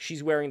estate.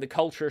 She's wearing the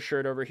culture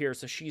shirt over here,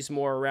 so she's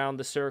more around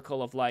the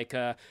circle of like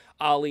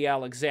Ali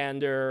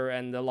Alexander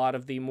and a lot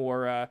of the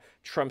more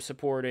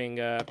Trump-supporting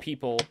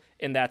people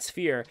in that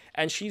sphere.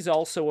 And she's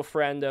also a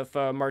friend of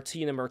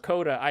Martina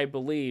Mercoda, I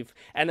believe.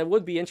 And it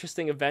would be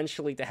interesting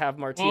eventually to have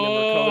Martina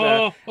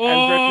Mercoda and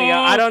Brittany.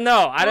 I don't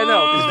know.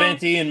 Because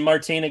Venti and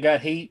Martina got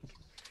heat.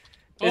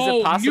 Is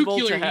it possible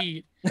nuclear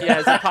heat. Yeah,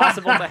 is it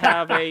possible to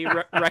have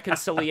a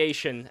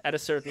reconciliation at a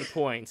certain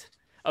point?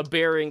 A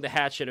burying the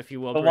hatchet, if you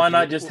will. But why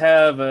not just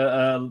have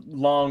a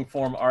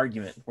long-form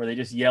argument where they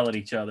just yell at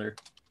each other?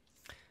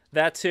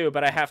 That too,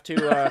 but I have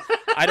to...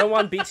 I don't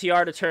want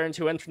BTR to turn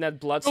into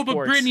internet blood sports. Oh,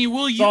 but Brittany,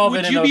 would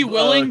you be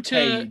willing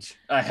to...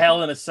 A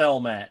Hell in a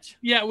Cell match.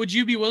 Yeah, would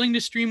you be willing to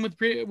stream with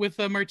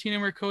Martina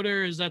Mercoda,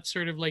 or is that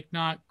sort of like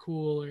not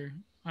cool, or...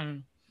 I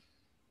don't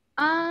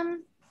know.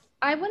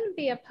 I wouldn't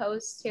be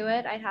opposed to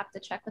it. I'd have to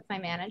check with my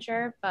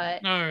manager,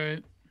 but all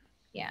right.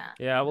 Yeah.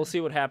 Yeah, we'll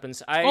see what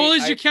happens.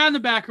 There's your cat in the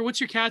back. Or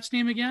what's your cat's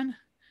name again?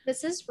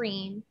 This is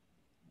Reen.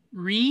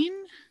 Reen?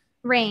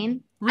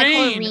 Rain.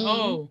 Rain.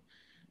 Oh.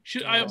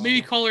 Should I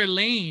maybe call her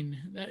Lane?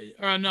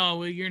 Or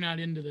no, you're not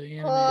into the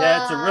anime.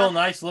 Yeah, it's a real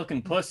nice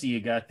looking pussy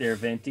you got there,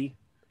 Venti.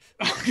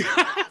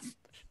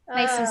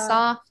 Nice and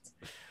soft.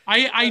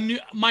 I knew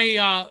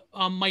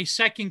my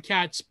second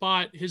cat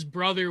Spot. His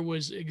brother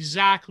was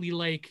exactly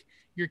like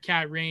your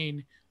cat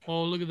Rain.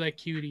 Oh, look at that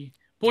cutie.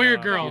 Boy or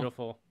girl?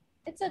 Beautiful.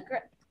 It's a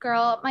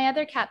girl. My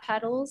other cat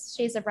Petals.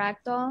 She's a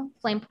ragdoll,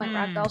 flame point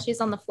ragdoll. She's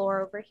on the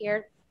floor over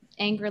here,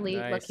 angrily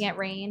looking at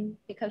Rain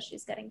because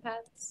she's getting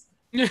pets.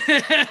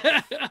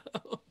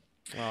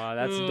 Oh,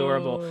 that's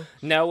adorable.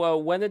 Now,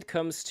 when it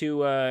comes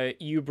to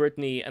you,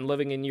 Brittany, and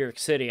living in New York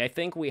City, I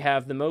think we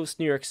have the most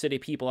New York City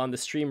people on the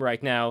stream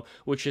right now,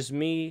 which is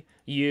me,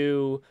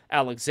 you,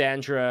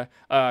 Alexandra,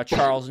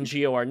 Charles, and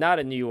Gio are not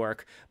in New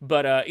York.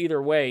 But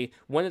either way,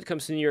 when it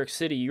comes to New York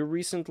City, you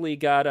recently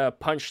got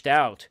punched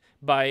out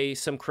by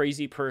some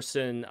crazy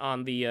person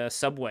on the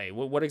subway.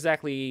 What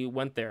exactly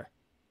went there?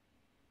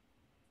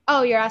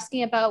 Oh, you're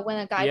asking about when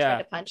a guy tried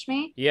to punch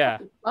me? Yeah.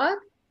 What?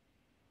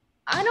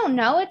 I don't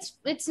know.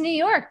 It's New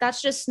York.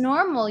 That's just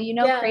normal. You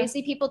know,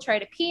 crazy people try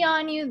to pee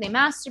on you. They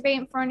masturbate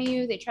in front of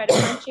you. They try to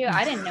punch you.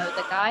 I didn't know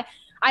the guy.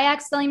 I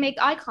accidentally make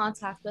eye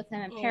contact with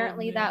him.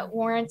 Apparently that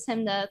warrants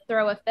him to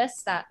throw a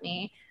fist at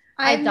me.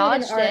 I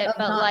dodged it,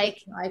 but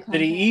like...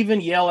 Did he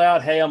even yell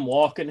out, "Hey, I'm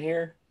walking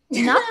here"?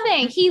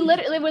 Nothing. He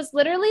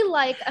literally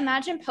like,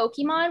 imagine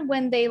Pokemon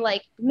when they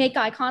like make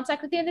eye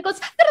contact with you and it goes...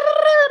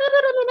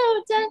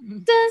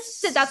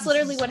 That's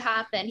literally what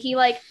happened. He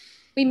like...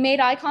 We made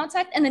eye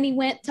contact and then he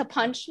went to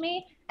punch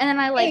me and then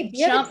I like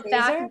jumped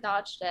back and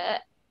dodged it.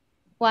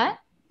 What?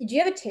 Did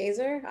you have a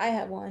taser? I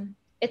have one.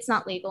 It's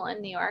not legal in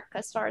New York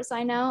as far as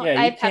I know.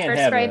 Yeah, I have pepper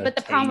spray, but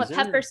the taser. problem with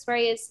pepper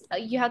spray is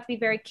you have to be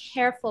very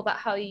careful about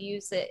how you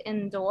use it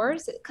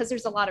indoors because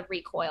there's a lot of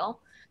recoil.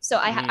 So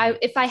I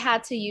if I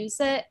had to use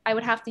it, I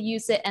would have to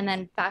use it and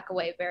then back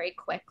away very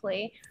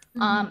quickly.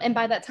 And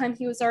by that time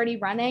he was already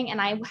running and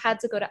I had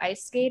to go to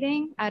ice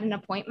skating at an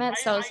appointment.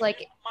 So I was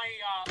like...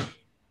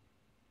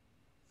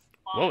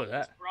 What was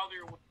that?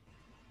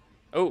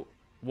 Oh,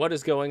 what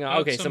is going on?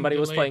 Okay, somebody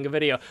was playing a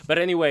video. But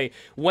anyway,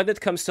 when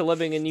it comes to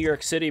living in New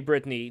York City,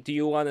 Brittany, do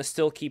you want to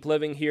still keep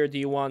living here? Do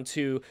you want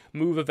to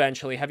move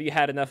eventually? Have you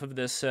had enough of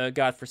this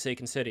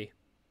godforsaken city?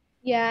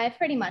 Yeah, I've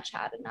pretty much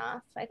had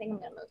enough. I think I'm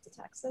going to move to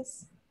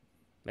Texas.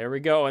 There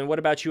we go. And what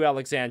about you,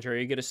 Alexandra? Are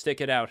you going to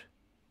stick it out?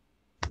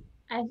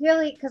 I feel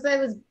like, because I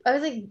was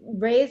like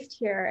raised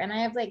here and I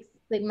have like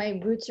my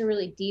roots are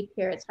really deep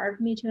here. It's hard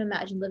for me to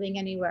imagine living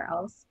anywhere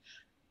else.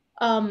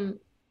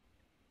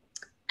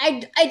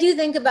 I do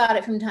think about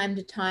it from time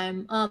to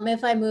time.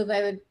 If I move,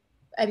 I'd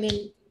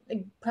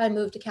probably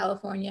move to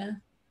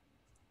California.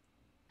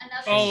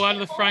 Out of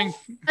the frying.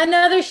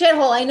 Another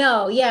shithole. I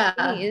know. Yeah.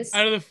 Please.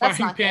 Out of the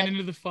frying pan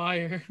into the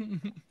fire.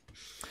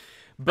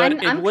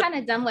 But I'm kind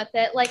of done with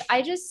it. Like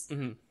I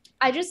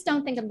just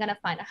don't think I'm gonna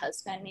find a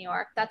husband in New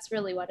York. That's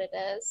really what it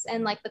is.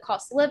 And like the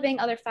cost of living,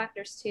 other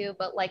factors too.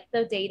 But like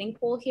the dating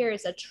pool here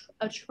is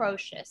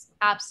atrocious,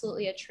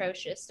 absolutely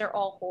atrocious. They're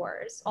all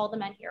whores. All the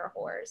men here are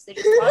whores. They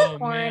just watch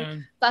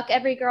porn, fuck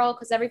every girl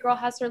because every girl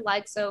has her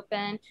legs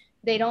open.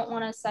 They don't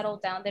want to settle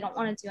down. They don't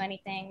want to do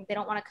anything. They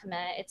don't want to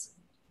commit.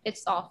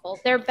 It's awful.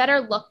 They're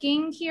better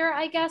looking here,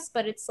 I guess,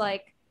 but it's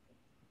like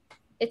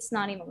it's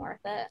not even worth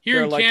it.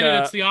 Here in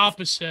Canada, it's the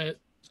opposite.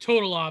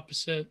 Total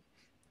opposite.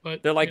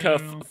 But they're like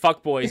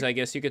fuck boys, I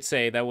guess you could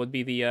say. That would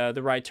be the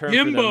right term.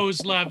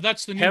 Himbos, Lev.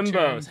 That's the new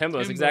term.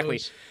 Himbos, exactly.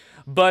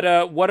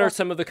 But what are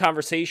some of the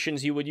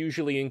conversations you would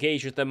usually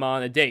engage with them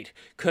on a date?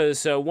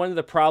 Because one of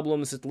the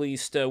problems, at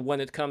least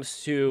when it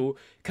comes to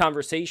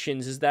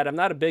conversations, is that I'm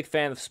not a big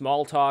fan of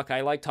small talk.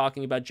 I like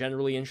talking about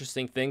generally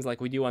interesting things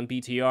like we do on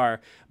BTR.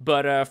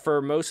 But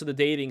for most of the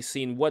dating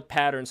scene, what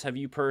patterns have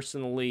you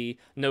personally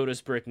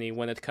noticed, Brittany,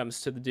 when it comes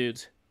to the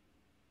dudes?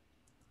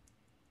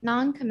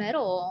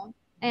 Non-committal.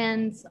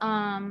 And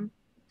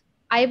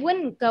I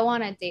wouldn't go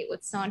on a date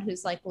with someone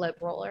who's like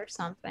liberal or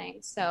something.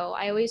 So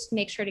I always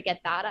make sure to get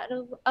that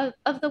out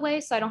of the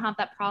way so I don't have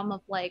that problem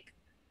of like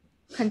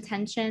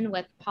contention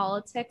with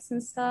politics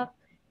and stuff.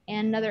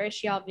 And another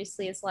issue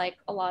obviously is like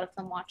a lot of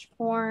them watch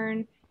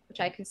porn, which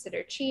I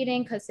consider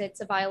cheating because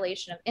it's a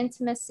violation of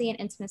intimacy and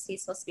intimacy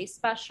is supposed to be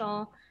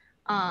special.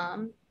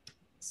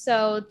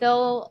 So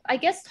they'll, I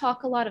guess,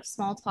 talk a lot of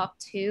small talk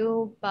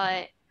too,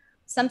 but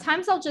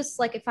sometimes I'll just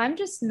like, if I'm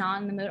just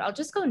not in the mood, I'll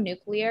just go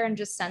nuclear and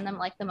just send them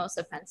like the most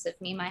offensive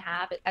meme I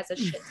have as a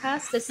shit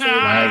test to see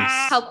like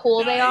how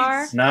cool they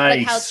are,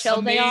 like how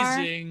chill they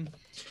are. You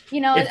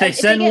know, if they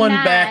send one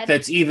back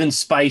that's even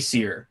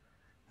spicier.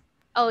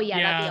 Oh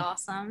yeah, that'd be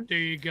awesome. There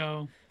you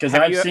go. Because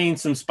I've seen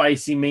some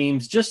spicy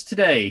memes just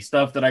today,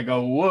 stuff that I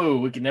go, whoa,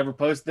 we can never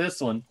post this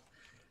one.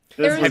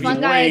 There was one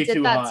guy I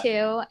did that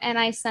too, and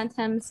I sent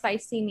him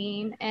spicy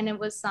meme, and it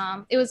was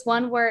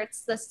one where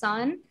it's the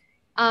sun.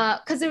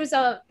 Because there was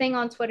a thing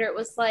on Twitter, it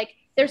was like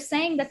they're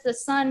saying that the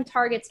sun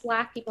targets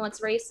black people and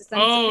it's racist.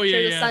 And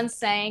the sun's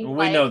saying,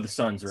 well, we know the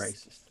sun's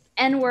racist.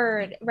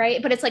 N-word,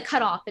 right? But it's like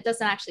cut off. It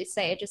doesn't actually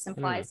say, it just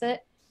implies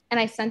it. And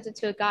I sent it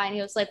to a guy and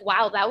he was like,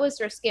 wow, that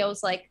was risky. I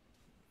was like,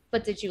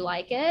 but did you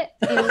like it?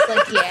 And he was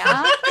like,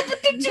 yeah.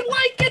 Did you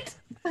like it?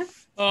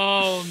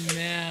 Oh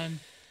man.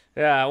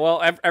 Yeah,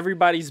 well,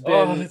 everybody's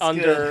been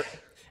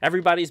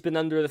everybody's been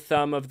under the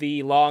thumb of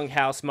the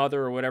longhouse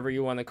mother or whatever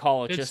you want to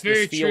call it. It's just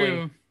very this feeling.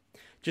 true.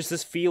 Just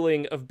this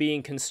feeling of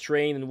being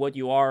constrained in what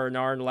you are and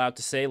aren't allowed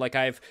to say. Like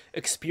I've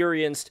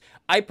experienced,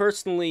 I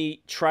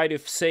personally try to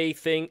say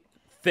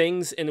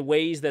things in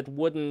ways that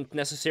wouldn't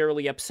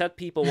necessarily upset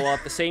people while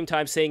at the same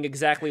time saying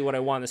exactly what I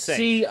want to say.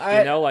 See,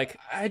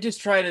 I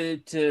just try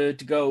to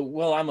go,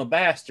 well, I'm a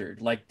bastard.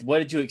 Like, what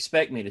did you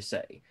expect me to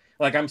say?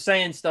 Like, I'm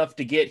saying stuff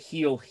to get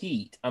heel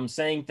heat. I'm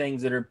saying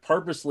things that are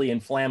purposely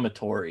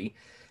inflammatory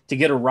to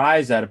get a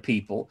rise out of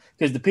people,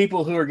 because the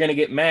people who are going to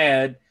get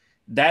mad,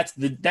 that's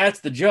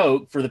the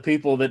joke for the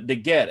people that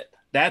get it.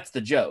 That's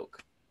the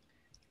joke.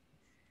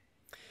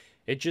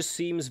 It just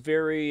seems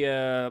very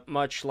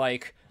much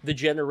like the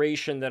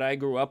generation that I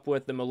grew up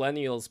with, the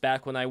millennials,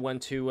 back when I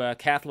went to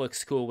Catholic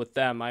school with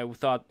them. I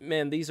thought,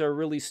 man, these are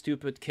really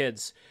stupid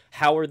kids.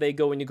 How are they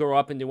going to grow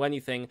up and do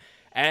anything?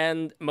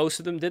 And most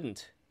of them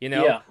didn't. You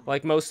know, Yeah.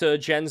 like most of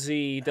Gen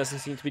Z doesn't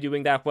seem to be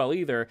doing that well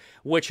either,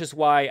 which is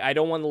why I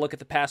don't want to look at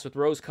the past with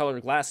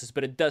rose-colored glasses,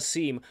 but it does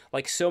seem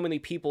like so many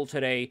people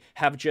today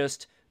have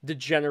just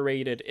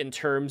degenerated in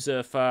terms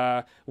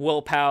of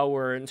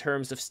willpower, in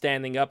terms of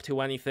standing up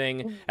to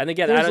anything. And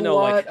again, There's I don't know, a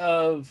lot like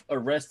of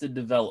arrested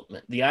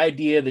development. The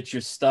idea that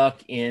you're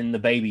stuck in the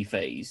baby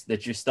phase,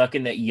 that you're stuck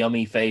in that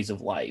yummy phase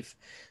of life,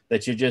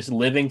 that you're just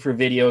living for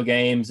video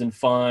games and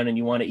fun, and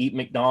you want to eat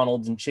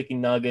McDonald's and chicken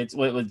nuggets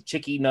with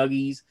chicky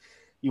nuggies.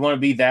 You want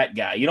to be that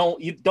guy. You don't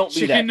be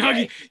Chicken that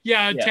nugget. guy.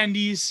 Yeah, Yeah.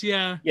 tendies.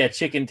 Yeah. Yeah,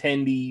 chicken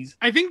tendies.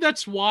 I think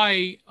that's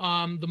why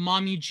the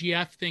mommy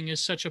GF thing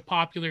is such a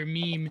popular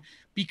meme,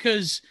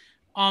 because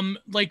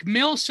like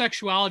male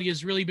sexuality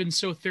has really been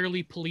so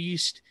thoroughly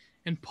policed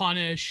and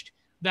punished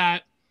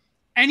that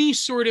any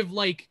sort of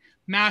like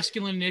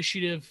masculine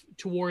initiative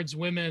towards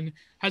women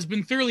has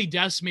been thoroughly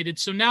decimated.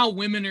 So now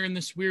women are in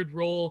this weird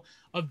role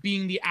of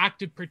being the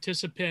active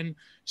participant.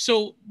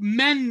 So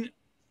men,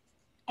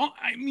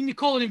 I mean, you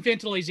call it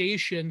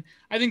infantilization.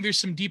 I think there's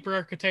some deeper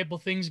archetypal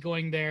things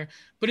going there.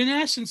 But in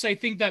essence, I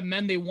think that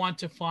men, they want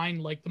to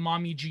find like the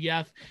mommy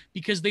GF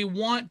because they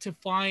want to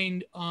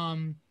find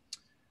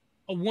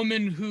a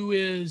woman who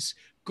is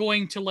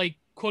going to like,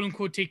 quote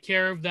unquote, take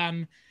care of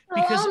them.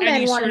 Because all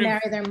men want to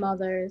marry their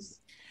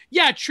mothers.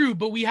 Yeah, true.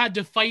 But we had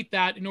to fight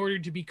that in order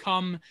to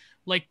become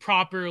like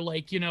proper,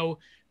 like, you know,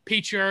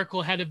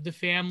 patriarchal head of the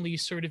family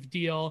sort of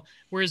deal.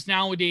 Whereas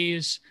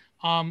nowadays,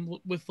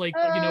 with like,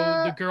 you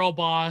know, the girl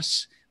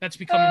boss, that's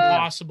become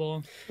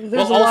impossible.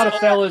 There's a lot of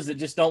fellas that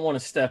just don't want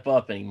to step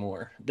up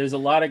anymore. There's a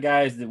lot of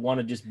guys that want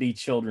to just be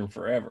children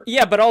forever.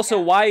 Yeah, but also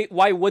why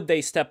would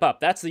they step up?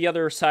 That's the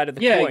other side of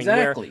the coin.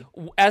 Exactly.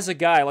 Where, as a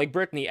guy, like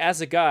Brittany,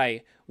 as a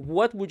guy,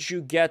 what would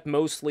you get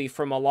mostly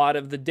from a lot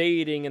of the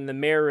dating and the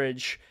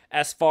marriage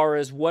as far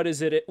as what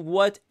is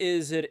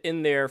it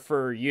in there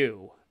for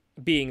you,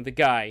 being the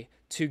guy,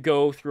 to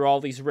go through all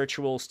these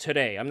rituals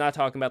today? I'm not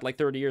talking about like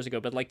 30 years ago,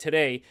 but like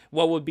today,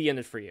 what would be in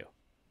it for you?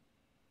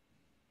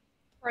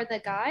 For the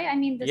guy, I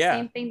mean, the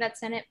same thing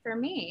that's in it for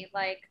me.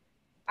 Like,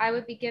 I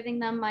would be giving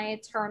them my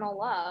eternal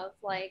love.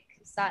 Like,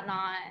 is that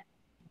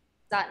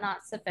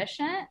not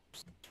sufficient?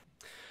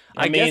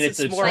 I mean,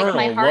 it's more like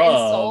my heart and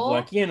soul,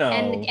 like, you know,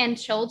 and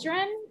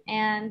children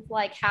and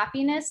like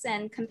happiness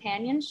and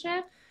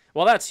companionship.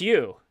 Well, that's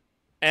you.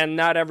 And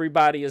not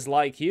everybody is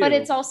like you. But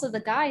it's also the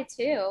guy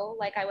too.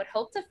 Like, I would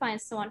hope to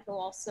find someone who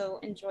also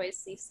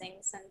enjoys these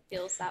things and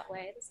feels that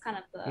way. It's kind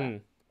of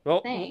the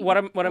thing. What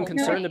I'm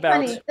concerned about.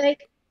 Funny.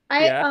 Like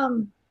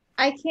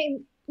I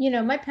came, you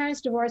know, my parents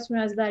divorced when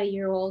I was about a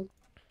year old.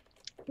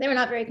 They were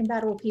not very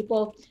compatible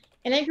people,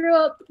 and I grew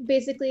up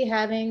basically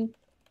having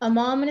a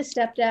mom and a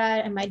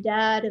stepdad, and my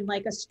dad and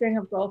like a string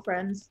of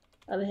girlfriends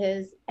of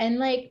his, and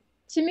like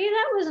to me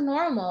that was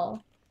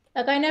normal.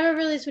 Like, I never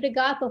really sort of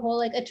got the whole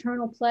like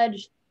eternal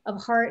pledge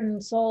of heart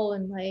and soul,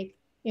 and like,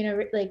 you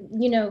know,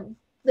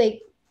 I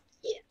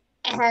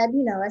had,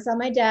 you know, I saw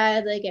my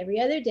dad like every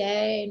other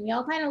day, and we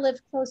all kind of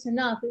lived close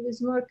enough. It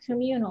was more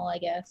communal, I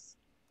guess.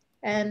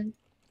 And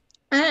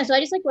I don't know, so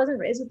I just like wasn't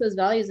raised with those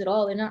values at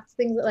all. They're not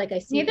things that like I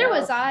see. Neither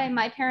was I.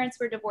 My parents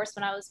were divorced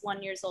when I was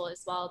 1 year old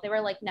as well. They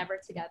were like never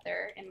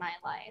together in my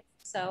life.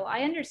 So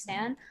I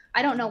understand.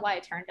 I don't know why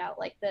it turned out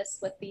like this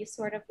with these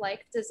sort of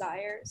like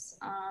desires,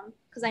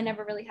 because I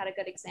never really had a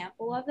good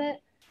example of it.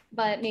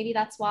 But maybe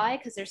that's why,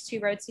 because there's two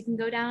roads you can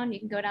go down. You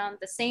can go down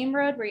the same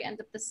road where you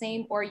end up the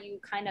same, or you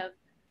kind of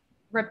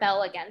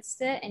rebel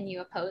against it and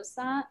you oppose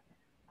that.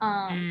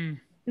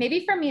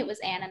 Maybe for me it was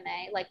anime.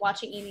 Like,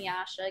 watching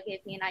Inuyasha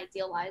gave me an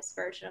idealized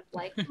version of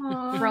like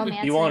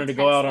romance. You wanted to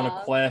go out on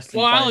a quest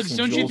and find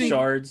some jewel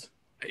shards.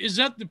 Is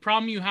that the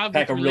problem you have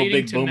with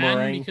relating to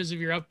men because of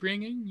your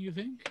upbringing, you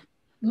think?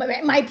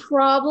 My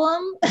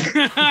problem?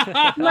 My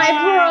problem?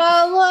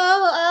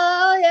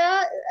 Oh,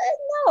 yeah.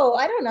 No,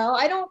 I don't know.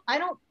 I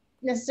don't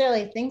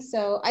necessarily think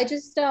so. I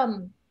just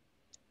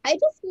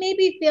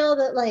maybe feel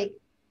that, like,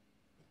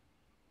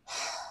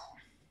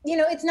 you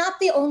know, it's not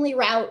the only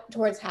route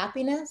towards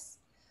happiness.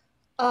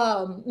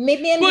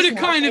 Maybe but it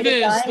kind of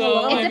is,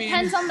 though. It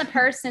depends on the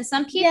person.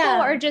 Some people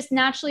are just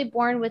naturally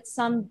born with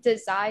some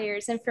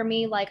desires, and for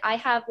me, like, I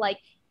have like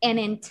an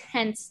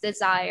intense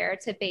desire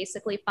to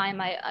basically find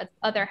my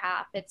other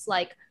half. It's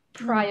like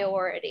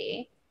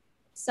priority.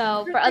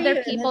 So for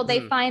other people,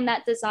 they find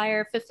that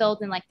desire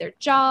fulfilled in like their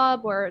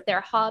job or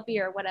their hobby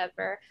or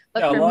whatever.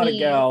 But yeah, for a lot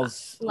me,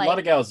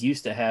 of gals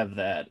used to have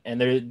that,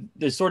 and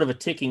there's sort of a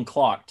ticking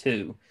clock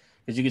too,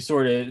 because you could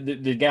sort of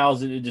the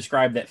gals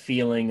describe that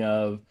feeling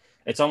of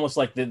it's almost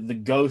like the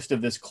ghost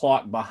of this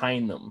clock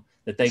behind them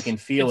that they can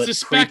feel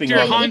it creeping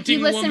on. If you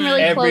listen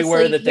really everywhere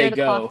closely, that they the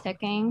go. clock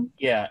ticking.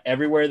 Yeah,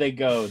 everywhere they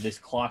go, this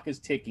clock is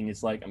ticking.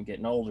 It's like I'm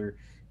getting older.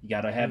 You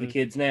got to have the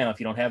kids now. If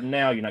you don't have them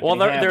now, you're not. Well,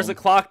 there's them. a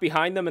clock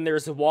behind them, and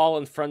there's a wall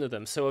in front of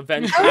them. So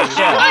eventually,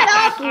 shut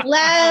up,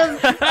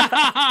 Lev.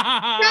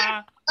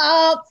 Shut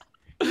up.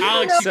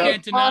 Alex, you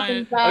can't deny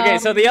it. Okay,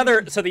 so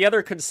the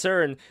other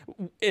concern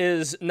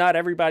is not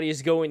everybody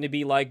is going to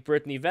be like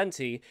Brittany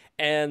Venti,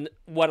 and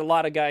what a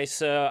lot of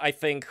guys I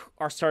think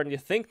are starting to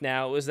think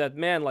now is that,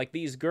 man, like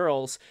these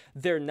girls,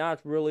 they're not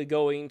really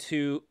going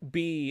to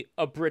be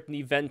a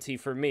Brittany Venti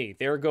for me.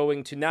 They're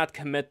going to not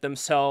commit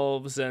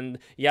themselves and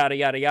yada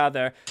yada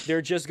yada.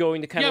 They're just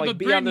going to kind of like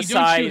be on the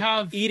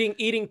side,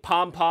 eating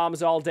pom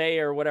poms all day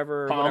or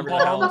whatever.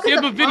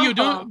 Yeah,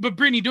 but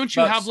Brittany, don't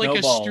you have like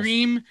a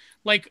stream?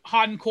 Like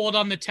hot and cold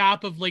on the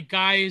tap of like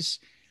guys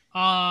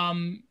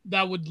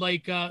that would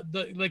like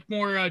the like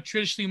more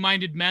traditionally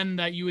minded men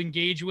that you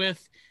engage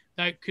with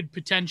that could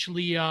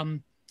potentially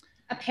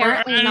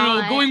apparently I don't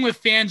not know, going with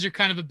fans are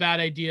kind of a bad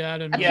idea. I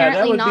don't know.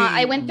 Apparently not.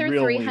 I went through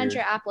 300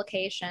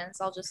 applications.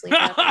 I'll just leave it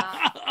at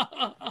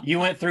that. You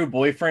went through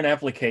boyfriend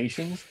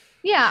applications?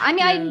 Yeah, I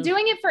mean, I'm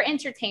doing it for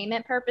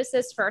entertainment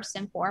purposes first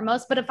and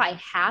foremost. But if I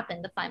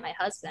happen to find my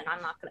husband,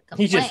 I'm not going to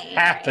complain. He just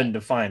happened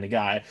to find a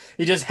guy.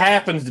 He just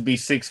happens to be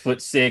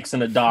 6'6"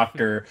 and a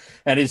doctor,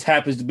 and he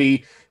happens to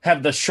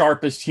have the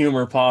sharpest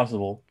humor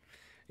possible.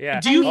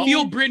 Yeah. Do you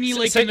feel Brittany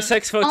like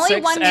 6'6"? Only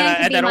one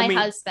man can be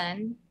my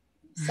husband,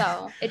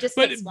 so it just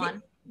takes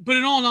one. But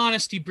in all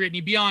honesty,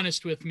 Brittany, be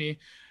honest with me.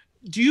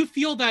 Do you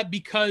feel that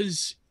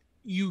because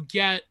you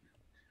get?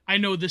 I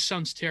know this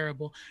sounds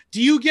terrible.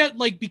 Do you get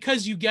like,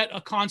 because you get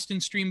a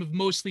constant stream of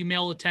mostly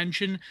male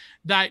attention,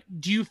 that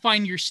do you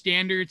find your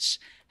standards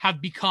have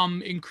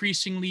become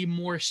increasingly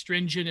more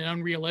stringent and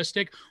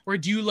unrealistic? Or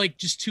do you like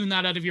just tune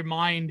that out of your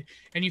mind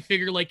and you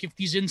figure like if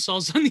these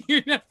incels on the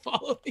internet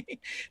follow me,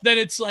 then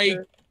it's like,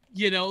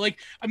 you know, like,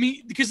 I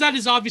mean, because that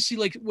is obviously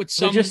like what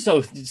some they're just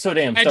so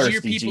damn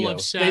thirsty people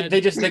have said.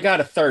 They got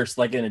a thirst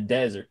like in a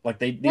desert. Like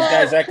these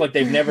guys act like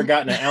they've never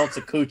gotten an ounce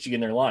of coochie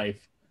in their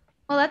life.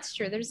 Well, that's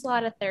true. There's a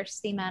lot of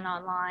thirsty men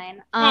online.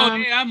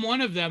 Hey, I'm one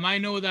of them. I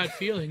know that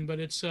feeling, but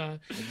it's you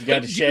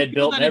got a shed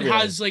built and everything.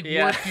 It has like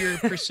worked your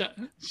percent.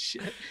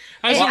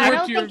 I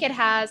don't think it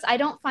has. I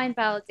don't find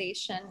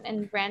validation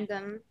in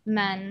random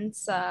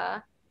men's.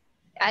 Like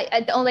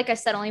I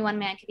said, only one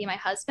man could be my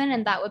husband,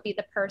 and that would be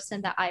the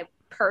person that I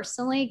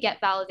personally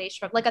get validation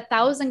from. Like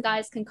 1,000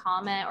 guys can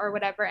comment or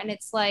whatever, and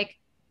it's like,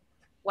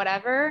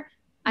 whatever.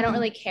 I don't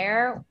really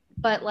care,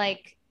 but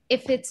like,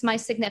 if it's my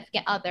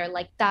significant other,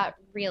 like that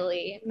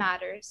really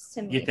matters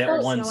to me. Get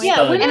that one stud.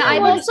 Yeah, and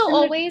I've also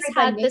always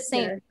had the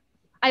same.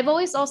 I've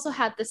always also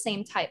had the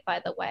same type,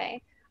 by the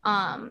way.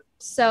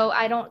 So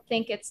I don't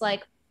think it's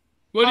like.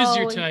 What is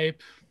your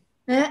type?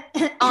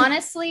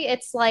 Honestly,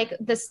 it's like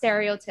the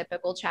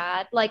stereotypical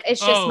Chad. Like it's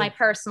just my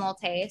personal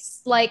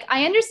taste. Like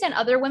I understand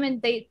other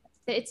women,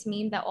 it's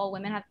mean that all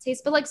women have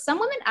taste, but like some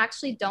women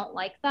actually don't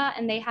like that,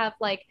 and they have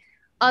like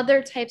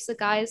other types of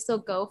guys they'll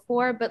go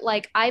for. But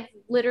like I've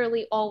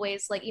literally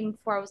always, like even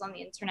before I was on the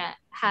internet,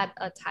 had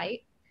a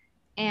type,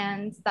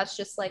 and that's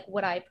just like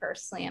what I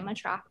personally am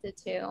attracted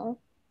to.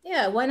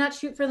 Yeah, why not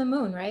shoot for the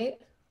moon, right?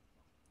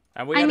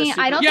 I mean,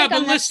 I don't think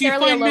I'm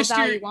necessarily a low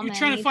value woman. You're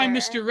trying to find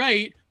Mr.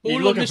 Right, but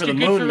you're what looking Mr. for the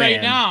Good moon for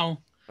right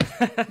now?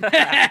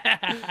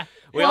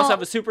 We also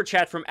have a super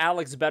chat from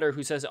Alex Better,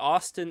 who says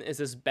Austin is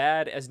as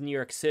bad as New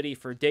York City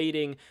for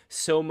dating.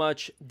 So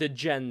much the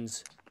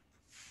gens.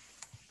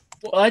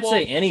 Well, I'd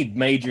say any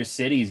major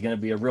city is going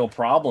to be a real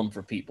problem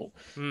for people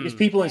because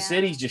people in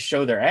cities just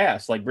show their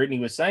ass, like Brittany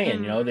was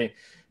saying. You know,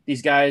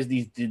 these guys,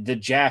 the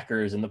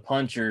jackers and the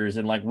punchers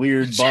and like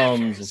weird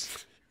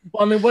bums.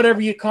 Well, I mean, whatever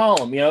you call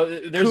them. You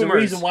know, there's a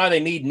reason why they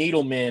need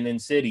needle men in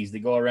cities that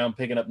go around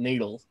picking up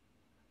needles.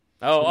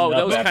 Oh,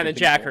 those kind of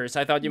jackers.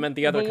 I thought you meant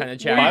the other kind of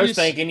jackers. Well, I was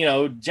thinking, you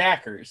know,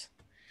 jackers.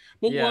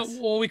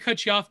 Well, we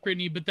cut you off,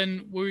 Brittany, but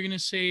then what were we going to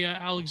say,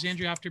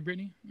 Alexandria, after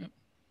Brittany? Yep.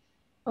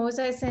 What was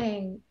I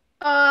saying?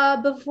 I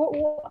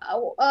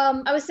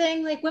was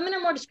saying like women are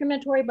more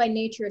discriminatory by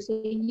nature,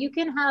 so you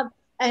can have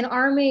an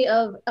army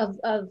of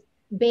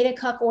beta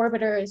cuck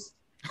orbiters,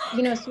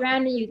 you know,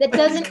 surrounding you. That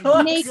doesn't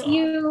make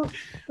you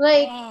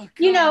like,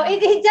 you know,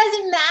 it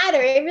doesn't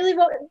matter. It really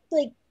won't.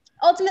 Like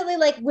ultimately,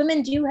 like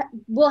women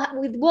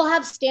will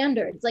have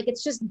standards. Like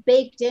it's just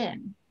baked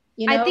in.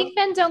 You know? I think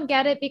men don't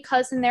get it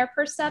because in their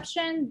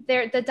perception,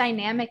 the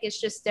dynamic is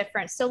just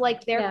different. So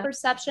like their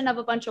perception of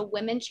a bunch of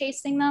women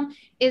chasing them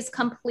is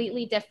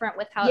completely different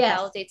with how it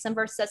validates them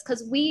versus,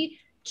 because we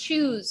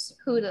choose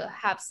who to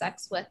have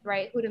sex with,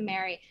 right? Who to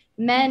marry.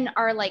 Men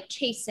are like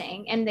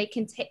chasing, and they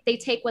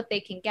take what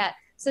they can get.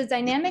 So the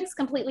dynamic's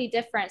completely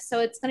different. So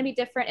it's going to be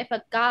different if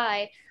a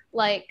guy,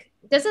 like,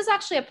 this is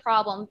actually a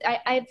problem.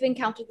 I've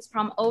encountered this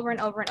problem over and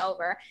over and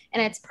over,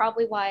 and it's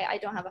probably why I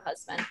don't have a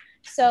husband.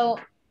 So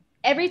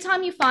every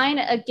time you find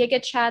a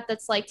Giga chat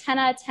that's like 10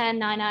 out of 10,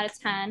 9 out of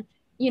 10,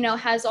 you know,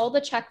 has all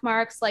the check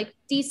marks, like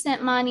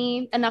decent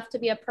money, enough to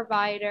be a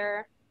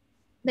provider,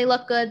 they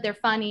look good, they're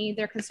funny,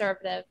 they're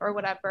conservative or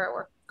whatever,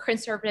 or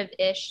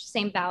conservative-ish,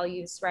 same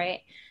values,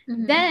 right?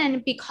 Mm-hmm.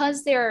 Then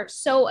because they're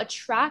so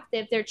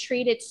attractive, they're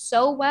treated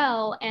so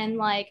well and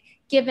like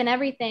given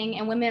everything,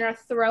 and women are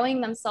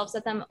throwing themselves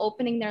at them,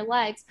 opening their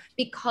legs,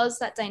 because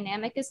that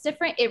dynamic is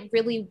different, it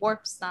really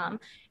warps them.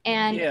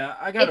 And yeah,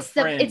 I got a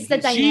friend. It's the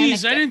dynamic.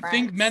 Jeez, I didn't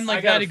think men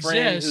like that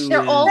exist.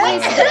 They're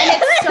always, and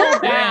it's so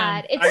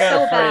bad. It's so bad. I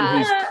got a friend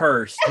who's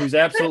cursed, who's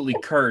absolutely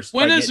cursed.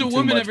 When has a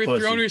woman ever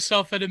pussy. Thrown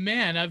herself at a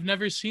man? I've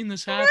never seen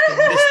this happen.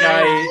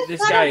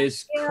 This guy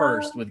is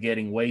cursed with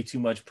getting way too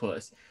much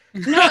puss.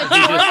 No,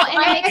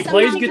 he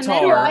plays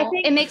guitar.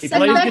 It makes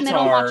them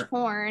middle watch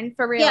porn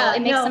for real. Yeah,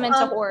 it makes them into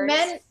whores.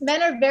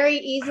 Men are very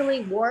easily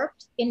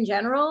warped in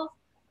general,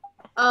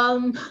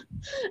 but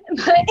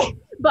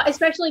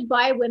especially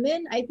by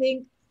women. I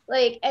think,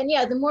 like, and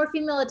yeah, the more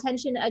female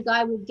attention a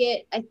guy will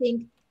get, I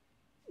think,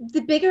 the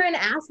bigger an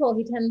asshole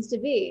he tends to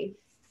be.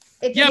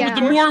 But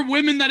the more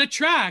women that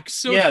attracts.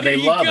 So yeah, they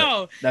love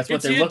it. That's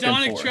what they're looking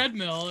for. It's the hedonic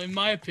treadmill, in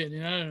my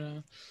opinion. I don't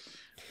know.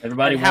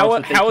 Everybody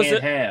wants what they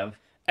can't have.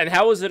 And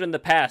how is it in the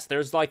past?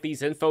 There's like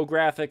these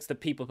infographics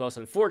that people post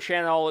on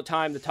 4chan all the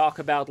time to talk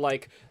about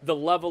like the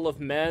level of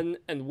men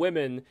and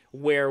women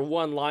where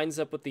one lines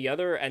up with the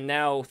other. And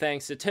now,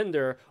 thanks to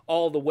Tinder,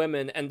 all the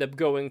women end up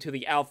going to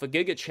the Alpha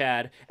Giga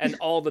Chat, and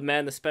all the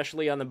men,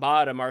 especially on the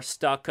bottom, are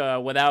stuck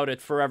without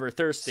it, forever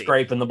thirsty.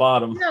 Scraping the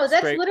bottom. No,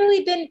 that's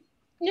literally been,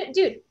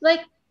 dude, like,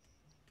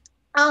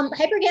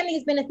 hypergamy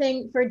has been a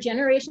thing for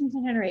generations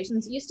and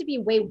generations. It used to be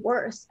way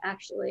worse,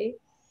 actually.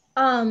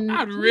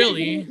 Not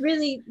really.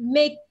 Really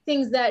make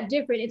things that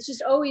different. It's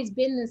just always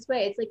been this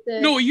way. It's like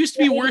no, it used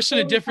to be worse at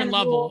a different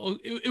level.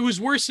 It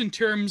was worse in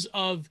terms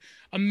of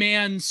a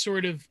man's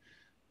sort of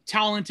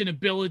talent and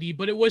ability,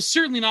 but it was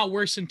certainly not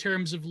worse in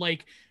terms of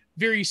like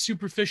very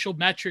superficial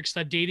metrics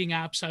that dating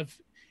apps have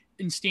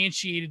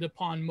instantiated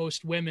upon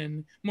most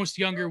women, most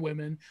younger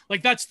women.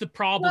 Like that's the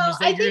problem, is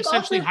that you're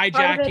essentially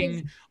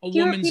hijacking a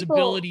woman's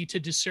ability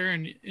to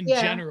discern in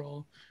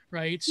general.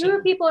 Right.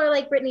 Fewer people are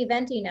like Brittany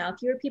Venti now.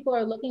 Fewer people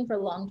are looking for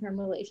long-term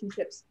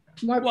relationships.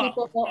 More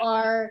people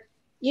are,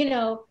 you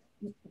know,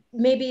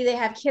 maybe they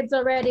have kids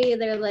already.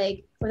 They're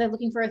like, or they're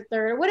looking for a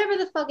third, or whatever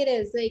the fuck it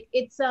is. Like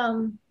it's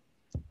a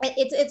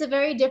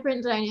very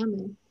different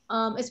dynamic,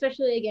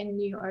 especially again in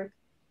New York.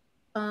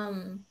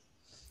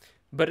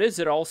 But is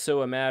it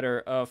also a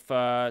matter of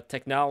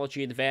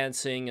technology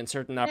advancing and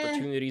certain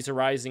opportunities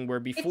arising where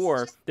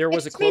before there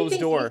was a closed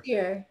door?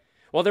 Easier.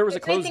 Well, there was a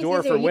closed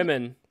door for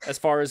women as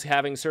far as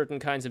having certain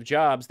kinds of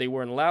jobs they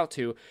weren't allowed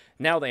to.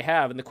 Now they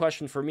have. And the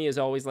question for me is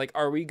always like,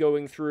 are we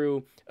going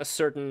through a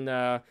certain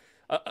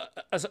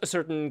a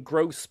certain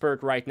growth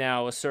spurt right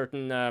now, a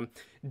certain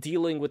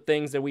dealing with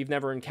things that we've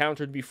never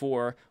encountered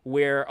before,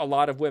 where a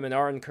lot of women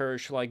are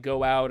encouraged to like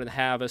go out and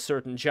have a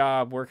certain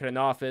job, work in an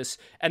office,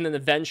 and then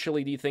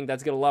eventually do you think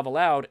that's going to level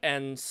out,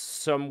 and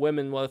some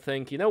women will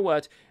think, you know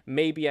what,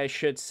 maybe I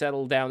should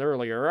settle down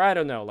earlier, or I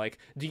don't know, like,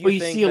 do you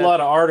think see a lot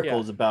of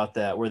articles about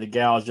that, where the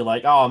gals are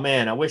like, oh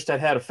man, I wished I'd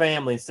had a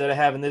family instead of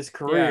having this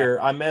career.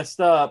 I messed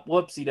up,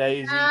 whoopsie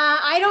daisy.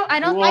 I don't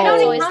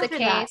encounter the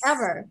case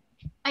ever.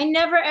 I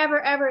never,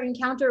 ever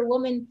encounter a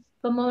woman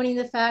bemoaning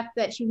the fact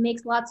that she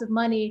makes lots of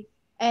money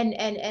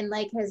and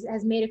like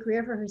has made a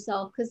career for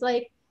herself. Because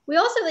like we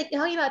also, like,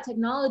 talking about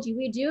technology,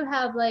 we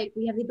have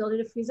the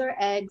ability to freeze our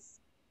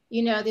eggs.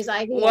 You know, there's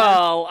IVF.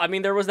 Well, I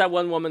mean, there was that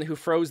one woman who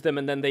froze them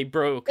and then they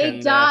broke. They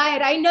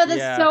died. I know,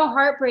 that's so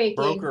heartbreaking.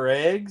 Broke her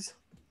eggs?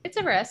 It's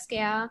a risk,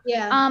 yeah.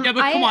 Yeah. But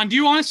come on, do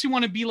you honestly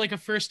want to be like a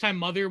first-time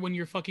mother when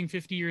you're fucking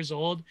 50 years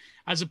old,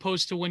 as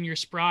opposed to when you're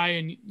spry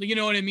and, you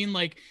know what I mean?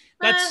 Like,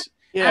 that's...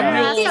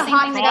 I want to be a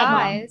hot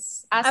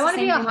guys. I want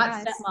to be a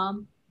hot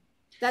stepmom.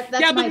 That's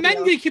but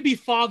men they could be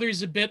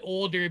fathers a bit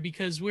older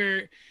because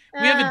we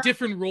have a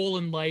different role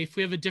in life.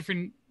 We have a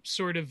different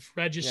sort of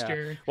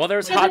register. Yeah. Well,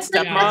 there's hot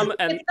stepmom,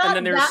 and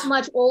then there's that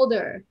much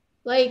older.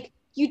 Like,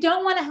 you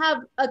don't want to have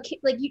a kid.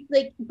 Like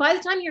by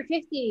the time you're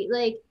 50,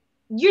 like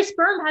your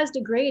sperm has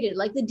degraded.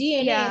 Like the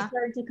DNA has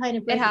started to kind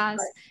of break. It has.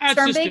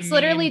 Sperm banks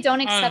literally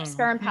don't accept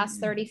sperm past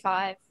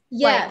 35.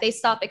 Yeah, like, they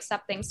stop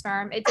accepting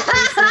sperm. It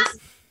decreases.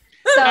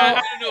 So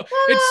I don't know.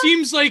 It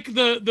seems like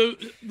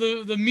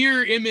the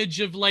mirror image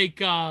of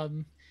like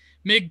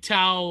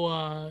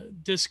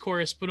MGTOW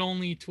discourse, but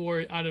only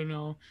toward I don't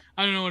know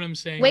what I'm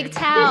saying.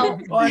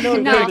 WGTOW. Oh, I know.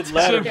 No, David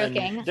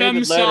Letterman.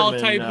 Femcel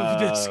type of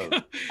disco.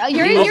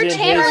 You're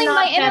channeling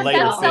my inner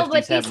femcel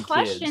with these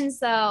questions,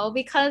 though,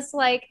 because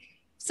like,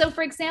 so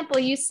for example,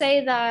 you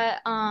say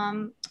that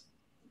and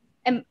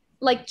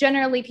like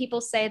generally people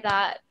say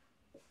that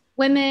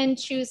women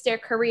choose their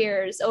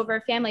careers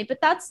over family, but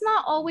that's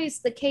not always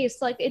the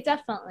case. Like it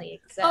definitely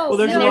exists. Oh, well,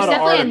 there's a lot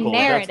of articles.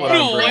 That's what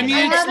no, I mean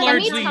it's Let me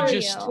largely tell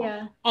just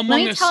you.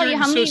 among a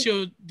certain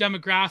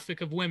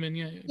socio-demographic of women.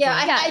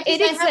 I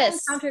it exists. I've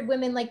encountered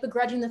women like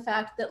begrudging the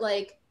fact that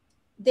like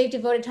they've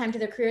devoted time to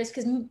their careers,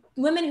 because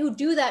women who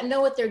do that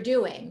know what they're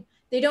doing.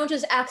 They don't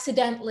just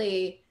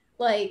accidentally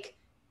like,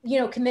 you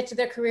know, commit to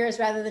their careers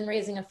rather than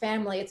raising a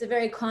family. It's a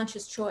very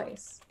conscious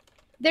choice.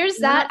 There's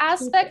that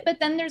aspect, but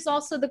then there's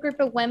also the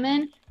group of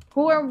women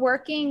who are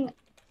working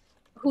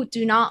who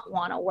do not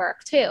want to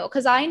work too.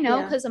 Because I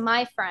know, because of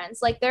my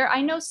friends, like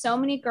I know so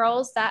many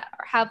girls that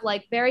have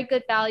like very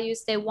good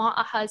values. They want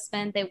a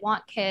husband, they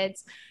want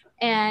kids,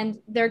 and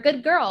they're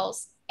good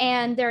girls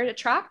and they're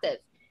attractive,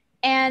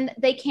 and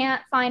they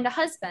can't find a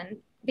husband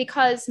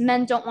because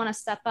men don't want to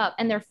step up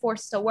and they're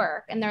forced to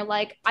work, and they're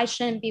like, I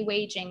shouldn't be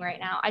waging right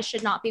now. I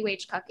should not be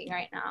wage cucking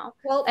right now.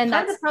 Well, and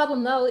part of the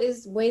problem though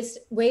is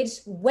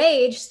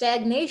wage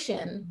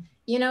stagnation.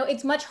 You know,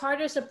 it's much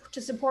harder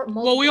to support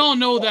multiple. Well, we all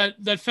know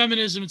that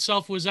feminism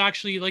itself was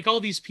actually like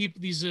all these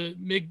people,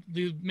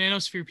 the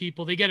manosphere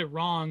people, they get it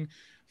wrong.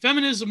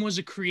 Feminism was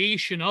a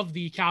creation of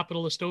the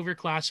capitalist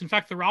overclass. In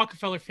fact, the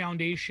Rockefeller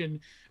Foundation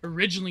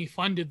originally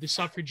funded the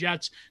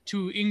suffragettes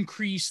to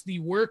increase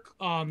the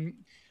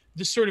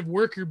the sort of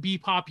worker bee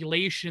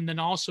population, then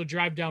also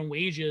drive down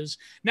wages.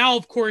 Now,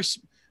 of course,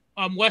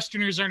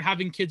 Westerners aren't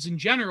having kids in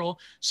general,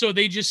 so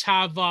they just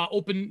have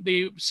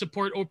they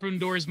support open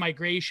doors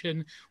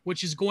migration,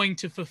 which is going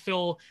to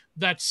fulfill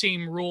that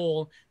same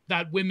role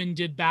that women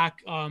did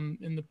back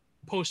in the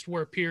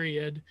post-war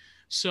period.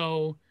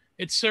 So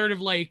it's sort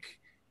of like,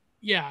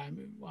 yeah,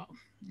 well,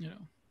 you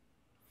know.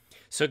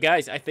 So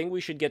guys, I think we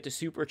should get to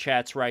super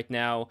chats right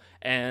now,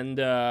 and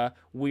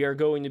we are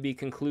going to be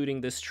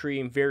concluding this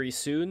stream very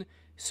soon.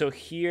 So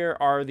here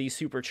are the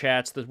super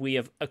chats that we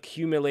have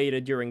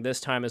accumulated during this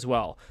time as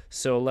well.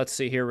 So let's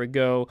see, here we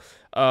go.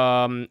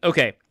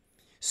 Okay,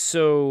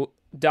 so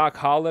Doc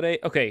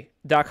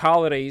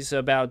Holliday's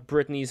about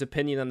Britney's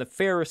opinion on the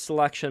fairest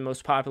selection,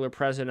 most popular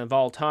president of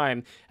all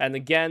time. And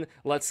again,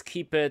 let's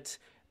keep it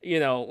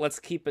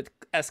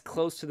as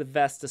close to the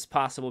vest as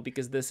possible,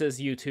 because this is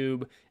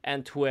YouTube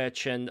and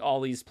Twitch and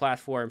all these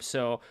platforms.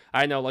 So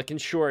I know, like, in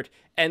short,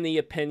 any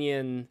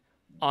opinion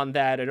on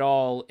that at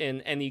all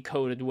in any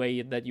coded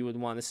way that you would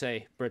want to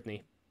say,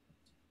 Brittany?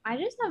 I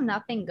just have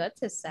nothing good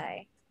to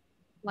say.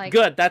 Like,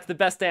 good, that's the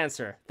best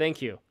answer.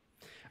 Thank you.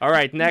 All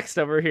right, next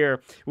over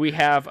here we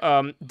have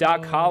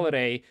Doc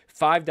Holiday,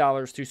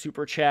 $5 to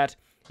super chat.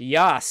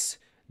 Yas,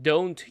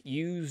 don't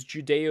use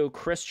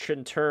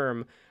Judeo-Christian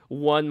term,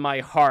 won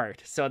my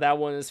heart. So that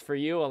one is for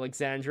you,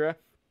 Alexandra.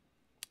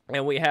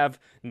 And we have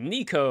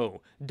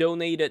Nico,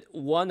 donated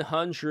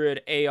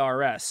 100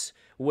 ARS,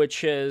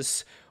 which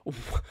is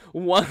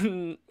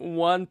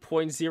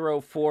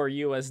 1.04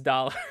 US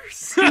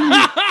dollars.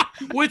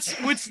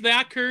 What's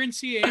that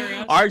currency?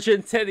 ARS?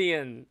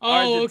 Argentinian.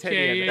 Oh,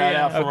 okay. Shout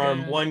out from our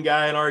one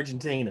guy in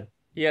Argentina.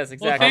 Yes,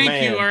 exactly. Well,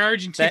 thank you, our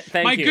Argentina.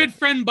 My you. good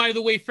friend, by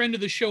the way, friend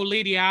of the show,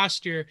 Lady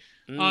Astor.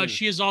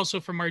 She is also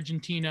from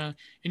Argentina,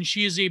 and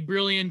she is a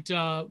brilliant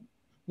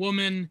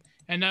woman.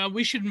 And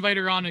we should invite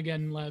her on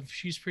again, Lev.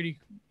 She's pretty.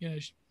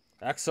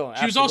 Excellent.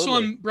 She was also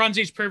on Bronze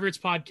Age Perverts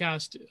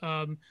podcast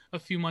a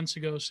few months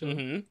ago. So.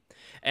 Mm-hmm.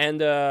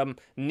 And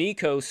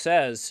Nico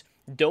says,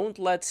 "Don't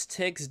let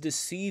sticks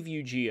deceive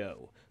you,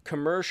 Gio.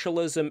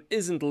 Commercialism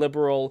isn't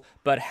liberal,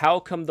 but how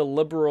come the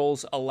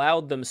liberals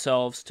allowed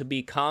themselves to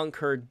be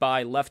conquered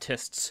by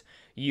leftists?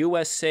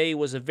 USA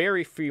was a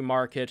very free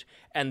market,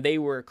 and they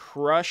were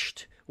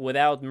crushed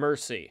without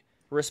mercy."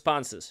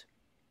 Responses.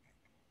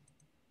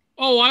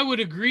 Oh, I would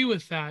agree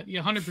with that.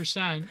 Yeah,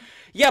 100%.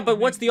 Yeah, but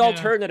what's the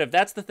alternative?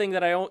 That's the thing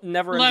that I don't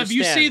never Lev, understand.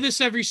 you say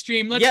this every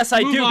stream. Yes,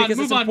 I do, because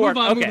it's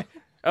important.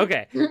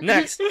 Okay,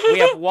 next we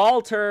have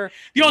Walter.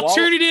 The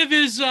alternative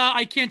is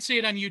I can't say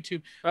it on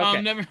YouTube.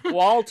 Okay.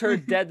 Walter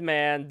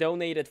Deadman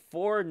donated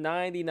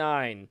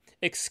 $4.99.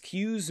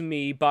 Excuse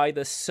me, by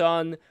the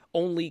sun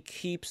only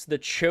keeps the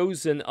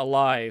chosen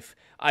alive.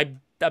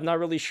 I'm not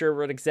really sure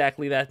what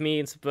exactly that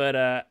means,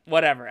 but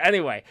whatever.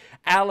 Anyway,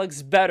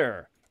 Alex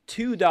Better,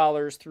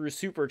 $2 through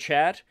Super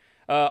Chat.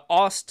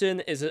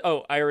 Austin is...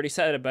 I already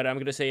said it, but I'm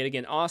going to say it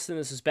again. Austin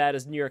is as bad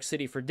as New York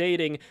City for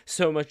dating.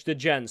 So much to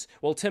Jens.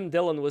 Well, Tim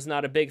Dillon was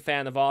not a big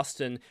fan of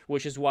Austin,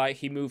 which is why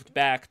he moved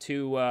back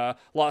to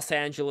Los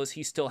Angeles.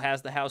 He still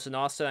has the house in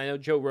Austin. I know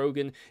Joe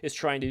Rogan is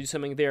trying to do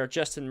something there.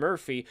 Justin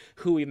Murphy,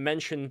 who we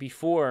mentioned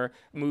before,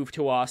 moved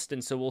to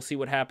Austin, so we'll see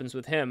what happens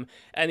with him.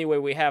 Anyway,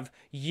 we have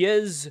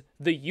Yiz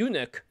the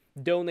Eunuch,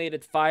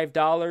 donated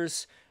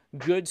 $5.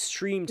 Good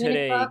stream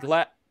today.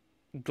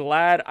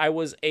 Glad I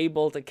was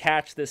able to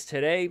catch this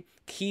today.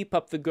 Keep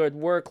up the good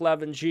work,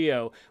 Lev and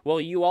Gio. Well,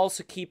 you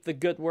also keep the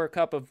good work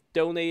up of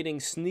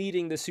donating,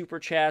 sneeding the super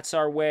chats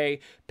our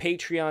way.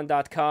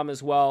 Patreon.com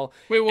as well.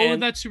 Wait, what would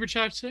that super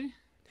chat say?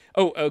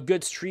 Oh, a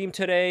good stream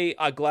today.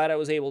 Glad I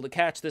was able to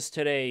catch this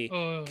today.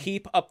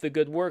 Keep up the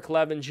good work,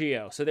 Lev and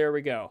Gio. So there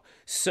we go.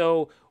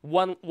 So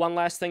one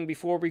last thing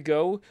before we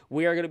go.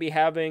 We are going to be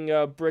having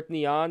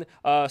Brittany on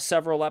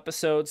several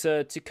episodes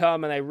to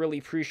come, and I really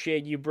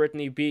appreciate you,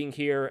 Brittany, being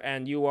here,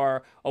 and you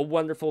are a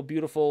wonderful,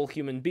 beautiful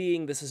human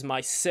being. This is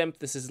my simp.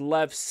 This is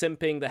Lev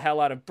simping the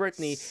hell out of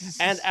Brittany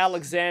and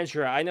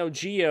Alexandra. I know,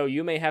 Gio,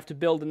 you may have to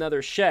build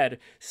another shed,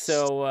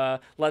 so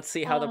let's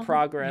see how the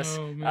progress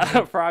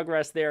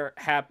there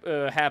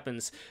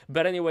happens.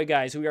 But anyway,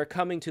 guys, we are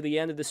coming to the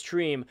end of the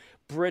stream.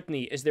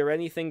 Brittany, is there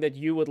anything that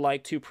you would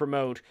like to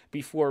promote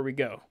before we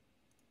go?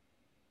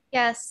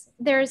 Yes,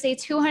 there's a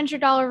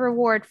 $200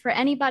 reward for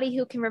anybody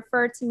who can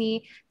refer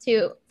me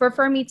to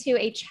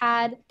a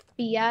Chad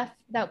BF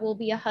that will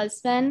be a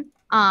husband.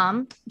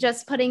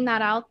 Just putting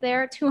that out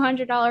there.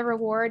 $200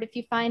 reward if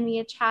you find me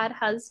a Chad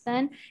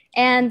husband.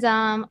 And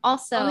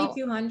also only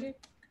 200.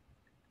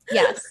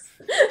 Yes.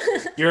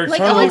 Your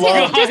eternal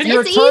love,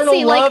 your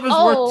eternal love is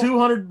worth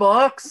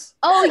 $200.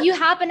 Oh, you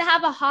happen to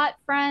have a hot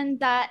friend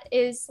that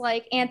is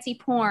like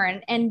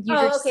anti-porn, and you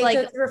just okay, like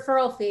so it's a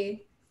referral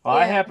fee. Well,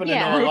 I happen to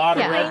know a lot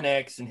of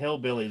rednecks and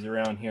hillbillies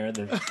around here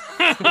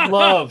that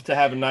love to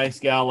have a nice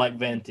gal like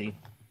Venti.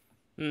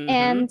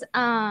 And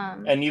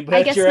you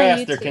bet your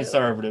ass they're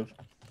conservative.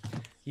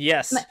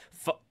 Yes.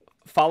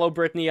 Follow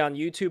Brittany on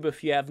YouTube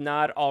if you have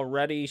not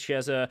already. She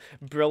has a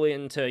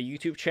brilliant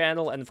YouTube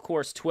channel, and of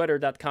course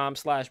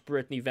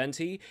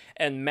twitter.com/BrittanyVenti,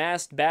 and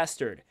Masked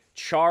Bastard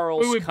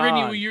Charles Khan.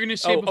 Brittany, what you were gonna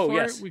say before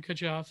yes. we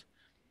cut you off?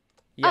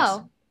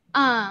 Yes.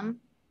 No,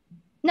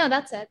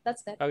 that's it.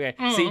 That's it. Okay.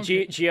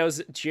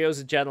 Gio's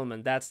a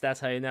gentleman. That's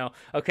how you know.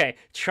 Okay.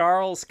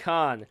 Charles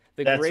Khan,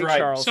 that's great right.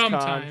 Charles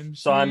Khan.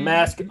 So I'm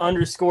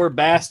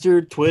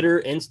Mask_Bastard,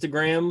 Twitter,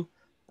 Instagram.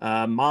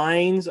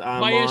 Mine's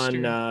I'm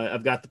on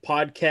I've got the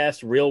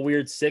podcast Real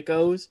Weird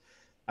Sickos.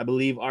 I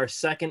believe our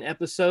second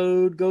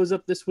episode goes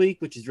up this week,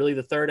 which is really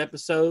the third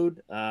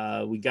episode.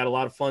 We got a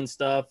lot of fun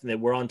stuff that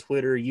we're on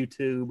Twitter,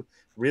 YouTube,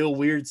 Real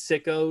Weird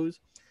Sickos.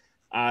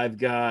 I've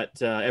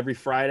got every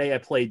Friday I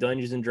play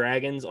Dungeons and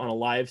Dragons on a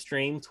live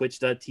stream,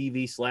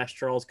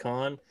 twitch.tv/Charles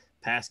Khan.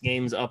 Past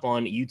games up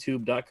on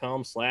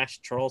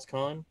youtube.com/Charles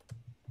Khan.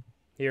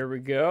 Here we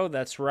go.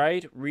 That's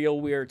right. Real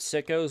Weird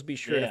Sickos. Be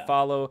sure to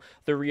follow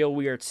the Real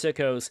Weird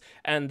Sickos.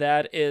 And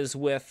that is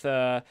with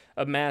a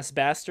Masked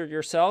Bastard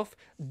yourself,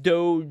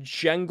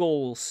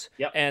 Dojengles,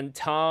 and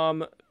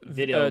Tom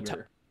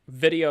Videogre.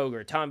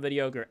 Tom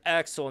Videogre.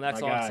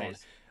 Excellent.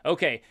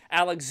 Okay,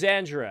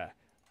 Alexandra,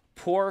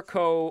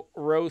 Porco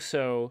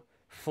Rosso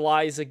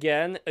flies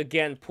again.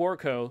 Again,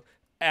 Porco.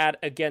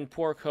 @again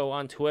Porco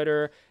on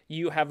Twitter.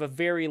 You have a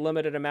very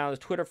limited amount of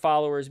Twitter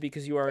followers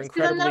because you are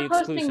incredibly exclusive. I'm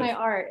not posting my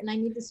art, and I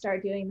need to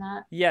start doing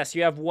that. Yes,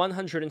 you have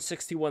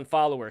 161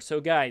 followers.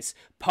 So guys,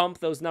 pump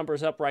those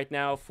numbers up right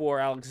now for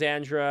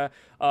Alexandra,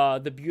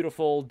 the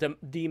beautiful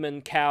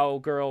demon cow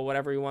girl,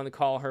 whatever you want to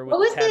call her. What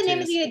was the name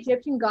of the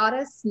Egyptian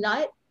goddess?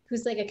 Nut,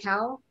 who's like a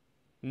cow?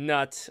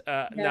 Nut.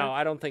 No,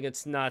 I don't think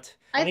it's Nut.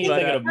 I think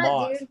it's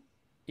Nut, dude.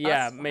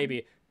 Yeah,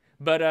 maybe.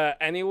 But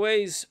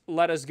anyways,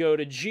 let us go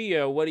to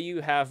Gio. What do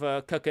you have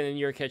cooking in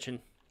your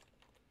kitchen?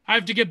 I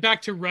have to get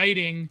back to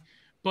writing,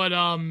 but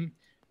I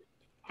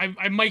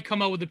might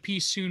come out with a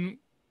piece soon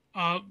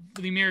for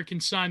the American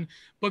Sun.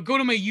 But go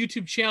to my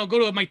YouTube channel. Go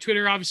to my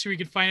Twitter. Obviously, where you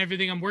can find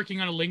everything. I'm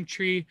working on a link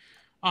tree.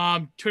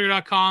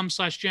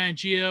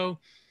 Twitter.com/JiantGio.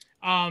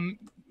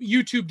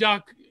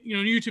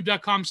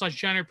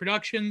 YouTube.com/Giant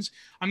Productions.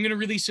 I'm going to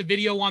release a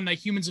video on the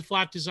Humans of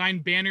Flat Design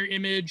banner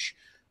image.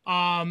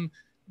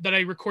 That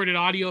I recorded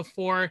audio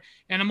for,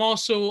 and I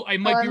might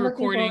be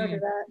recording.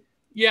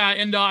 Yeah,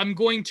 and I'm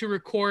going to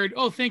record.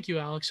 Oh, thank you,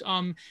 Alex.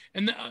 And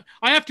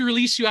I have to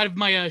release you out of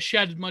my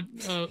shed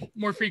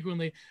more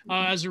frequently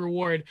as a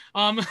reward.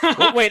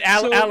 Wait,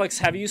 Alex,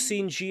 have you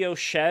seen Gio's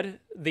shed?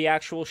 The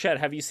actual shed?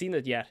 Have you seen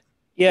it yet?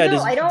 Yeah.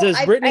 No,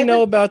 does Brittany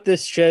know about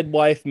this shed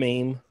wife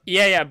meme?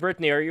 Yeah.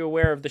 Brittany, are you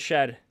aware of the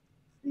shed?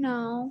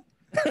 No.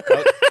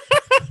 Okay.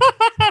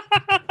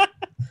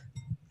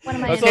 What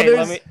am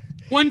I?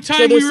 One time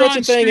so there's we were such on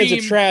a thing stream,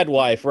 as a trad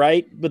wife,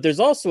 right? But there's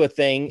also a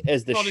thing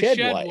as the shed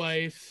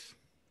wife.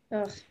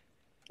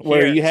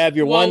 Where you have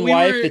your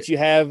wife that you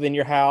have in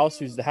your house,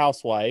 who's the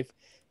housewife,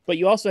 but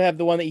you also have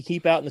the one that you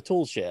keep out in the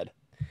tool shed.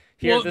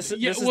 This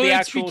is the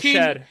actual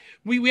shed.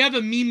 We have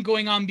a meme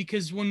going on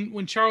because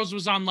when Charles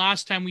was on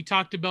last time, we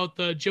talked about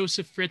the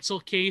Joseph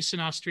Fritzl case in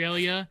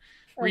Australia,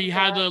 where he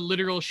had a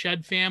literal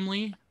shed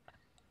family.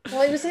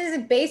 Well, it was in his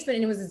basement,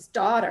 and it was his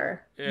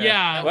daughter.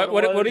 Yeah.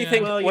 What do you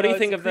think? What do you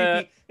think of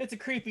the? It's a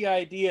creepy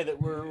idea that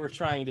we're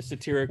trying to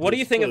satirically. What do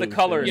you think of the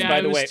colors? Yeah,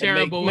 by the way, it was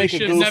terrible. We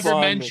should have never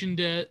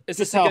mentioned it. Is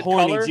this how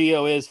horny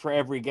Gio is for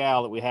every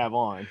gal that we have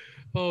on?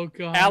 Oh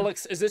god.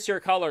 Alex, is this your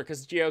color?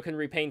 Because Gio can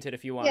repaint it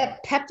if you want. Yeah,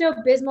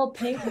 Pepto-Bismol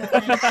pink.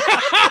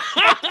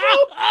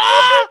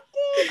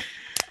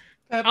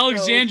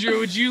 Alexandra,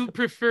 would you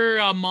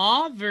prefer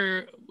mauve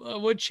or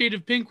what shade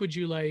of pink would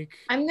you like?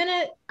 I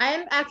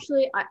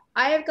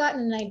have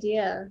gotten an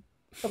idea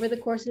over the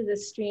course of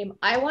this stream.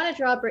 I want to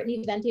draw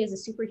Brittany Venti as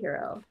a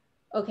superhero.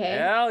 Okay.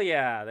 Hell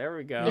yeah, there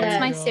we go. That's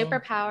my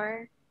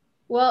superpower.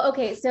 Well,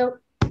 okay, so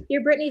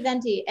you're Brittany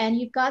Venti, and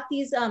you've got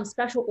these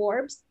special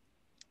orbs,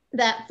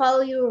 that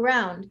follow you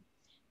around,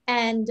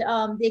 and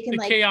they can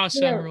the Chaos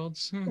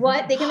Emeralds.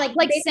 What they can like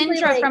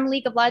Syndra from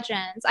League of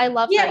Legends. I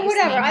love her.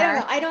 Whatever.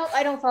 I don't know.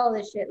 I don't follow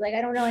this shit. Like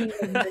I don't know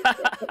anything.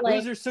 But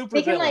like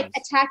they can like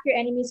attack your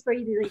enemies for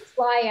you to like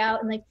fly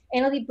out, and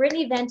it'll be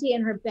Brittany Venti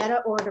and her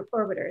beta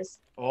orbiters.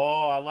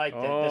 Oh, I like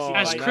that.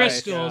 As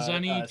crystals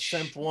on each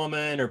Simp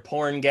Woman or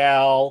Porn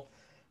Gal,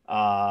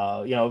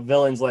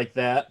 villains like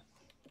that.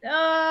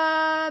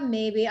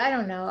 Maybe, I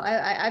don't know.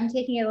 I'm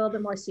taking it a little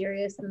bit more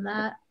serious than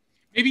that.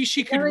 Maybe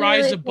she could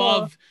rise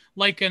above,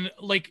 like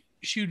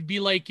she would be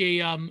like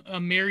a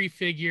Mary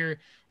figure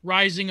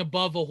rising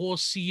above a whole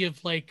sea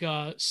of like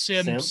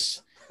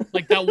simps.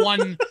 Like that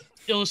one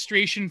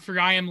illustration for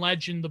I Am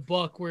Legend, the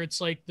book, where it's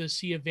like the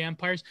sea of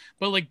vampires.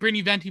 But like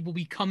Brittany Venti will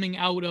be coming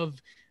out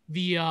of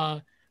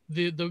the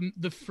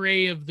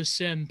fray of the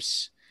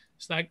simps.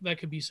 So that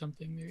could be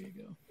something. There you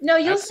go. No,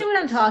 you'll see what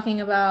I'm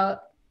talking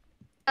about.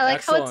 I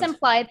like how it's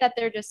implied that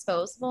they're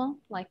disposable.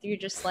 Like you're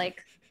just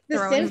like the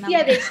Sims,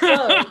 they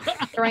explode.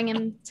 Throwing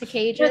them to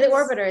cages. They're the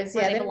orbiters,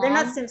 they're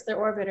not Sims, they're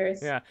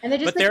orbiters. Yeah, and they're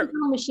just like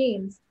little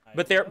machines.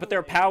 But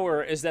their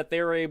power is that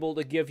they're able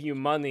to give you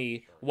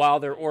money while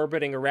they're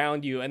orbiting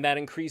around you, and that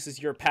increases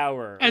your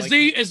power. As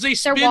they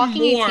spin they're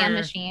walking more. ATM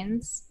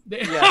machines.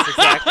 Yes,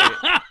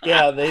 exactly.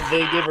 Yeah, they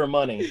give her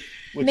money.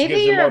 Which Maybe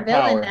gives you're her more a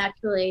villain power.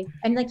 actually,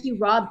 and like you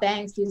rob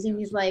banks using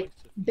these like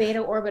beta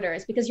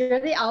orbiters because you're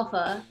the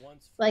alpha.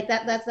 Like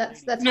that's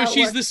no, how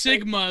she's works. the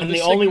Sigma. And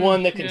the only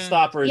one that can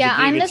stop her is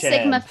I'm the Chad.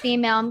 Sigma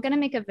female. I'm gonna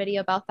make a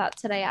video about that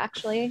today,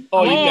 actually.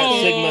 Oh,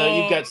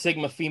 you've got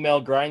Sigma female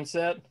grind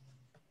set.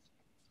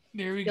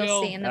 There we You'll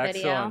go. see in the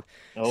video.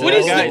 Oh,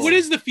 What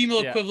is the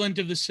female equivalent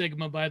of the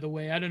Sigma, by the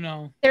way? I don't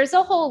know. There's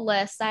a whole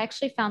list. I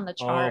actually found the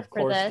chart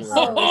for this. I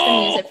was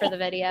gonna use it for the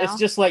video. It's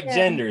just like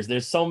genders.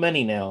 There's so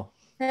many now.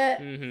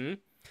 Mm-hmm.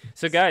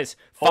 So guys,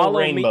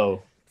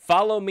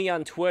 follow me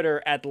on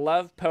Twitter at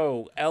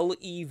LevPo,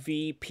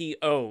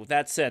 LEVPO.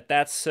 That's it.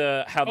 That's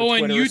how the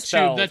Twitter and YouTube, is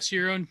spelled. That's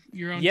your own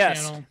channel.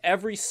 Yes,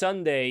 every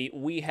Sunday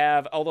we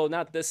have, although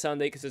not this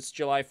Sunday because it's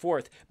July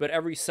 4th, but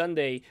every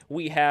Sunday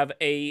we have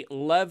a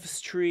Lev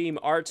stream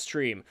art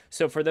stream.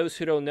 So for those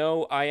who don't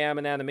know, I am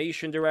an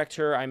animation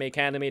director. I make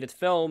animated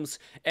films,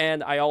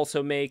 and I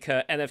also make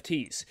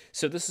NFTs.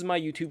 So this is my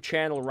YouTube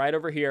channel right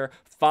over here.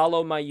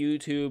 Follow my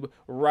YouTube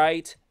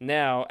right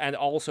now. And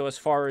also, as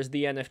far as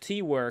the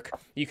NFT work,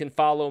 you can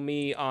follow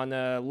me on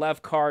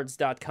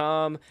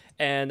levcards.com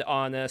and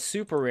on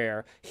Super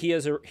Rare. Here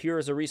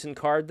is a recent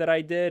card that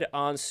I did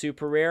on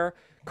Super Rare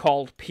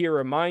called Peer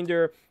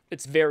Reminder.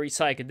 It's very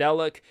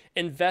psychedelic.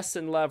 Invest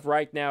in Lev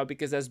right now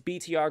because as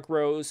BTR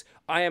grows,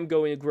 I am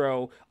going to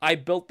grow. I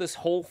built this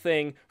whole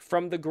thing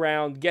from the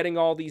ground, getting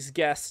all these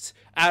guests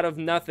out of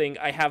nothing.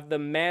 I have the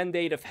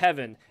mandate of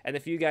heaven. And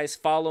if you guys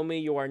follow me,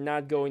 you are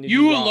not going to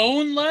do wrong.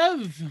 Alone,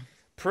 Lev?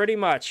 Pretty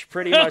much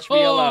me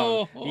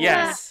alone.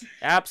 Yes,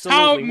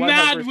 absolutely. 100%.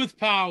 Mad with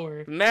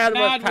power. Mad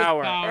with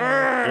power.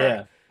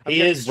 Yeah. I'm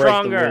getting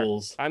stronger.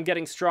 I'm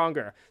getting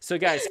stronger. So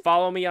guys,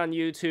 follow me on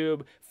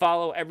YouTube.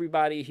 Follow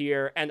everybody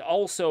here. And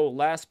also,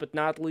 last but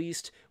not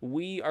least,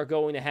 we are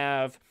going to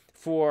have,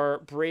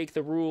 for Break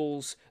the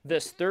Rules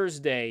this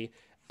Thursday,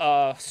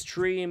 a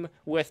stream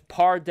with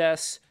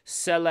Pardes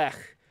Selech.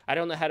 I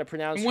don't know how to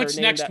pronounce her name. What's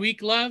next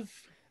week,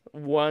 Lev?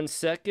 1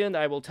 second,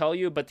 I will tell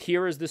you. But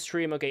here is the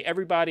stream. Okay,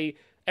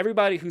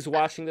 Everybody who's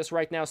watching this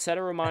right now, set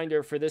a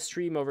reminder for this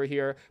stream over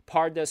here.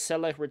 Pardes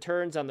Selech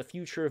returns on the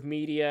Future of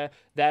Media.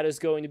 That is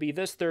going to be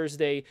this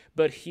Thursday,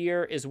 but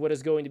here is what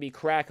is going to be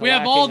crack-a-lacking We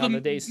have all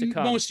the days to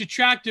come. Most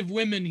attractive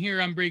women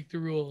here on Break the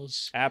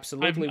Rules.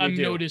 Absolutely, I'm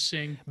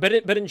noticing. But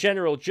in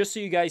general, just so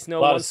you guys know,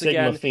 a lot once of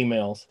Sigma again,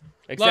 females.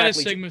 Exactly. A lot of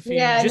Sigma females.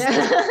 Yeah,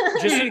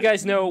 just so you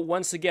guys know,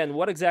 once again,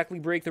 what exactly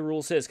Break the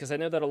Rules is, because I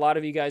know that a lot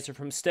of you guys are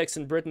from Styx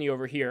and Brittany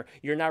over here.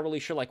 You're not really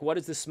sure, like, what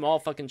is this small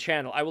fucking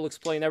channel? I will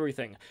explain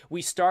everything.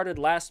 We started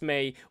last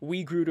May.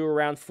 We grew to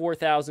around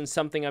 4,000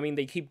 something. I mean,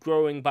 they keep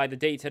growing by the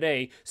day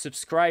today,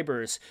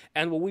 subscribers.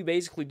 And what we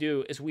basically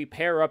do is we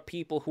pair up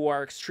people who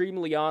are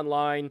extremely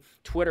online,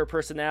 Twitter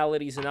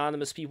personalities,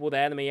 anonymous people with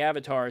anime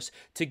avatars,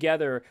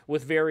 together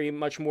with very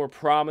much more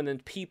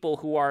prominent people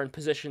who are in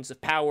positions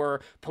of power,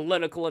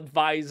 political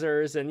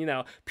advisors, and,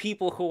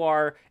 people who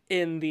are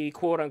in the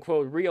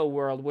quote-unquote real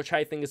world, which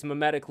I think is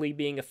mimetically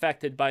being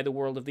affected by the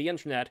world of the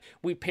internet.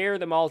 We pair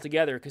them all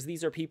together because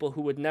these are people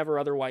who would never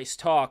otherwise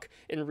talk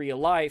in real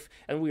life,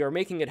 and we are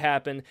making it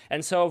happen.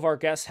 And some of our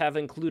guests have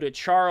included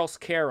Charles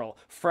Carroll,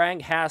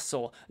 Frank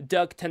Hassel,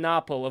 Doug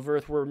Tenapel of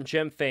Earthworm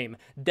Jim fame,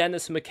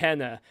 Dennis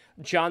McKenna,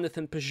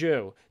 Jonathan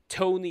Peugeot,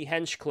 Tony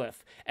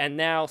Henchcliffe, and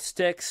now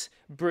Styx,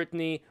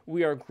 Brittany.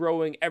 We are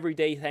growing every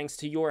day thanks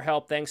to your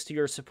help, thanks to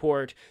your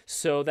support.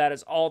 So that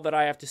is all that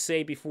I have to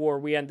say before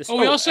we end this.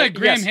 We also said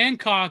Graham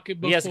Hancock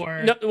before. Yes.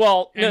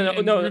 No,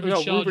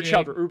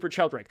 Rupert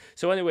Sheldrake.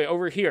 So anyway,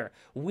 over here,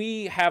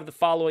 we have the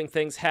following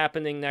things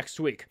happening next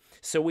week.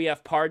 So we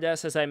have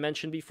Pardes, as I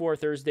mentioned before,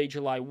 Thursday,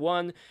 July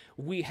 1.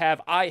 We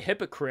have I,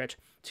 Hypocrite,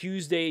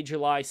 Tuesday,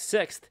 July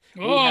 6th.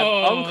 We have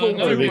Uncle Doomer.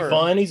 That'll be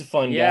fun. He's a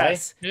fun guy.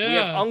 Yes. Yeah. We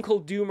have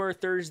Uncle Doomer,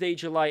 Thursday,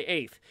 July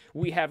 8th.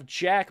 We have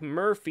Jack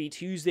Murphy,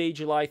 Tuesday,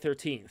 July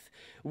 13th.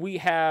 We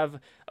have,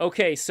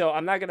 okay, so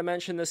I'm not going to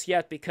mention this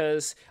yet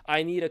because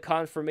I need a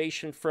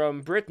confirmation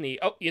from Brittany.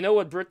 Oh, you know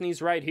what?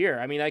 Brittany's right here.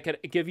 I mean, I could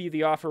give you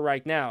the offer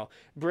right now.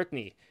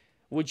 Brittany,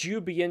 would you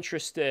be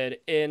interested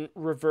in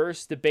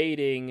reverse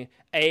debating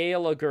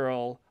Ayala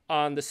Girl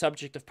on the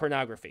subject of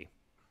pornography?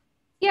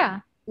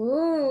 Yeah.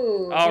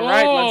 Ooh. All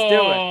right, let's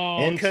do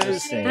it.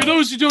 Interesting. For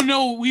those who don't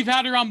know, we've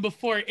had her on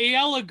before.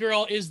 Ayala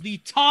Girl is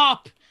the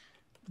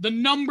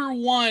number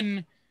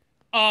one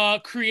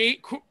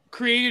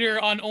creator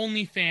on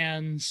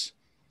OnlyFans,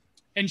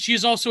 and she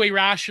is also a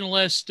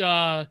rationalist.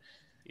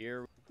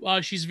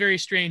 She's very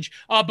strange.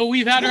 But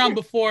we've had her on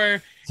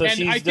before. So and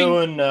she's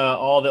doing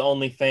all the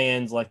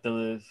OnlyFans, like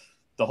the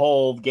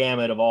whole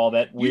gamut of all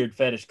that weird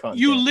fetish content.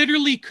 You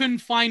literally couldn't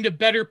find a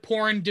better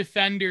porn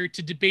defender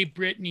to debate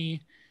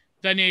Brittany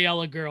than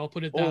Ayala Girl,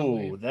 put it that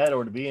way. Oh, that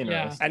ought to be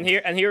interesting.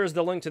 Yeah. And here is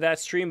the link to that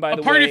stream, by the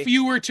way. Apart if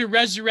you were to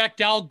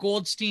resurrect Al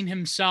Goldstein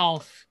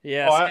himself.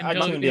 Yes. Oh, I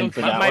tuned in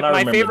for that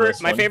one.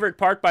 My favorite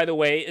part, by the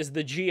way, is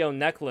the Geo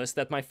necklace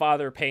that my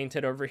father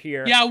painted over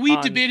here. Yeah, we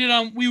debated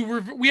on.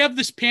 We have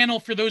this panel,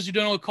 for those who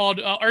don't know,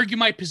 called "Argue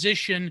My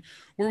Position,"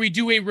 where we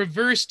do a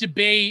reverse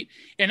debate,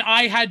 and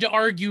I had to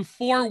argue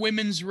for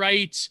women's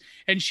rights,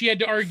 and she had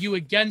to argue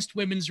against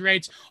women's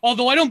rights.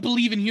 Although I don't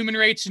believe in human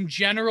rights in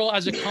general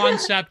as a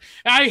concept.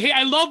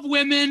 I love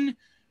women,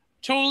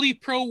 totally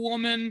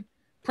pro-woman.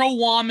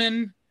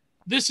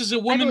 This is a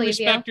woman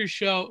respecter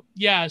show.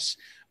 Yes.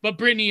 But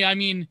Brittany, I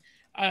mean,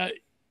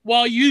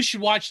 well, you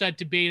should watch that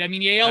debate. I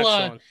mean,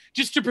 Ayala,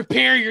 just to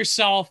prepare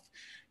yourself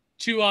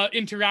to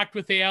interact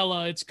with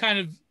Ayala, it's kind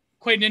of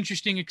quite an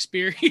interesting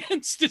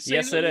experience to say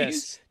Yes, the it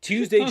least. is.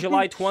 Tuesday,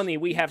 July 20,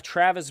 we have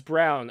Travis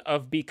Brown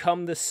of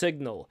Become the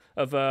Signal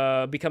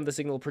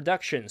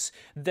Productions.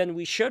 Then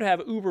we should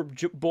have Uber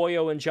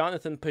Boyo and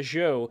Jonathan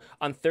Peugeot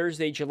on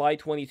Thursday, July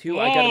 22.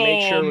 I got to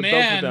make sure with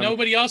both of them.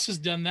 Nobody else has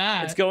done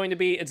that. It's going to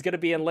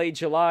be in late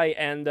July,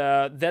 and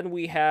then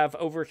we have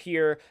over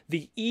here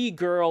the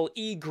E-Girl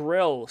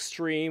E-Grill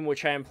stream,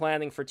 which I am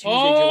planning for Tuesday,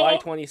 July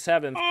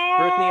 27th.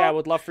 Brittany, I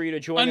would love for you to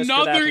join us for that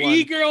one. Another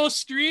E-Girl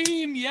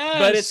stream, yes.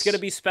 But it's going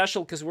to be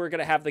special because we're going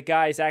to have the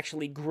guys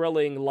actually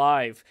grilling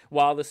live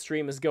while the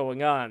stream is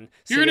going on.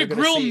 So you're going to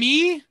grill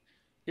me?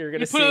 You're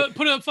going to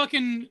put a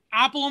fucking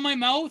apple in my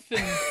mouth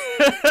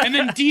and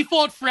then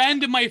default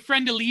friend and my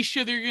friend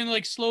Alicia, they're going to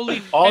like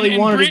slowly. All he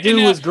wanted to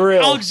do was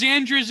grill.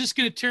 Alexandra is just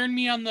going to turn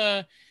me on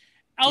the.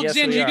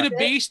 Alexandra, you're going to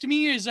baste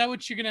me? Is that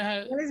what you're going to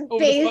have?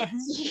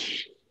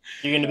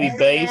 You're going to be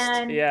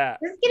based? Yeah.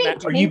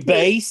 Are you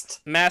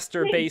based?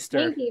 Master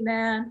baster. Kinky,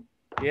 man.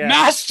 Yeah.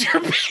 Master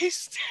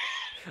baster.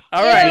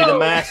 All right. The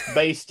masked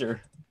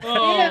baster.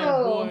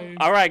 Oh, boy.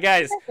 All right,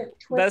 guys.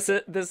 That's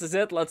it. This is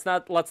it. Let's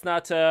not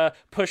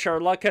push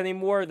our luck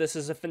anymore. This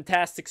is a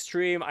fantastic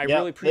stream. I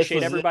really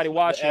appreciate everybody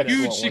watching.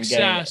 Huge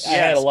success. I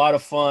had a lot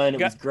of fun.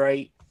 It was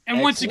great.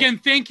 And once again,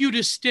 thank you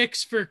to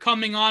Styx for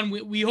coming on.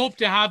 We hope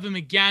to have him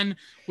again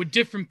with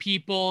different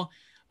people.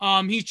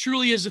 He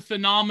truly is a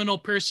phenomenal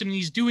person.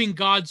 He's doing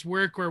God's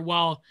work, or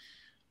well,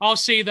 I'll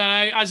say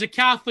that as a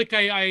Catholic,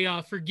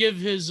 I forgive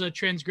his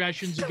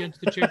transgressions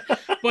against the church,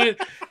 but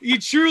he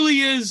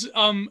truly is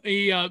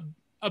a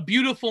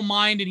beautiful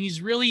mind, and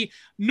he's really,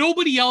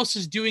 nobody else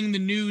is doing the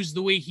news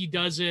the way he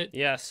does it.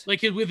 Yes.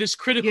 Like with his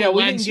critical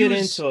lens. We didn't get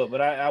into it,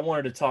 but I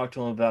wanted to talk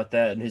to him about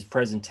that and his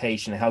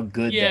presentation, how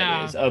good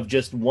that is, of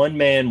just one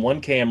man, one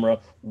camera,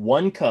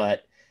 one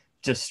cut,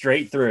 just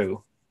straight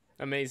through.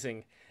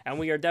 Amazing. And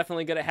we are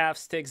definitely going to have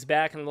Styx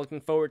back, and I'm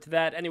looking forward to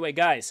that. Anyway,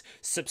 guys,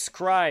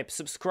 subscribe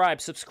to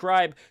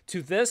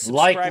this.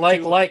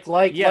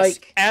 Yes,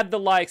 add the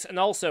likes. And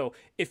also,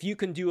 if you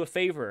can do a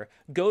favor,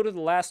 go to the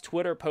last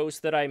Twitter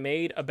post that I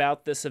made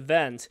about this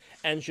event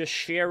and just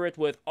share it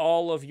with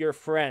all of your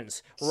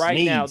friends.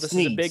 Now, this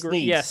is a big...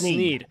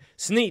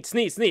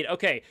 Sneed.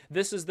 Okay,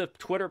 this is the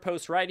Twitter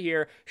post right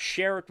here.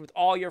 Share it with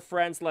all your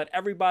friends. Let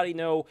everybody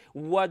know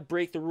what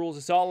Break the Rules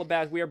is all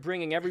about. We are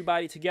bringing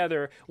everybody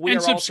together.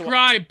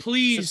 Subscribe,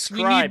 please.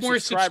 We need more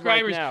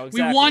subscribers. Right now,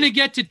 exactly. We want to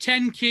get to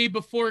 10K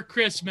before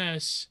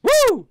Christmas.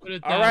 Woo!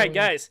 All right,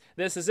 guys.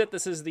 This is it.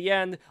 This is the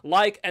end.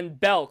 Like and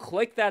bell.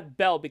 Click that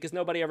bell because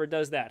nobody ever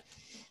does that.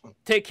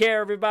 Take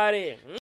care, everybody.